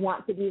creatures. We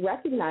want to be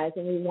recognized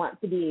and we want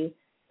to be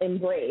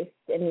embraced,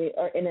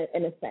 or in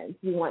a sense.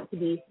 We want to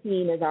be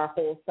seen as our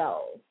whole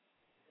selves.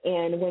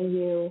 And when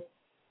you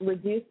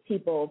reduce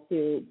people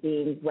to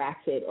being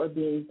ratchet or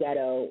being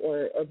ghetto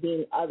or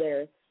being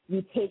other,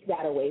 you take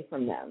that away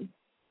from them.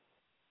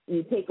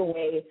 You take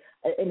away,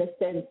 in a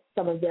sense,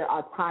 some of their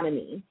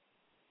autonomy,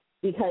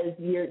 because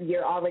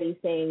you're already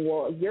saying,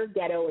 well, you're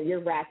ghetto or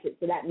you're ratchet,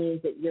 so that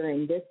means that you're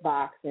in this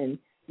box, and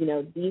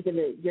you're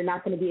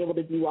not going to be able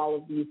to do all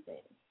of these things.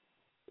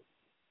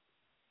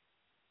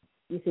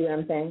 You see what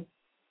I'm saying?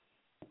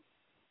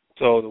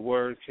 So the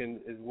word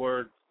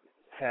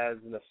has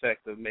an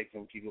effect of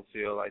making people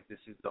feel like this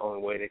is the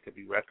only way they could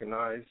be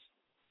recognized.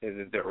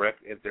 If they're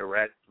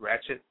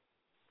ratchet.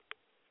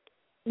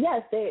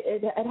 Yes,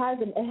 it has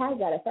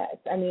that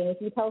effect. I mean, if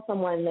you tell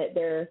someone that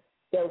they're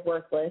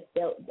worthless,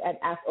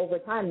 over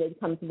time they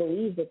come to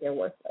believe that they're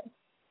worthless.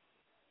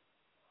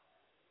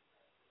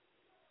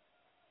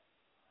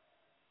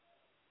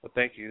 Well,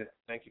 thank you.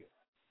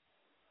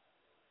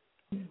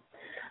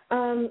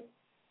 I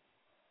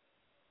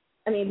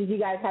mean, did you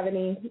guys have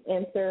any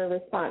answer or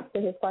response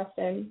to his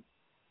question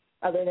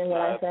other than what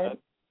I said?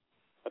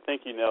 I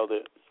think you nailed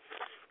it.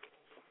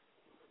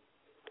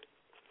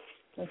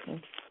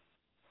 Okay.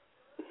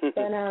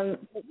 But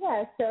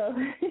yeah, so,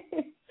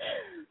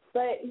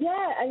 but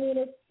yeah, I mean,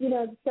 it's,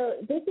 so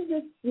this is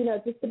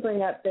just, just to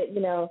bring up that,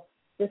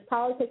 this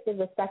politics of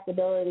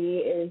respectability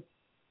is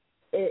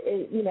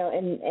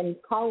and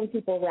calling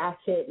people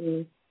ratchet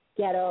and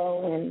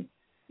ghetto and,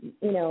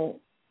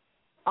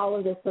 all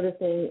of this sort of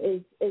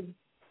thing is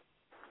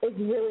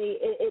really,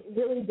 it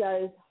really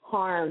does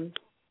harm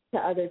to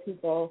other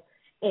people.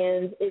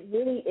 And it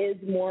really is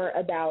more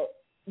about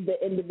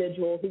the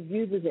individual who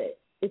uses it.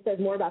 It says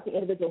more about the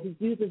individual who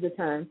uses the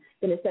term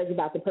than it says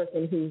about the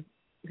person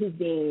who's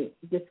being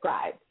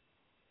described.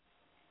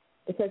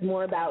 It says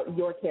more about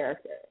your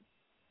character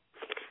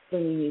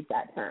when you use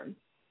that term.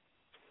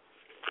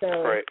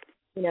 So, right.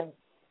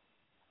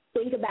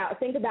 Think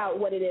about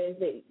what it is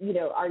that,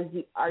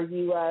 are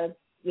you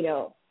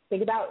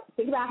think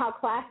about how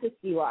classist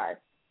you are.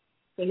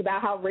 Think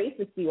about how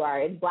racist you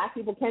are. And black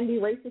people can be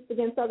racist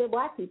against other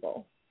black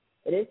people.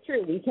 It is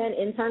true. We can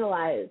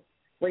internalize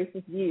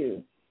racist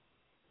views,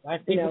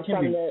 Black people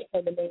from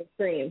the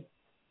mainstream.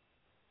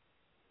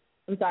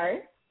 I'm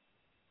sorry?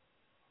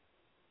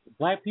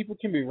 Black people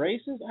can be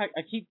racist?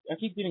 I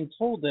keep getting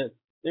told that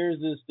there's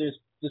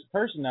this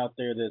person out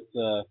there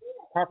that's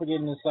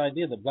propagating this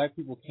idea that black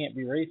people can't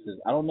be racist.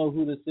 I don't know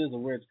who this is or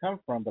where it's come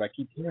from, but I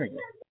keep hearing it.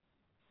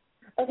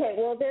 Okay,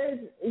 well,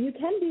 you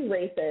can be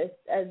racist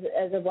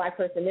as a black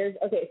person. There's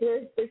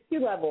two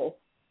levels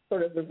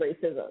sort of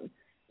racism.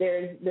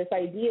 There's this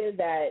idea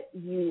that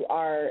you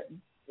or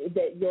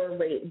your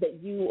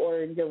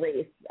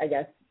race, I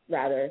guess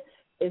rather,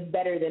 is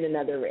better than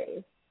another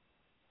race.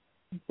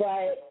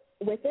 But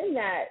within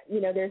that,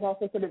 there's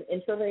also sort of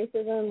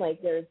intra-racism.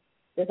 Like there's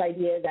this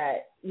idea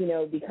that,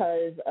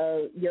 because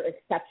you're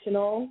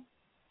exceptional,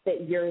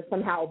 that you're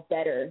somehow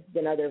better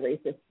than other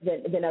races,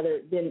 than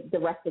the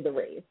rest of the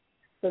race.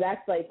 So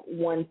that's like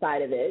one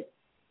side of it.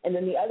 And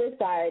then the other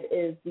side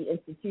is the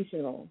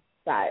institutional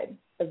side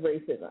of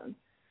racism.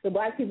 So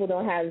black people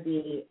don't have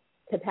the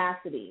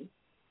capacity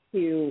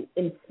to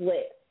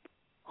inflict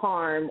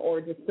harm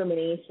or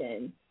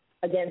discrimination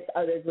against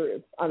other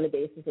groups on the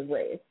basis of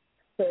race.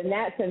 So in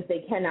that sense,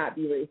 they cannot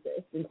be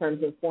racist in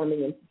terms of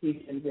forming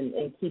institutions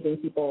and keeping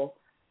people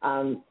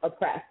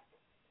oppressed.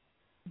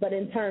 But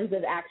in terms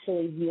of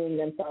actually viewing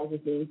themselves as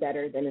being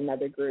better than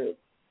another group,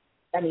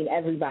 I mean,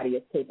 everybody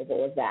is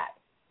capable of that.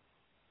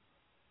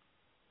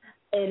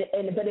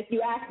 But if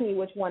you ask me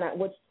which form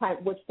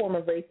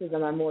of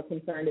racism I'm more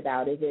concerned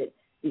about, is it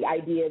the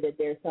idea that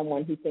there's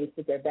someone who thinks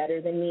that they're better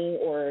than me,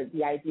 or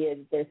the idea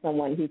that there's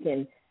someone who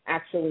can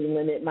actually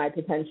limit my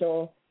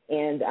potential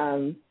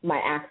and my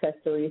access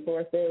to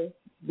resources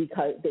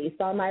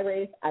based on my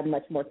race? I'm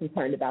much more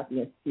concerned about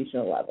the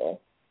institutional level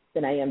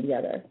than I am the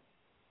other.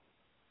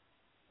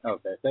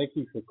 Okay, thank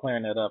you for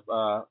clearing that up.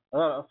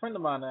 A friend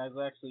of mine is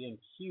actually in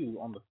queue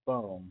on the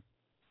phone.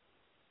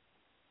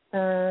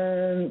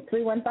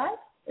 315?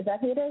 Is that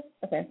who it is?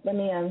 Okay, let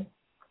me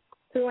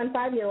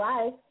 315, you're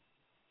live.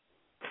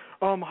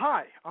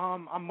 Hi,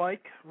 I'm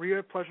Mike.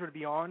 Rhea, pleasure to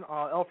be on.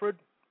 Alfred,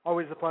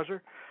 always a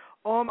pleasure.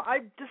 I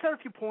just had a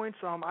few points.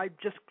 I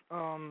just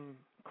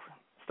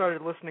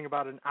started listening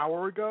about an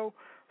hour ago,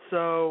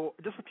 so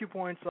just a few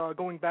points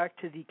going back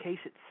to the case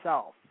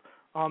itself.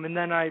 And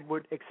then I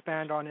would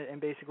expand on it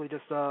and basically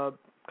just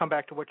come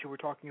back to what you were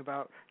talking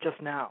about just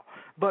now.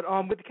 But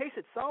with the case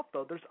itself,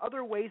 though, there's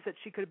other ways that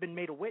she could have been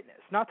made a witness.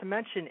 Not to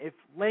mention, if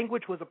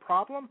language was a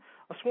problem,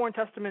 a sworn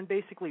testament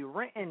basically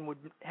written would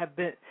have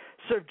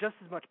served just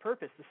as much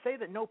purpose. To say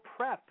that no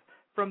prep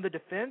from the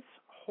defense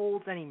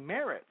holds any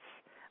merits,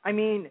 I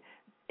mean,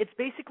 it's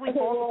basically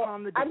false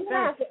upon the defense. I'm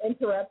going to have to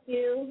interrupt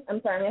you.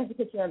 I'm sorry, I'm going to have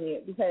to put you on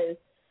mute because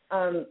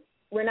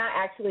we're not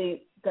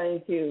actually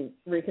going to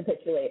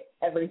recapitulate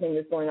everything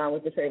that's going on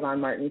with the Trayvon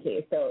Martin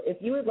case. So if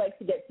you would like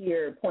to get to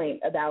your point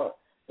about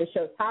the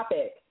show's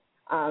topic,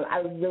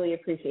 I would really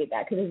appreciate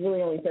that because there's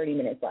really only 30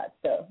 minutes left.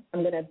 So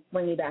I'm going to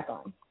bring you back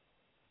on.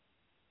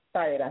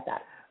 Sorry about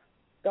that.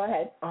 Go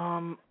ahead.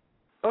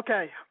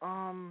 Okay.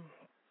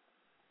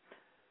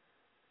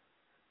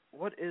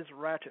 What is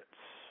Rachet?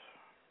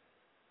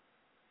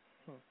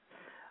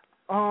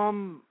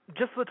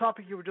 Just the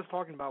topic you were just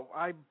talking about,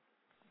 I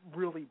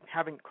really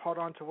haven't caught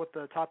on to what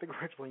the topic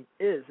originally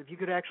is. If you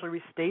could actually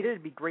restate it,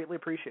 it'd be greatly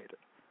appreciated.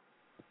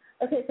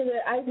 Okay, so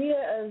the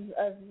idea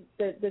of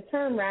the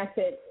term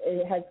ratchet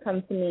has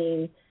come to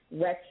mean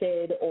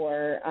wretched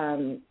or,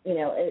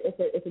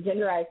 it's a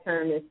genderized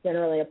term that's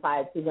generally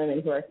applied to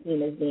women who are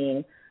seen as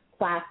being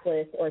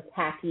classless or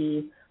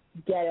tacky,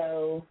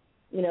 ghetto,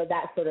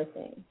 that sort of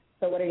thing.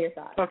 So what are your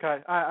thoughts? Okay,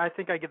 I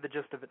think I get the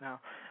gist of it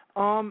now.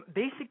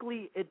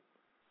 Basically,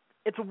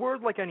 it's a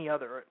word like any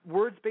other.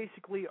 Words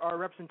basically are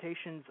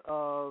representations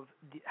of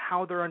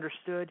how they're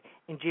understood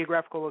in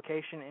geographical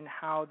location and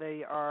how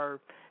they are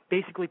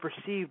basically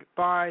perceived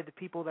by the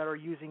people that are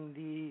using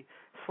the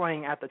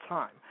slang at the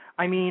time.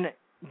 I mean,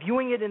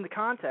 viewing it in the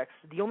context,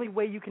 the only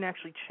way you can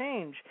actually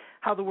change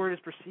how the word is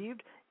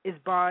perceived is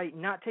by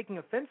not taking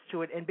offense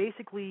to it, and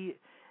basically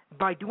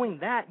by doing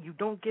that, you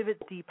don't give it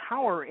the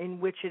power in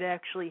which it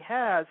actually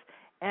has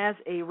as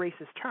a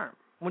racist term.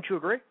 Wouldn't you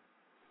agree?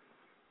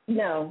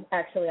 No,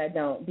 actually I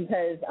don't,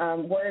 because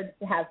words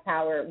have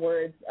power.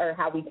 Words are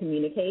how we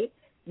communicate.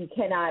 You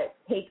cannot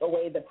take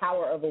away the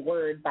power of a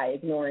word by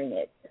ignoring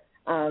it.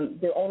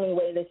 The only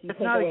way that you it's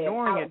take not away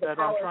ignoring it the that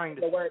power I'm trying of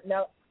to. the word,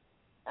 no,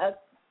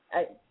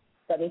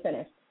 let me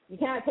finish. You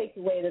cannot take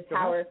away the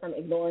power from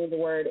ignoring the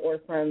word or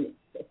from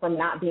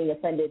not being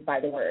offended by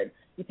the word.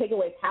 You take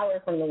away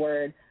power from the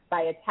word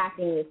by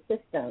attacking the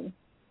system,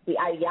 the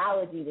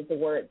ideology that the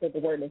word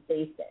is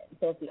based in.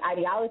 So if the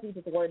ideology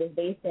that the word is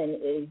based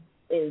in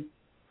is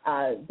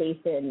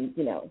based in,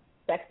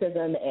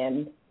 sexism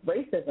and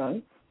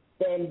racism,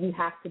 then you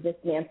have to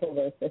dismantle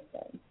those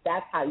systems.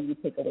 That's how you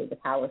take away the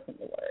power from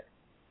the word.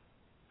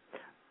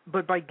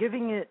 But by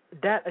giving it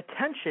that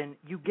attention,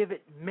 you give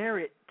it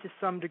merit to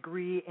some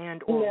degree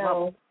and or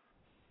level.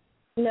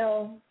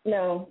 No.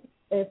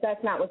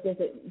 That's not what gives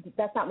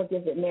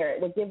it merit.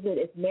 What gives it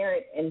its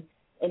merit in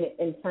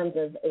terms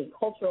of a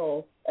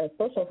cultural,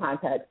 social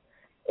context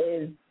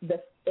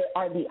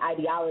are the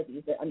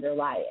ideologies that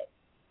underlie it.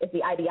 If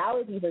the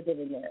ideologies are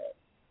given merit,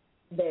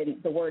 then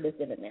the word is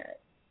given merit.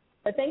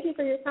 But thank you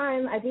for your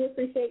time. I do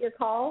appreciate your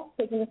call,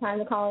 taking the time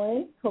to call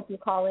in. Hope you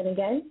call in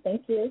again.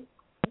 Thank you.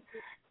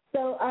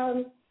 So,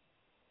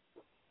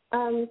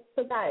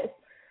 guys,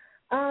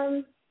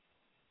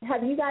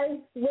 have you guys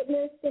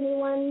witnessed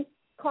anyone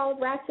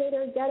called Rachet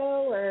or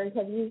ghetto, or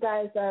have you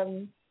guys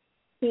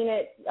seen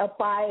it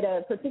applied?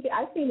 I've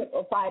seen it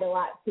applied a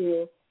lot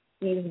to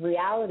these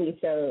reality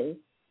shows,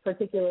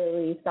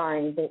 particularly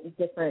starring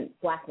different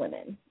Black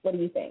women. What do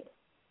you think?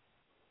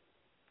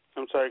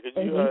 I'm sorry, could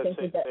you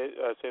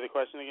say the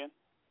question again?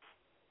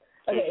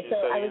 Okay, so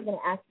I was going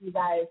to ask you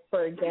guys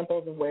for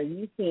examples of where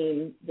you've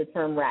seen the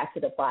term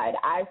ratchet applied.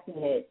 I've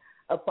seen it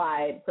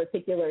applied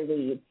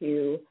particularly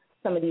to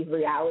some of these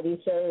reality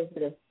shows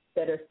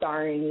that are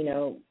starring,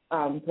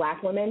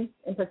 Black women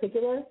in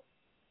particular.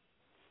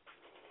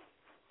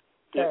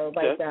 So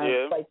like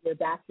your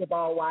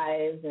Basketball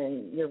Wives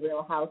and your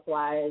Real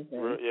Housewives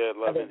and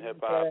Love and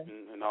Hip Hop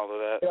and all of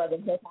that. Love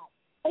and Hip Hop.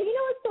 And you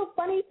know what's so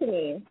funny to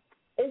me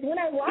is when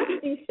I watch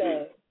these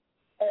shows,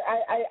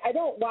 I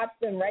don't watch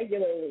them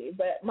regularly,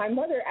 but my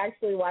mother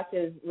actually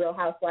watches Real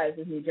Housewives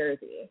of New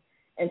Jersey,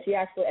 and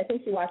I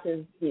think she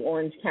watches the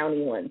Orange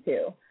County one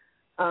too.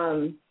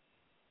 And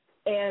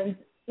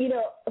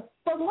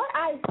from what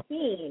I've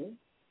seen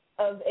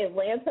of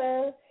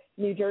Atlanta,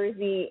 New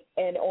Jersey,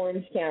 and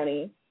Orange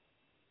County,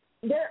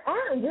 there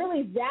aren't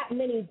really that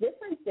many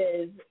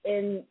differences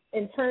in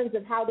terms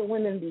of how the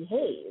women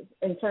behave,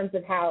 in terms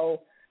of how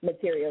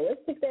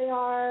materialistic they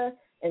are,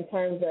 in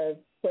terms of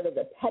sort of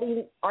the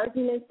petty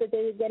arguments that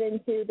they would get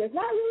into. There's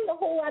not really a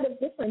whole lot of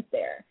difference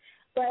there.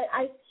 But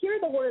I hear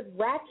the word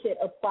ratchet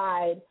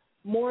applied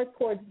more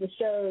towards the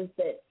shows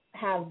that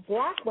have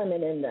Black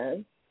women in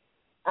them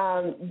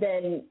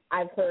than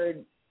I've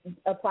heard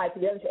applied to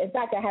the other shows. In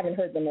fact, I haven't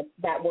heard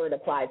that word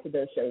applied to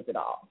those shows at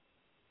all.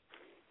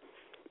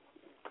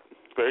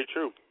 Very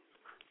true.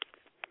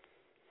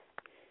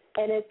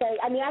 And it's like,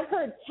 I've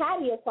heard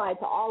catty applied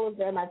to all of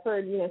them. I've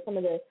heard, some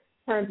of the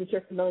terms that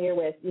you're familiar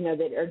with,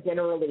 that are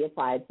generally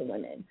applied to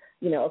women,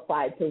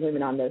 applied to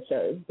women on those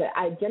shows. But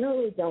I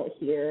generally don't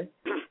hear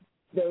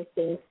those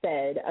things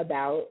said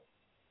about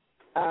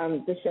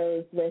the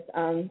shows with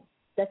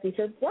that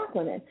feature Black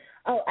women.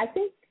 Oh, I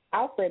think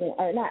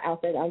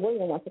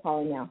William wants to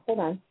call in now. Hold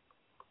on.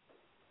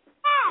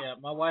 Yeah,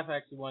 my wife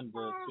actually wanted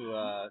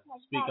to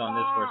speak on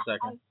this for a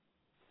second.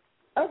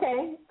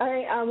 Okay. All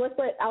right. Let's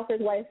let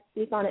Alfred's wife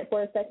speak on it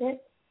for a second.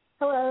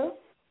 Hello.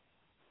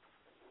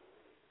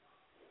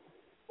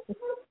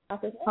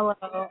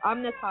 Hello,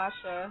 I'm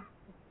Natasha.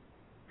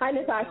 Hi,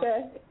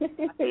 Natasha.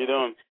 How you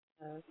doing?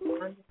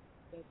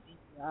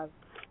 I'm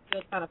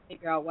still trying to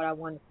figure out what I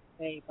wanted to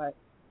say, but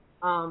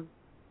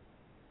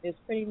it's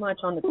pretty much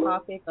on the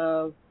topic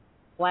of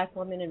Black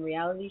women in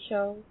reality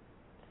shows.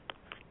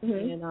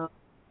 Mm-hmm.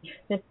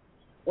 And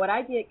what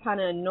I get kind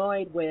of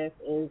annoyed with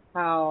is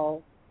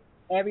how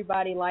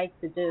everybody likes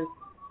to just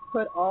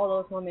put all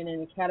those women in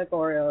the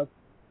category of,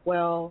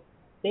 well,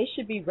 they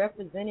should be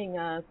representing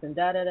us and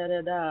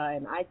da-da-da-da-da.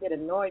 And I get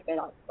annoyed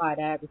by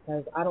that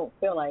because I don't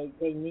feel like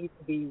they need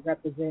to be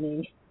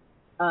representing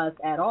us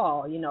at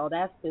all.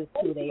 That's just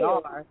who they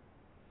are.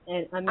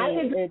 And, I'm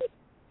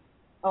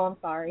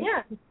sorry.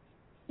 Yeah.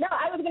 No,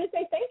 I was going to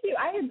say thank you.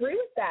 I agree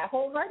with that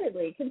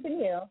wholeheartedly.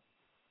 Continue.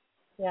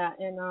 Yeah,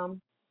 and,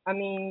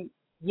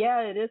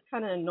 it is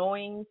kind of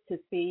annoying to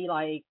see,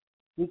 like,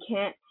 we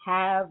can't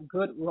have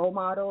good role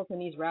models in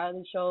these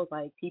reality shows.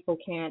 Like, people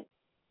can't,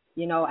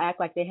 act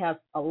like they have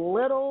a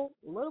little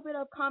bit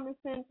of common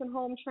sense and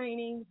home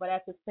training, but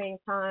at the same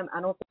time,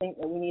 I don't think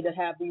that we need to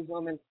have these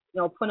women,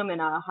 put them in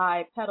a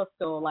high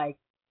pedestal. Like,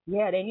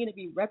 yeah, they need to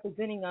be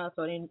representing us,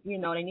 or they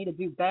need to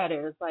do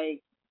better. It's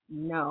like,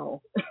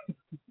 no.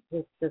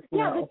 It's just no.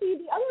 Yeah, but see,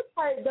 the other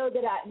part though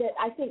that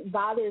I think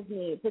bothers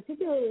me,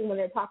 particularly when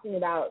they're talking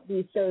about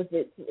these shows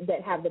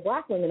that have the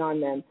Black women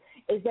on them,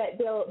 is that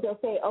they'll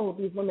say, oh,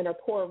 these women are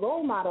poor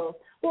role models.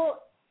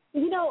 Well,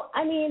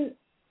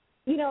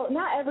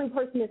 not every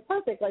person is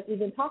perfect, like we've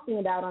been talking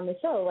about on the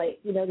show. Like,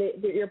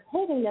 you're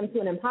holding them to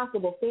an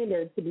impossible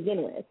standard to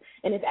begin with.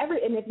 And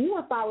if you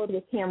were followed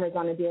with cameras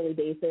on a daily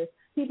basis,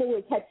 people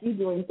would catch you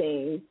doing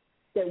things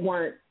that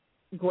weren't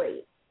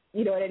great.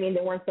 You know what I mean?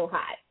 That weren't so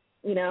hot,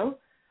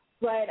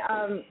 But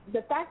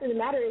the fact of the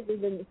matter is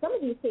in some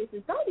of these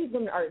cases, some of these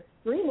women are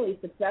extremely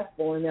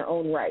successful in their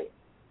own right.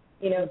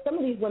 Some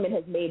of these women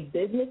have made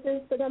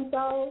businesses for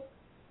themselves.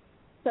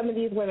 Some of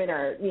these women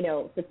are,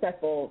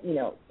 successful,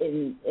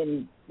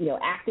 in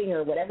acting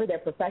or whatever their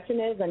profession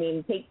is. I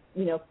mean, take,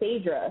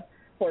 Phaedra,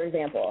 for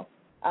example.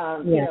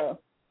 I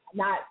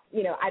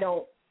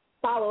don't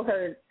follow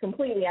her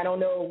completely. I don't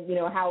know,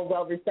 how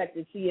well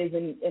respected she is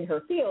in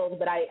her field,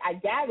 but I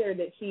gather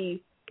that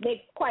she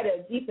makes quite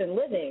a decent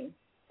living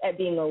at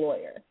being a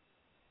lawyer.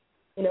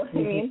 You know what I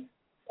mean?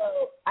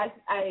 So I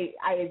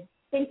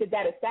think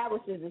that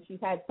establishes that she's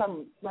had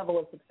some level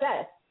of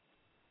success,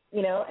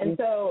 and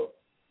so,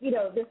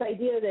 this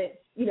idea that,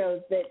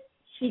 that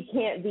she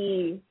can't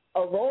be a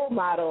role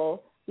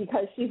model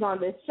because she's on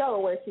this show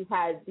where she's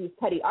had these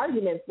petty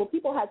arguments. Well,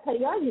 people have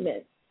petty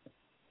arguments,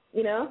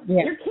 Yeah.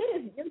 Your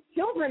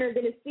children are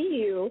going to see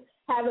you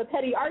have a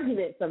petty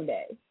argument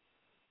someday.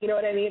 You know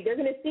what I mean? They're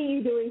going to see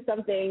you doing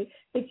something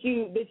that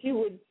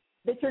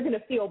you're going to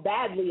feel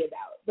badly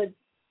about, but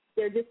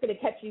they're just going to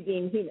catch you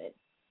being human.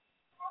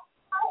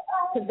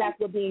 Because that's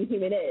what being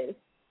human is,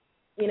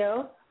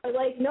 But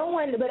like no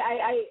one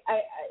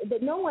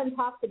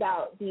talks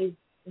about these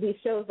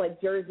shows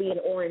like Jersey and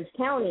Orange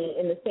County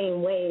in the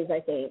same ways, I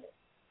think,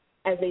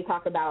 as they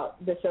talk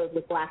about the shows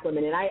with black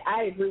women. And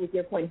I agree with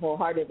your point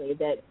wholeheartedly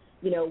that,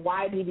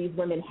 why do these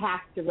women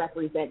have to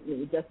represent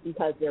me just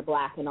because they're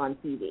black and on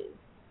TV?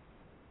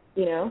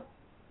 Right.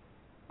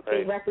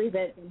 They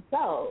represent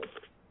themselves,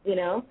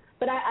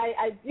 But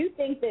I do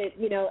think that,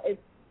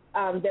 it's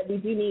that we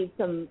do need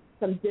some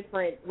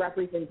different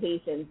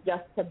representations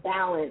just to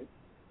balance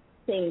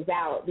things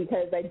out,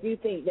 because I do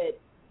think that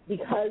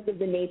because of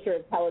the nature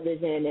of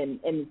television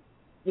and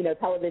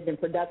television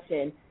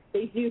production,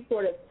 they do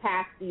sort of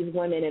cast these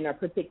women in a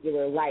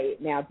particular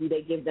light. Now, do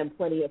they give them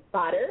plenty of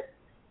fodder?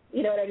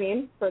 You know what I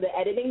mean? For the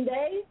editing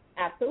day?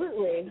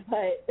 Absolutely.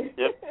 But,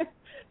 yep.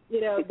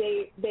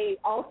 They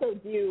also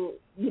do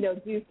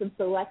some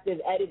selective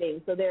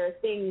editing. So there are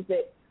things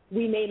that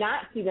we may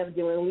not see them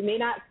doing. We may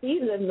not see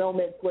the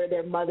moments where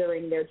they're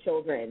mothering their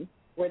children,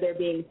 where they're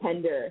being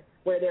tender,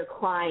 where they're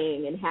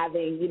crying and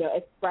having,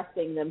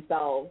 expressing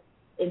themselves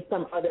in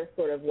some other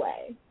sort of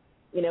way.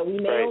 We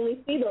may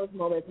only see those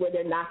moments where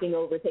they're knocking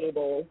over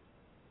tables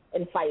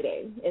and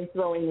fighting and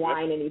throwing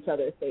wine in each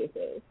other's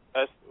faces.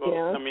 That's,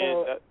 well,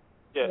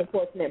 the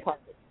unfortunate part.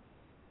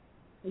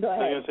 Go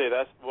ahead. I was going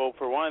to say,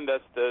 for one,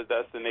 that's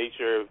the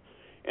nature of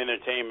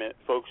entertainment.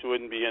 Folks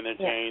wouldn't be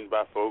entertained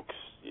by folks,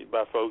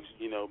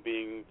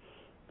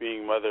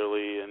 being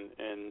motherly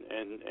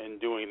and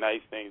doing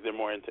nice things. They're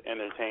more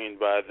entertained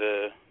by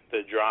the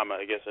drama,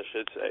 I guess I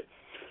should say.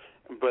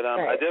 But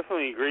I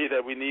definitely agree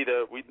that we need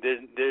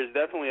there's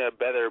definitely a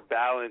better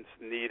balance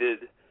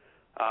needed,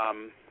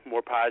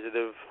 more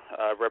positive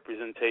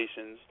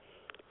representations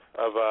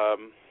of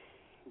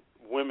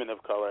women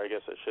of color, I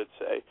guess I should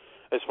say,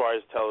 as far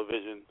as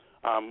television.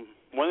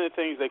 One of the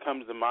things that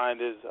comes to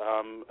mind is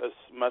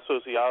my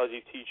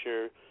sociology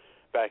teacher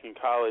back in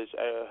college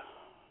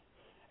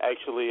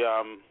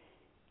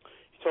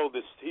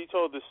he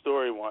told this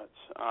story once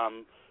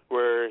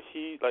where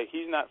he's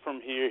not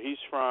from here. He's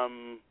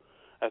from,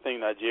 I think,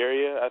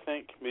 Nigeria. I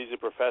think he's a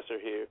professor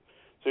here.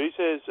 So he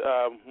says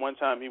one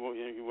time he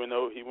went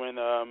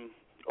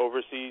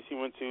overseas. He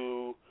went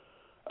to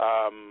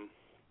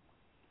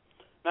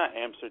not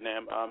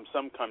Amsterdam,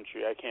 some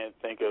country. I can't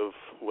think of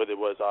what it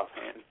was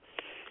offhand.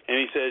 And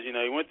he says,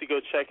 he went to go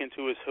check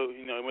into his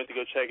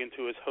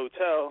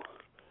hotel,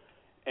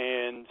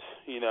 and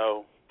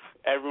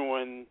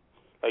everyone,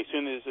 as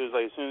soon as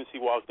he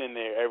walked in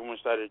there, everyone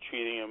started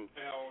treating him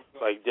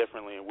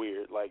differently and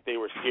weird. Like they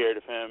were scared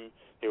of him.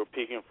 They were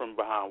peeking from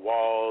behind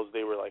walls.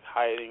 They were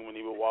hiding when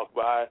he would walk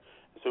by.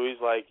 So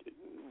he's like,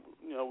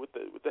 what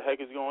the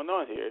heck is going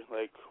on here?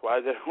 Like, why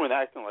is everyone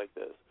acting like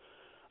this?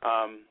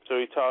 So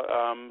he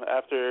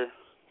after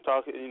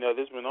talking,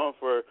 this went on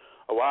for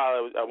a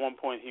while. At one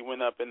point, he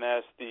went up and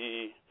asked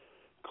the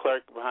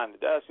clerk behind the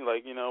desk,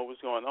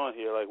 what's going on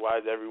here? Like, why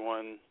is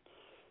everyone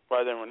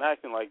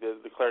acting like this?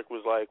 The clerk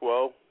was like,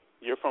 well,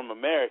 you're from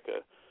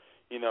America.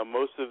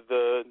 Most of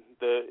the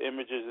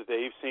images that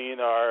they've seen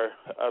are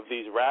of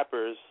these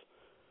rappers,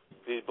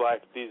 these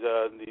black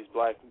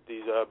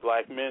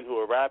men who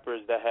are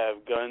rappers that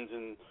have guns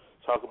and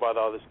talk about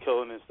all this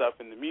killing and stuff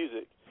in the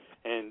music.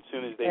 And as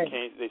soon as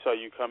they saw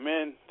you come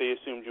in, they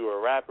assumed you were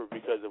a rapper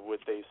because of what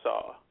they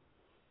saw.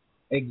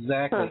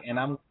 Exactly, and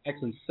I'm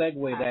actually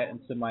segue that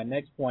into my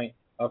next point.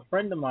 A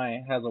friend of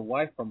mine has a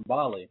wife from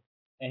Bali,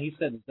 and he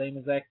said the same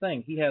exact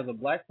thing. He has a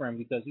black friend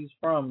because he's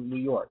from New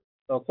York.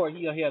 So, of course,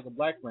 he has a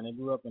black friend. They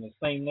grew up in the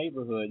same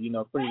neighborhood,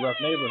 pretty rough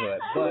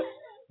neighborhood. But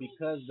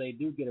because they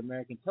do get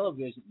American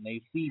television, and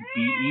they see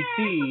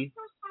BET,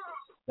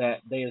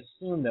 that they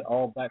assume that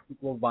all black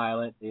people are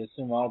violent. They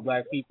assume all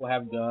black people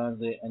have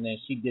guns, and then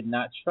she did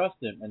not trust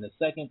him. And the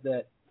second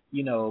that,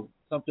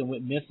 something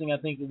went missing, I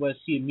think it was,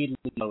 she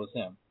immediately chose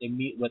him,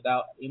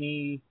 without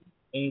any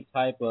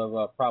type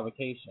of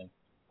provocation.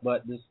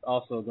 But this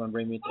also is going to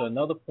bring me to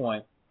another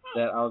point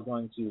that I was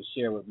going to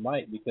share with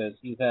Mike, because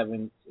he's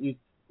having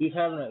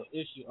an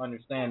issue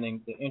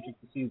understanding the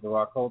intricacies of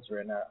our culture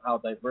and how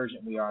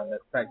divergent we are, and the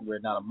fact that we're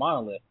not a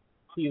monolith.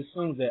 He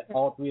assumes that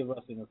all three of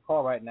us in this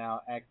call right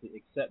now actually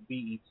accept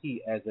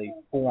BET as a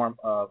form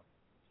of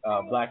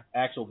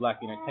actual black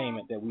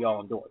entertainment that we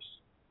all endorse.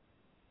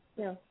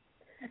 Yeah.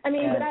 I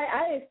mean, but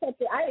I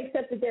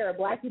accept that there are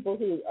black people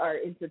who are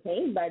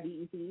entertained by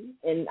BET,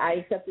 and I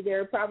accept that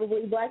there are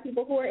probably black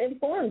people who are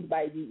informed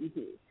by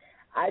BET.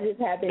 I just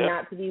happen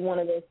not to be one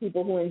of those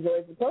people who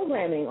enjoys the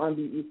programming on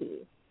BET.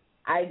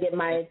 I get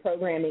my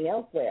programming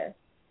elsewhere.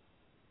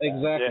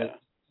 Exactly. Yeah.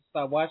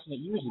 Stopped watching it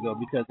years ago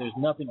because there's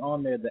nothing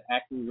on there that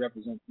actually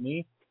represents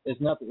me. It's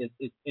nothing.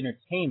 It's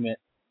entertainment,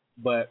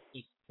 but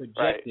it's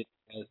projected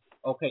as,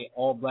 okay,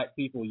 all black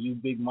people, you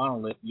big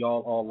monolith,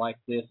 y'all all like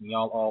this, and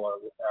y'all all are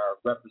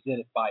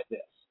represented by this.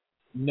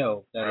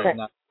 No, that is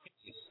not the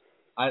case.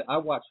 I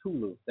watch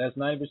Hulu. That's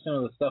 90%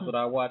 of the stuff that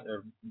I watch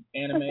are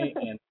anime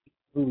and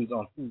movies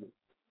on Hulu.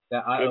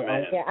 I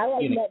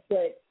like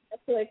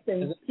Netflix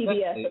and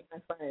PBS with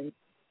my friends.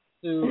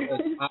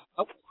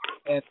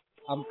 And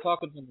I'm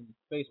talking to them on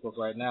Facebook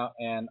right now,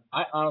 and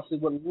I honestly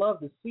would love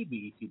to see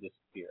BET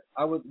disappear.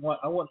 I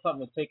want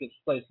something to take its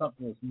place,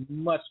 something that's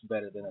much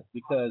better than it,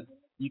 because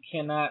you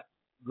cannot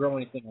grow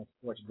anything on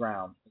scorched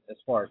ground as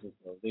far as this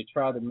goes. They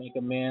try to make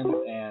amends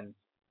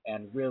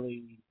and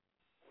really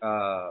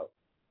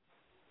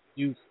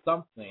do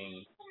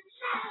something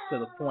to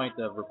the point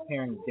of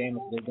repairing the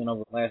damage they've done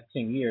over the last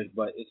 10 years,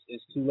 but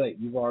it's too late.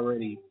 You've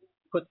already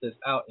put this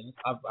out, and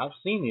I've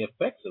seen the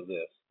effects of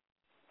this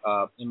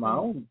in my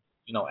own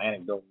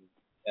anecdotal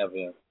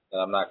evidence that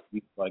I'm not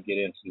going to get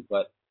into,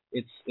 but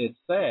it's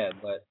sad,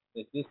 but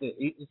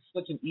it's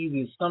such an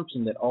easy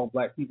assumption that all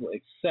black people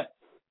accept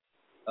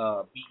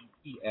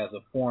BET as a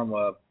form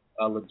of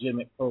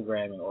legitimate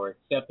programming, or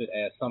accept it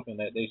as something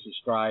that they should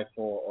strive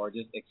for, or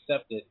just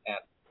accept it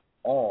at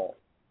all.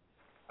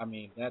 I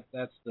mean,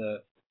 that's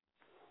the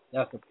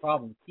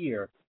problem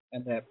here,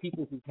 and that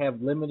people who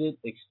have limited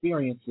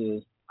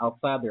experiences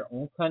outside their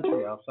own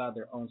country, outside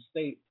their own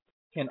state,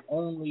 can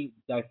only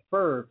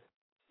defer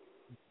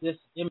these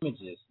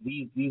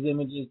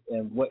images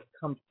and what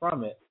comes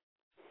from it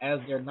as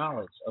their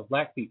knowledge of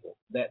black people,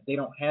 that they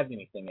don't have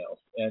anything else.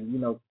 And,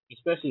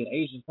 especially in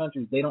Asian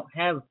countries, they don't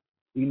have,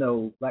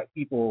 black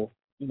people,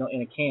 in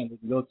a can. They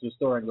can go to the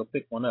store and go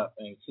pick one up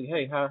and see,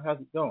 hey, how's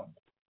it going?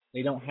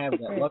 They don't have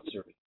that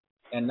luxury.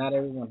 And not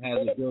everyone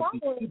has the ability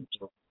to do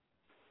it.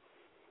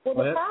 Well,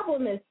 the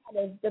problem is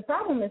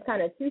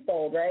kind of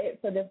twofold, right?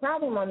 So the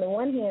problem on the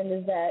one hand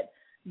is that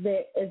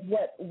is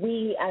what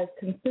we as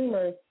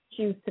consumers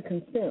choose to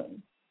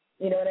consume.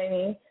 You know what I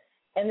mean?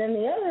 And then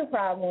the other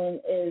problem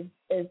is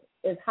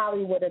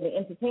Hollywood or the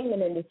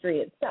entertainment industry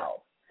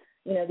itself.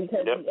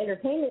 Because the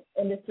entertainment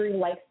industry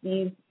likes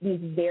these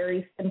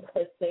very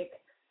simplistic,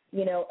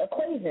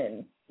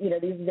 equations.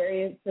 These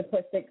very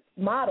simplistic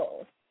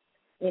models.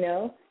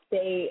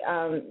 They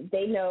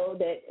know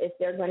that if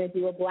they're going to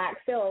do a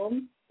black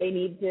film, they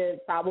need to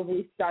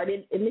probably start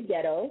it in the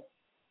ghetto.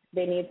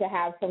 They need to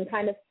have some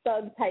kind of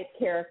thug type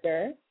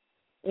character.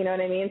 You know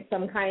what I mean?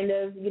 Some kind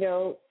of,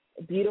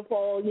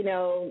 beautiful,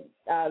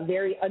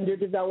 very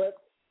underdeveloped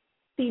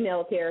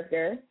female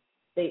character,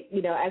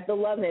 as the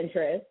love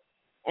interest,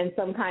 and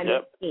some kind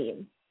of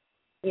theme.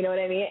 You know what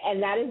I mean?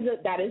 And that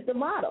is the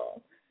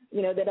model,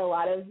 that a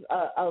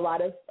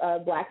lot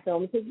of black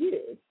films have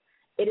used.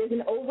 It is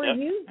an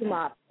overused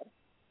model,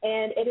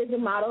 and it is a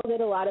model that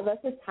a lot of us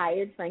are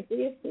tired,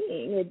 frankly, of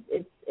seeing.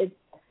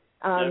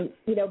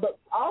 But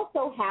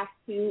also have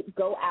to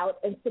go out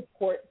and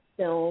support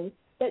films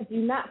that do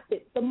not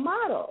fit the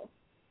model.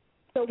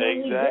 So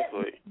when we get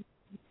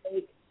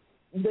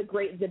The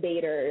Great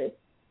Debaters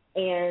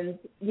and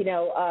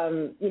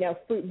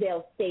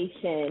Fruitvale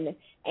Station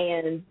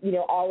and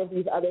all of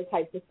these other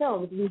types of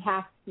films, we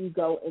have to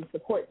go and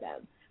support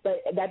them.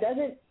 But that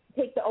doesn't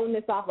take the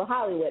onus off of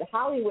Hollywood.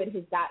 Hollywood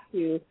has got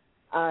to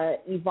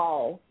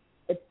evolve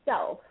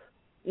itself.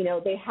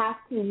 They have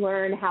to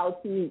learn how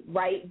to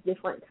write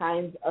different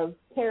kinds of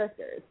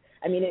characters.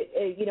 I mean,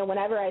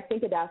 whenever I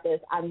think about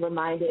this, I'm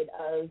reminded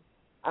of,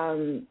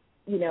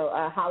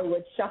 a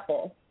Hollywood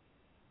Shuffle.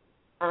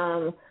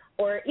 Or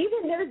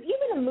there's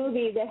even a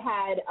movie that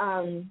had,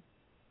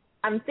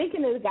 I'm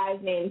thinking of the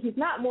guy's name. He's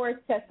not Morris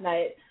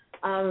Chestnut.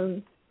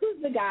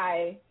 Who's the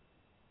guy?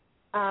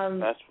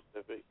 That's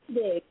specific.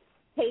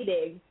 Tay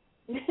Diggs.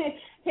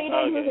 Tay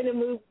Diggs was in a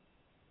movie.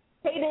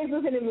 Tay Diggs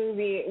was in a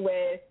movie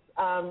with,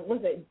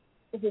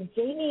 is it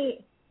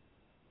Jamie?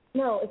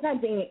 No, it's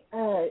not Jamie.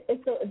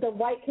 It's the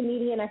white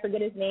comedian. I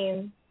forget his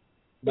name.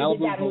 Malibu.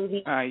 That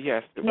movie.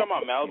 Yes. You're talking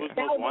about Malibu's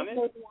Most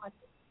Wanted?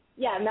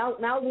 Yeah,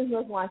 Malibu's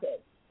Most Wanted.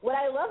 what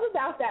I love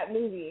about that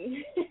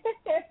movie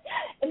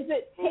is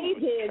that Tay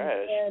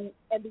Diggs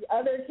and the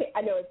other.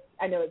 I know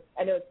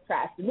it's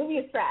trash. The movie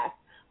is trash.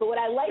 But what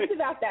I liked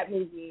about that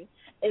movie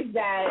is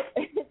that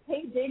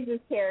Tay Diggs'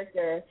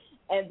 character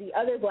and the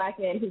other black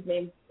man whose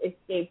name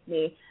escapes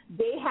me,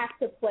 they have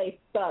to play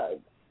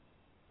thugs.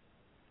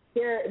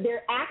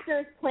 They're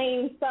actors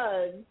playing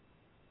thugs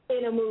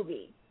in a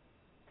movie.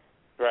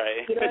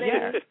 Right. You know what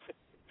I mean?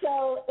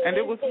 So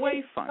it was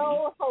way funny.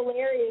 So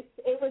hilarious.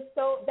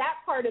 That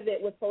part of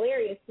it was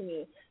hilarious to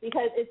me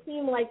because it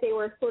seemed like they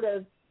were sort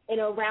of in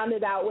a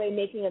roundabout way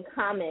making a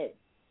comment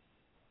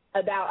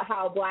about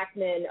how black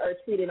men are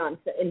treated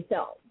in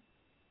film.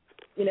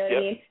 You know what I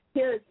mean?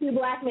 Here are two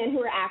black men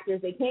who are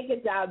actors. They can't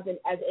get jobs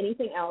as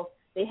anything else.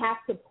 They have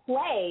to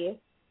play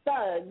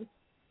thugs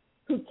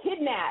who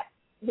kidnap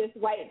this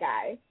white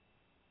guy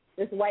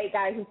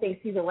who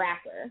thinks he's a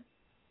rapper,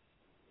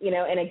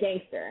 and a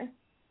gangster.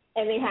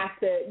 And they have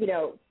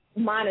to,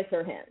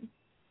 monitor him.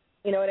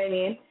 You know what I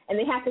mean? And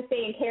they have to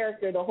stay in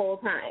character the whole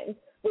time,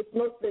 which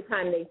most of the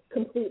time they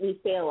completely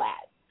fail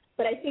at.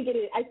 But I think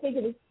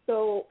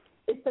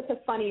it's such a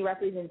funny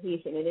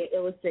representation, and it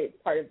illustrates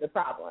part of the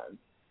problem,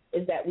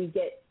 is that we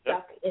get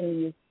stuck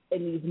in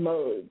these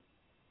modes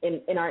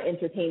in our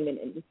entertainment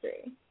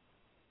industry.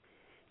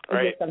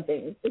 Right.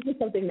 It's just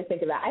something to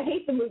think about. I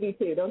hate the movie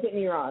too. Don't get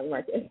me wrong,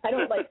 Marcus. I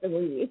don't like the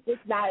movie.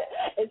 It's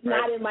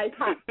not in my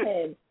top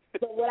 10.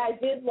 But what I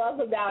did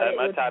love about it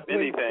was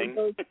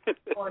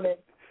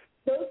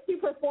those two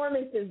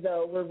performances,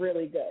 though, were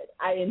really good.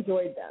 I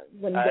enjoyed them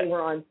when they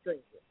were on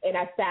screen, and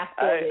I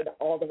fast-forwarded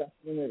all the rest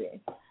of the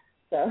movie.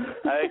 So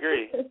I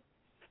agree.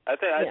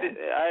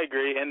 I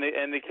agree, and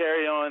the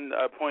carry-on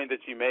point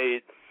that you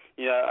made,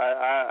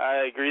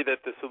 I agree that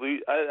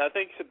I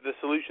think the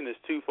solution is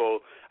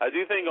twofold. I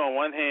do think on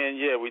one hand,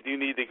 we do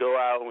need to go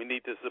out and we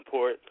need to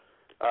support,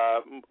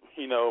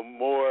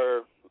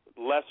 more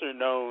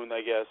lesser-known,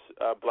 I guess,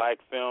 black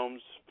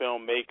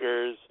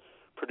filmmakers,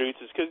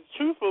 producers, because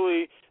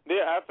truthfully,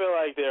 I feel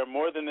like there are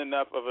more than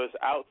enough of us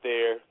out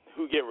there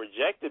who get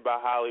rejected by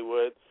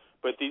Hollywood,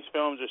 but these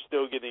films are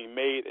still getting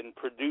made and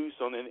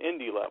produced on an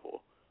indie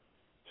level.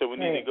 So we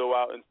need to go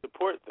out and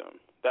support them.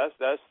 That's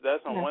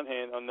on one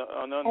hand. On the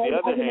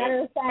other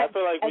hand, I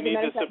feel like we need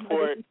to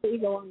support.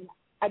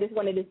 I just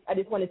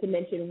wanted to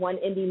mention one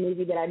indie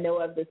movie that I know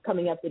of that's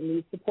coming up that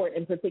needs support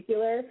in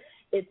particular.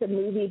 It's a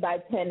movie by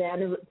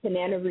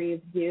Tanana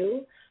Reeves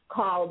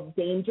called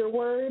Danger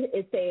Word.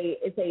 It's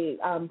a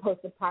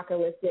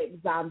post-apocalyptic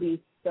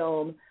zombie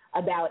film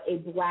about a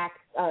black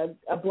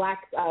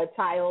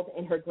child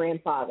and her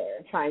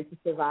grandfather trying to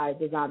survive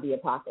the zombie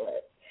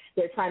apocalypse.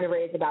 They're trying to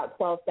raise about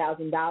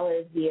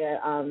 $12,000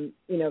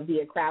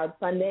 via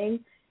crowdfunding,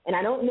 and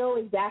I don't know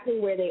exactly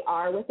where they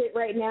are with it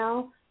right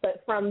now.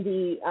 But from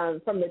the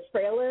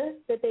trailer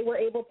that they were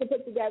able to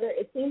put together,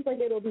 it seems like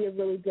it'll be a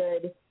really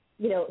good,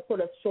 sort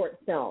of short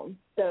film.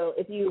 So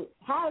if you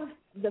have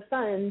the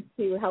funds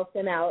to help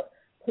them out,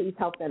 please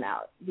help them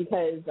out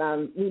because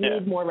we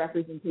need more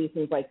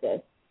representations like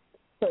this.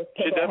 So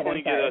you should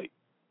definitely I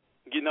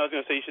was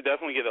going to say you should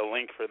definitely get a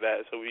link for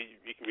that so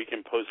we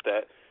can post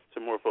that so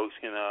more folks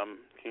can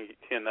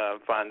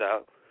find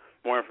out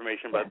more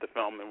information about the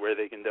film and where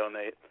they can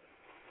donate.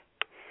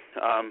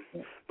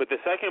 But the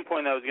second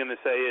point I was going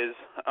to say is,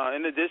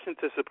 in addition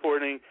to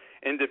supporting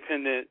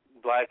independent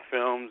black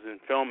films and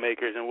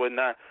filmmakers and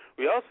whatnot,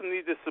 we also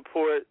need to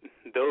support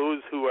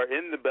those who are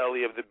in the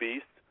belly of the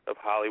beast of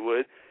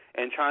Hollywood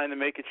and trying to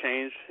make a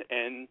change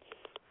and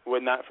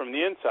whatnot from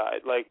the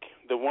inside. Like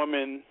the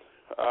woman,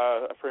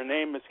 her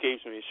name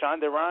escapes me,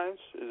 Shonda Rhimes,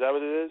 is that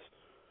what it is?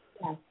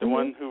 Yeah. The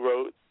one who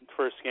wrote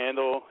for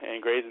Scandal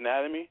and Grey's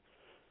Anatomy?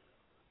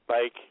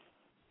 Like,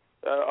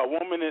 a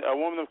woman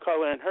of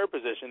color in her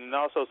position, and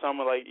also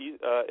someone like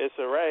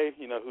Issa Rae,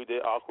 who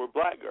did Awkward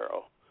Black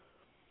Girl.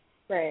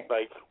 Right.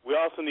 Like, we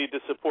also need to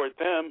support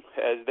them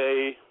as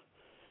they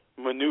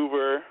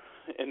maneuver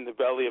in the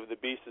belly of the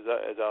beast, as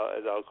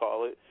I'll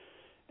call it,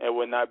 and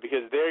whatnot,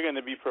 because they're going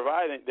to be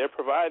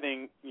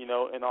providing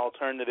an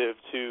alternative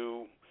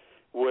to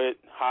what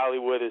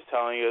Hollywood is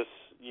telling us,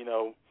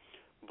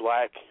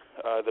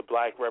 the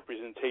black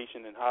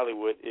representation in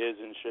Hollywood is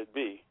and should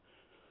be.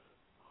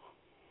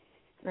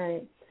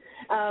 Right.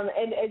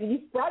 And you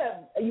brought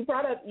up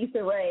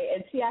Issa Rae,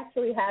 and she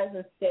actually has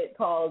a skit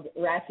called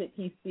Rachet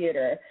Peace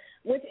Theater,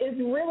 which is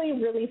really,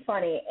 really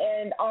funny.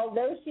 And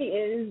although she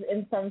is,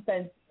 in some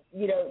sense,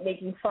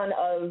 making fun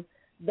of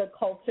the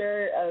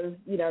culture of,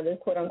 the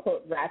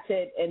quote-unquote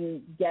ratchet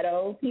and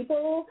ghetto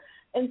people,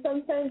 in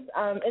some sense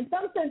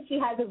she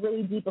has a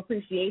really deep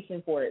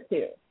appreciation for it,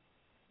 too.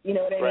 You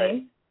know what I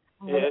mean?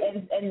 And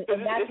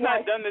that's it's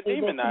not done to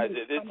demonize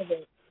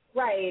it.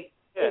 Right.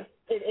 Yeah.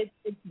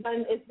 It's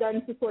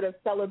done to sort of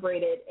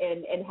celebrate it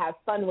and have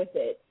fun with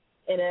it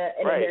in a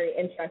very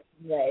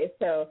interesting way.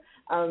 So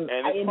I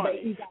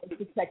invite you guys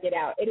to check it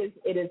out.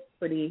 It is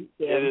pretty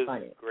damn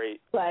funny. It is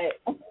great.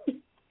 But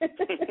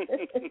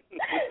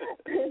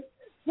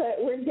but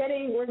we're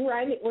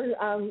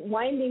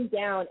winding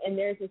down, and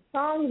there's a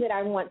song that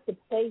I want to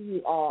play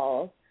you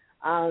all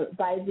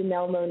by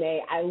Janelle Monáe.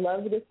 I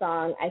love the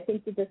song. I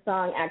think that the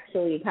song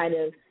actually kind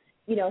of,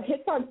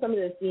 hits on some of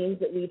the themes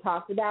that we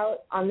talked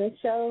about on this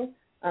show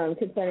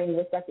concerning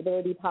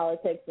respectability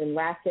politics and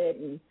Rachet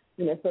and,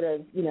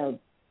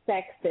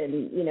 sex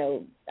and,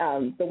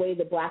 the way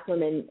that Black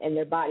women and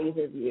their bodies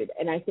are viewed.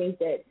 And I think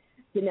that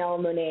Janelle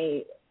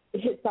Monáe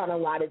hits on a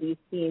lot of these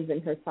themes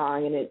in her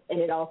song, and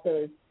it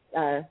also is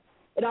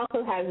it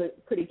also has a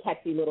pretty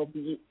catchy little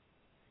beat.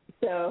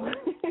 So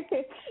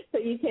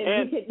you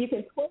can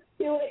twerk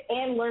to it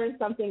and learn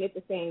something at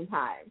the same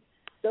time.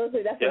 That's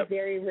a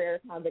very rare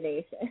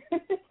combination.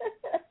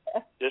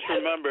 Just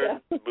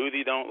remember,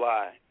 booty don't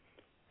lie.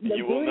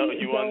 You will know.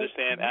 You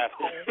understand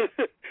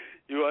after.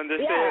 You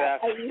understand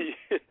after.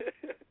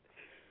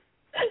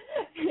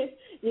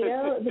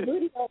 The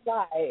booty don't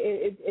lie.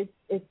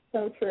 It's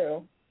so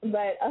true.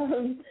 But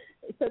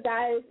so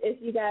guys, if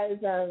you guys,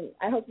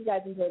 I hope you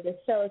guys enjoyed this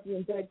show. If you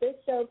enjoyed this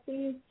show,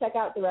 please check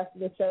out the rest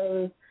of the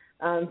shows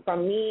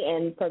from me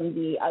and from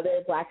the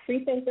other Black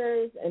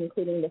Freethinkers,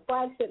 including the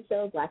flagship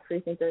show, Black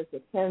Freethinkers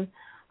with Tim.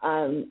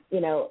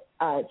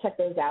 Check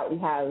those out. We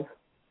have,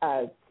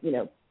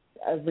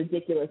 a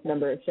ridiculous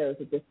number of shows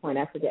at this point.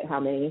 I forget how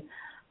many.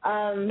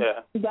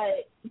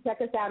 But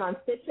check us out on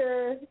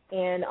Stitcher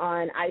and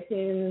on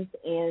iTunes,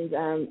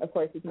 and of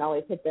course you can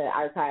always hit the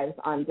archives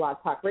on Blog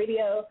Talk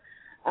Radio.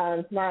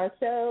 Tomorrow's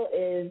show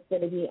is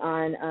going to be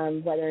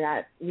on whether or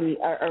not we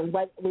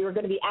were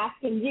going to be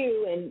asking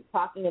you and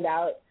talking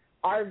about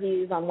our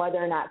views on whether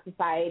or not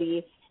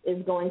society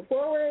is going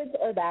forwards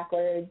or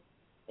backwards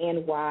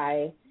and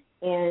why.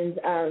 And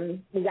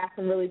we got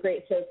some really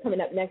great shows coming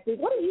up next week.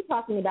 What are you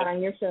talking about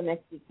on your show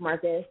next week,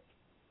 Marcus?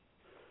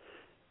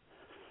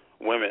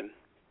 Women.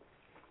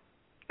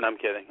 No, I'm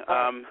kidding.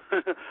 On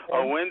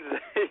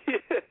Wednesday,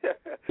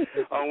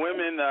 on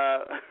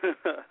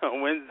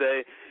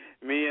Wednesday,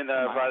 me and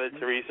Father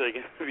Teresa are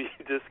going to be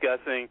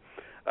discussing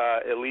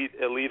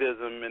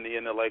elitism in the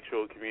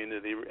intellectual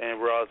community, and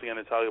we're also going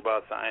to talk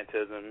about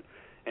scientism,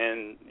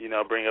 and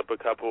bring up a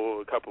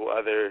couple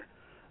other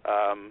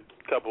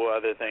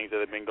things that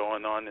have been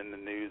going on in the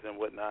news and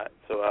whatnot.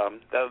 So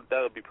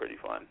that'll be pretty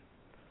fun.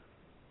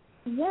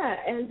 Yeah,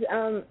 and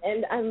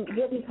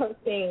we'll be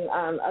posting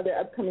other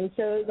upcoming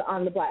shows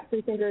on the Black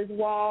Freethinkers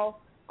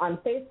wall on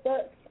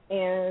Facebook,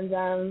 and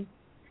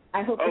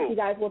I hope that you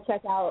guys will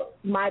check out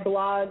my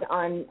blog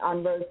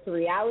on Road to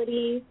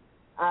Reality.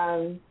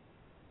 Also,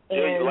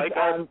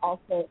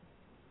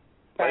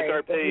 like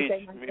our page.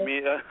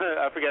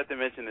 I forgot to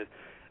mention this.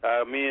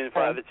 Me and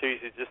Father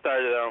Teresa just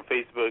started our own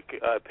Facebook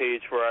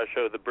page for our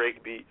show, The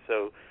Breakbeat.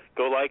 So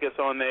go like us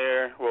on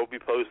there. We'll be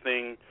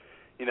posting,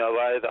 a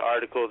lot of the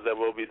articles that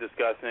we'll be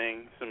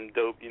discussing, some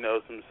dope,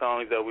 some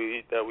songs that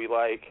we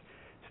like,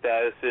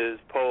 statuses,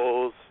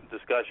 polls,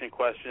 discussion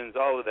questions,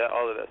 all of that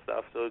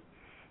stuff. So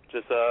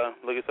just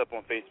look us up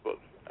on Facebook.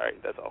 All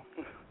right, that's all.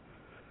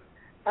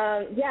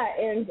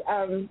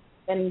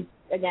 And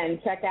again,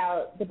 check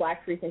out the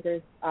Black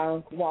Freethinkers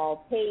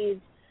wall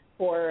page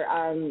for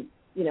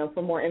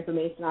for more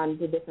information on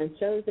the different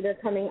shows that are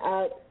coming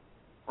up.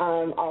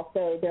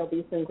 Also, there'll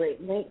be some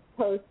great links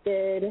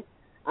posted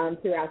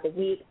throughout the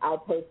week. I'll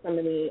post some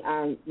of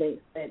the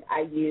links that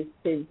I used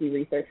to do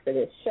research for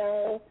this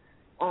show.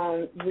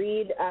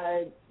 Read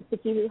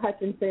Sakibu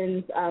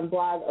Hutchinson's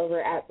blog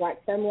over at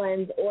Black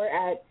Femlens or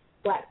at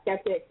Black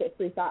Skeptics at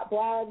Free Thought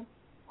Blog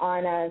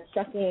on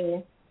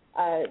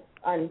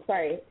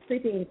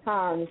Creeping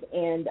Toms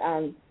and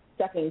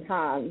Sucking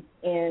Toms.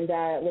 And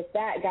with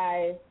that,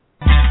 guys,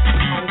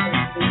 I'm going to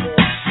leave it.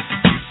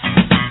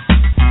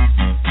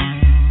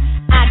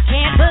 I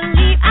can't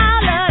believe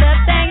all of the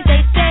things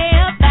they say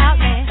about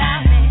me.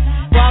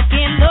 Walk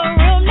in the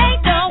room, they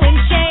throwing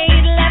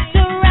shade left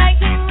to right.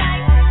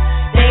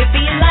 They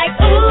be like,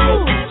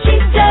 ooh,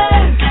 she's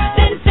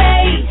serving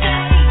face.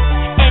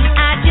 And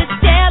I just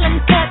tell them,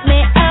 cut me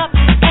up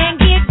and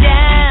get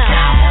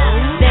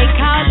down. They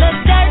call us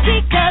dirty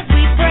cause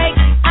we break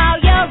all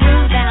your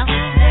rules down.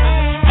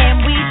 And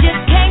we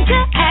just came to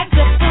act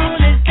a fool,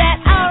 is that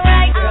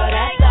alright? Girl,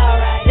 that's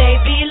alright. They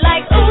be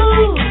like,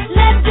 ooh,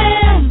 let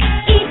them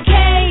eat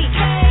cake.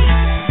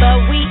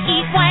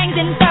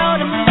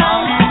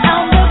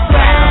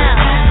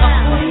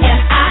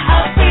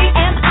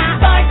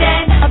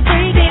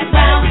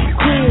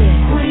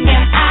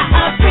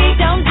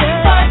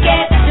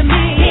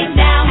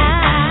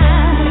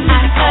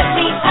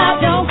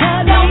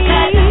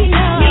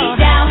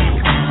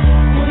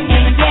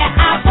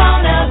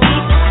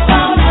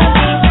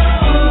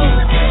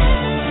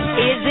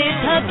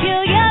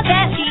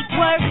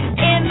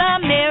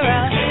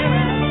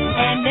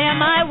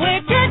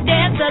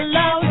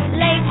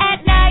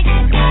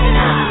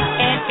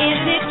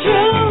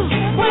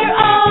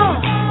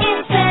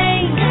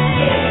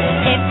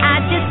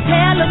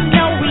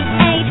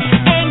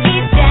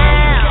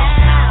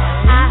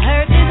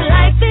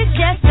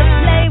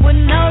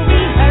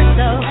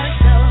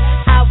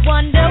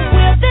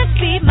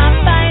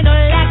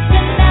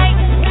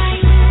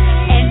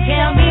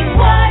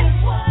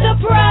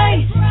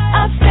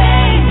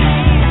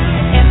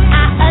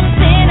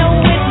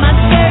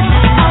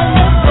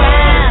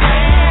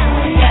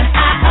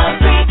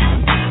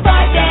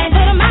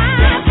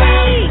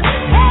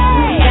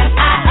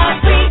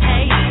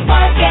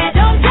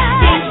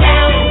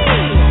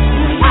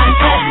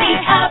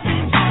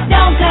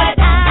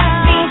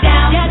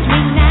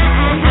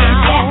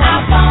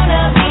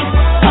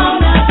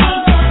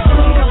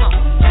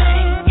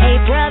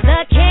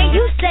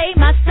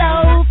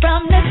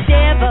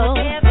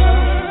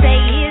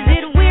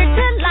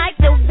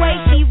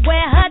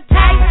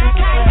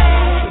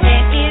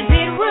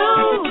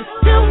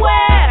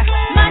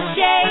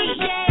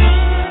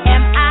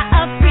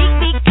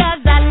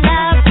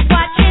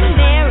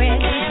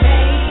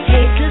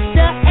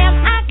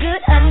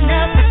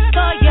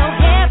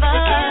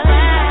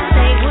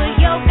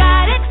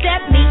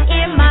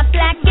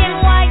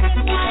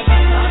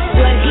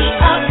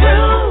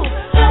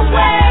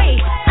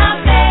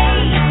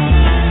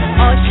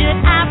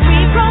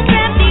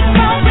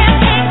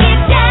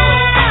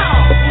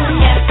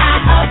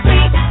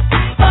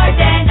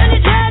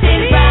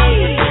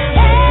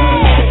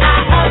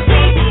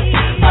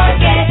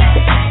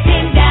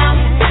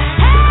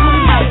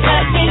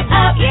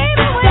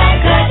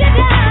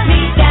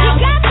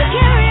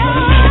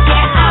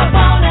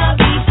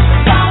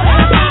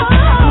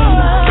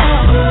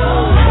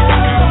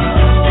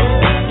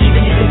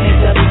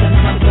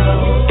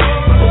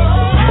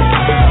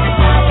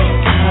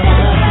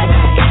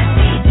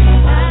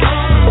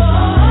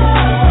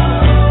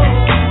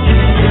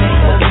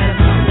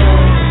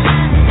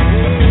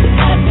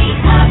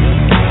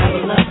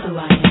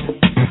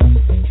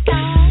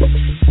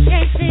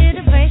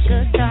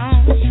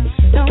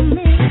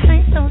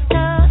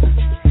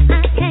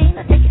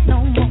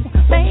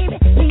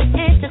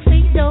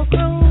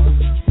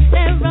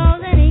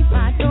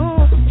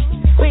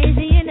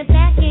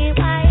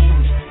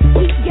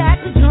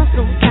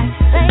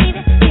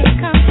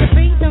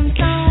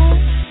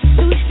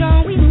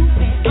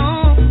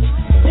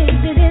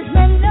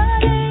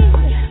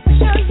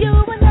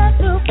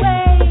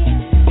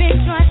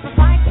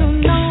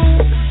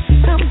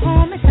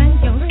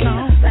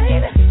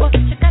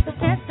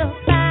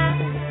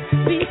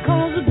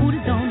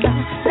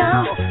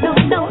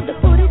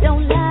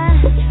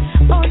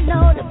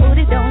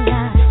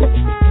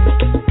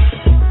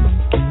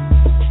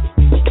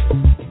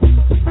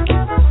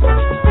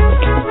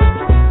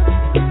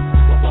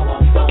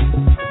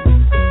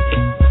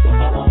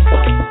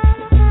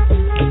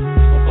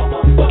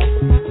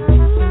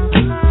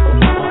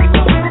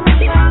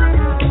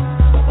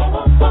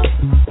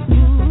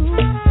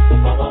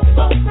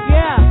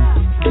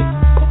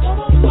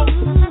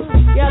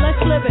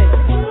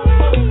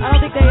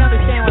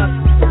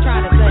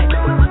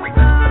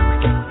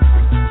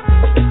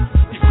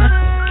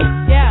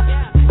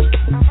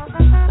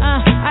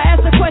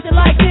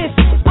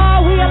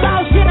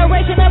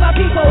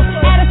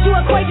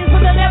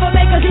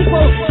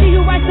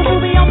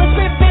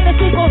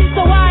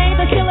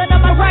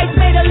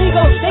 illegal.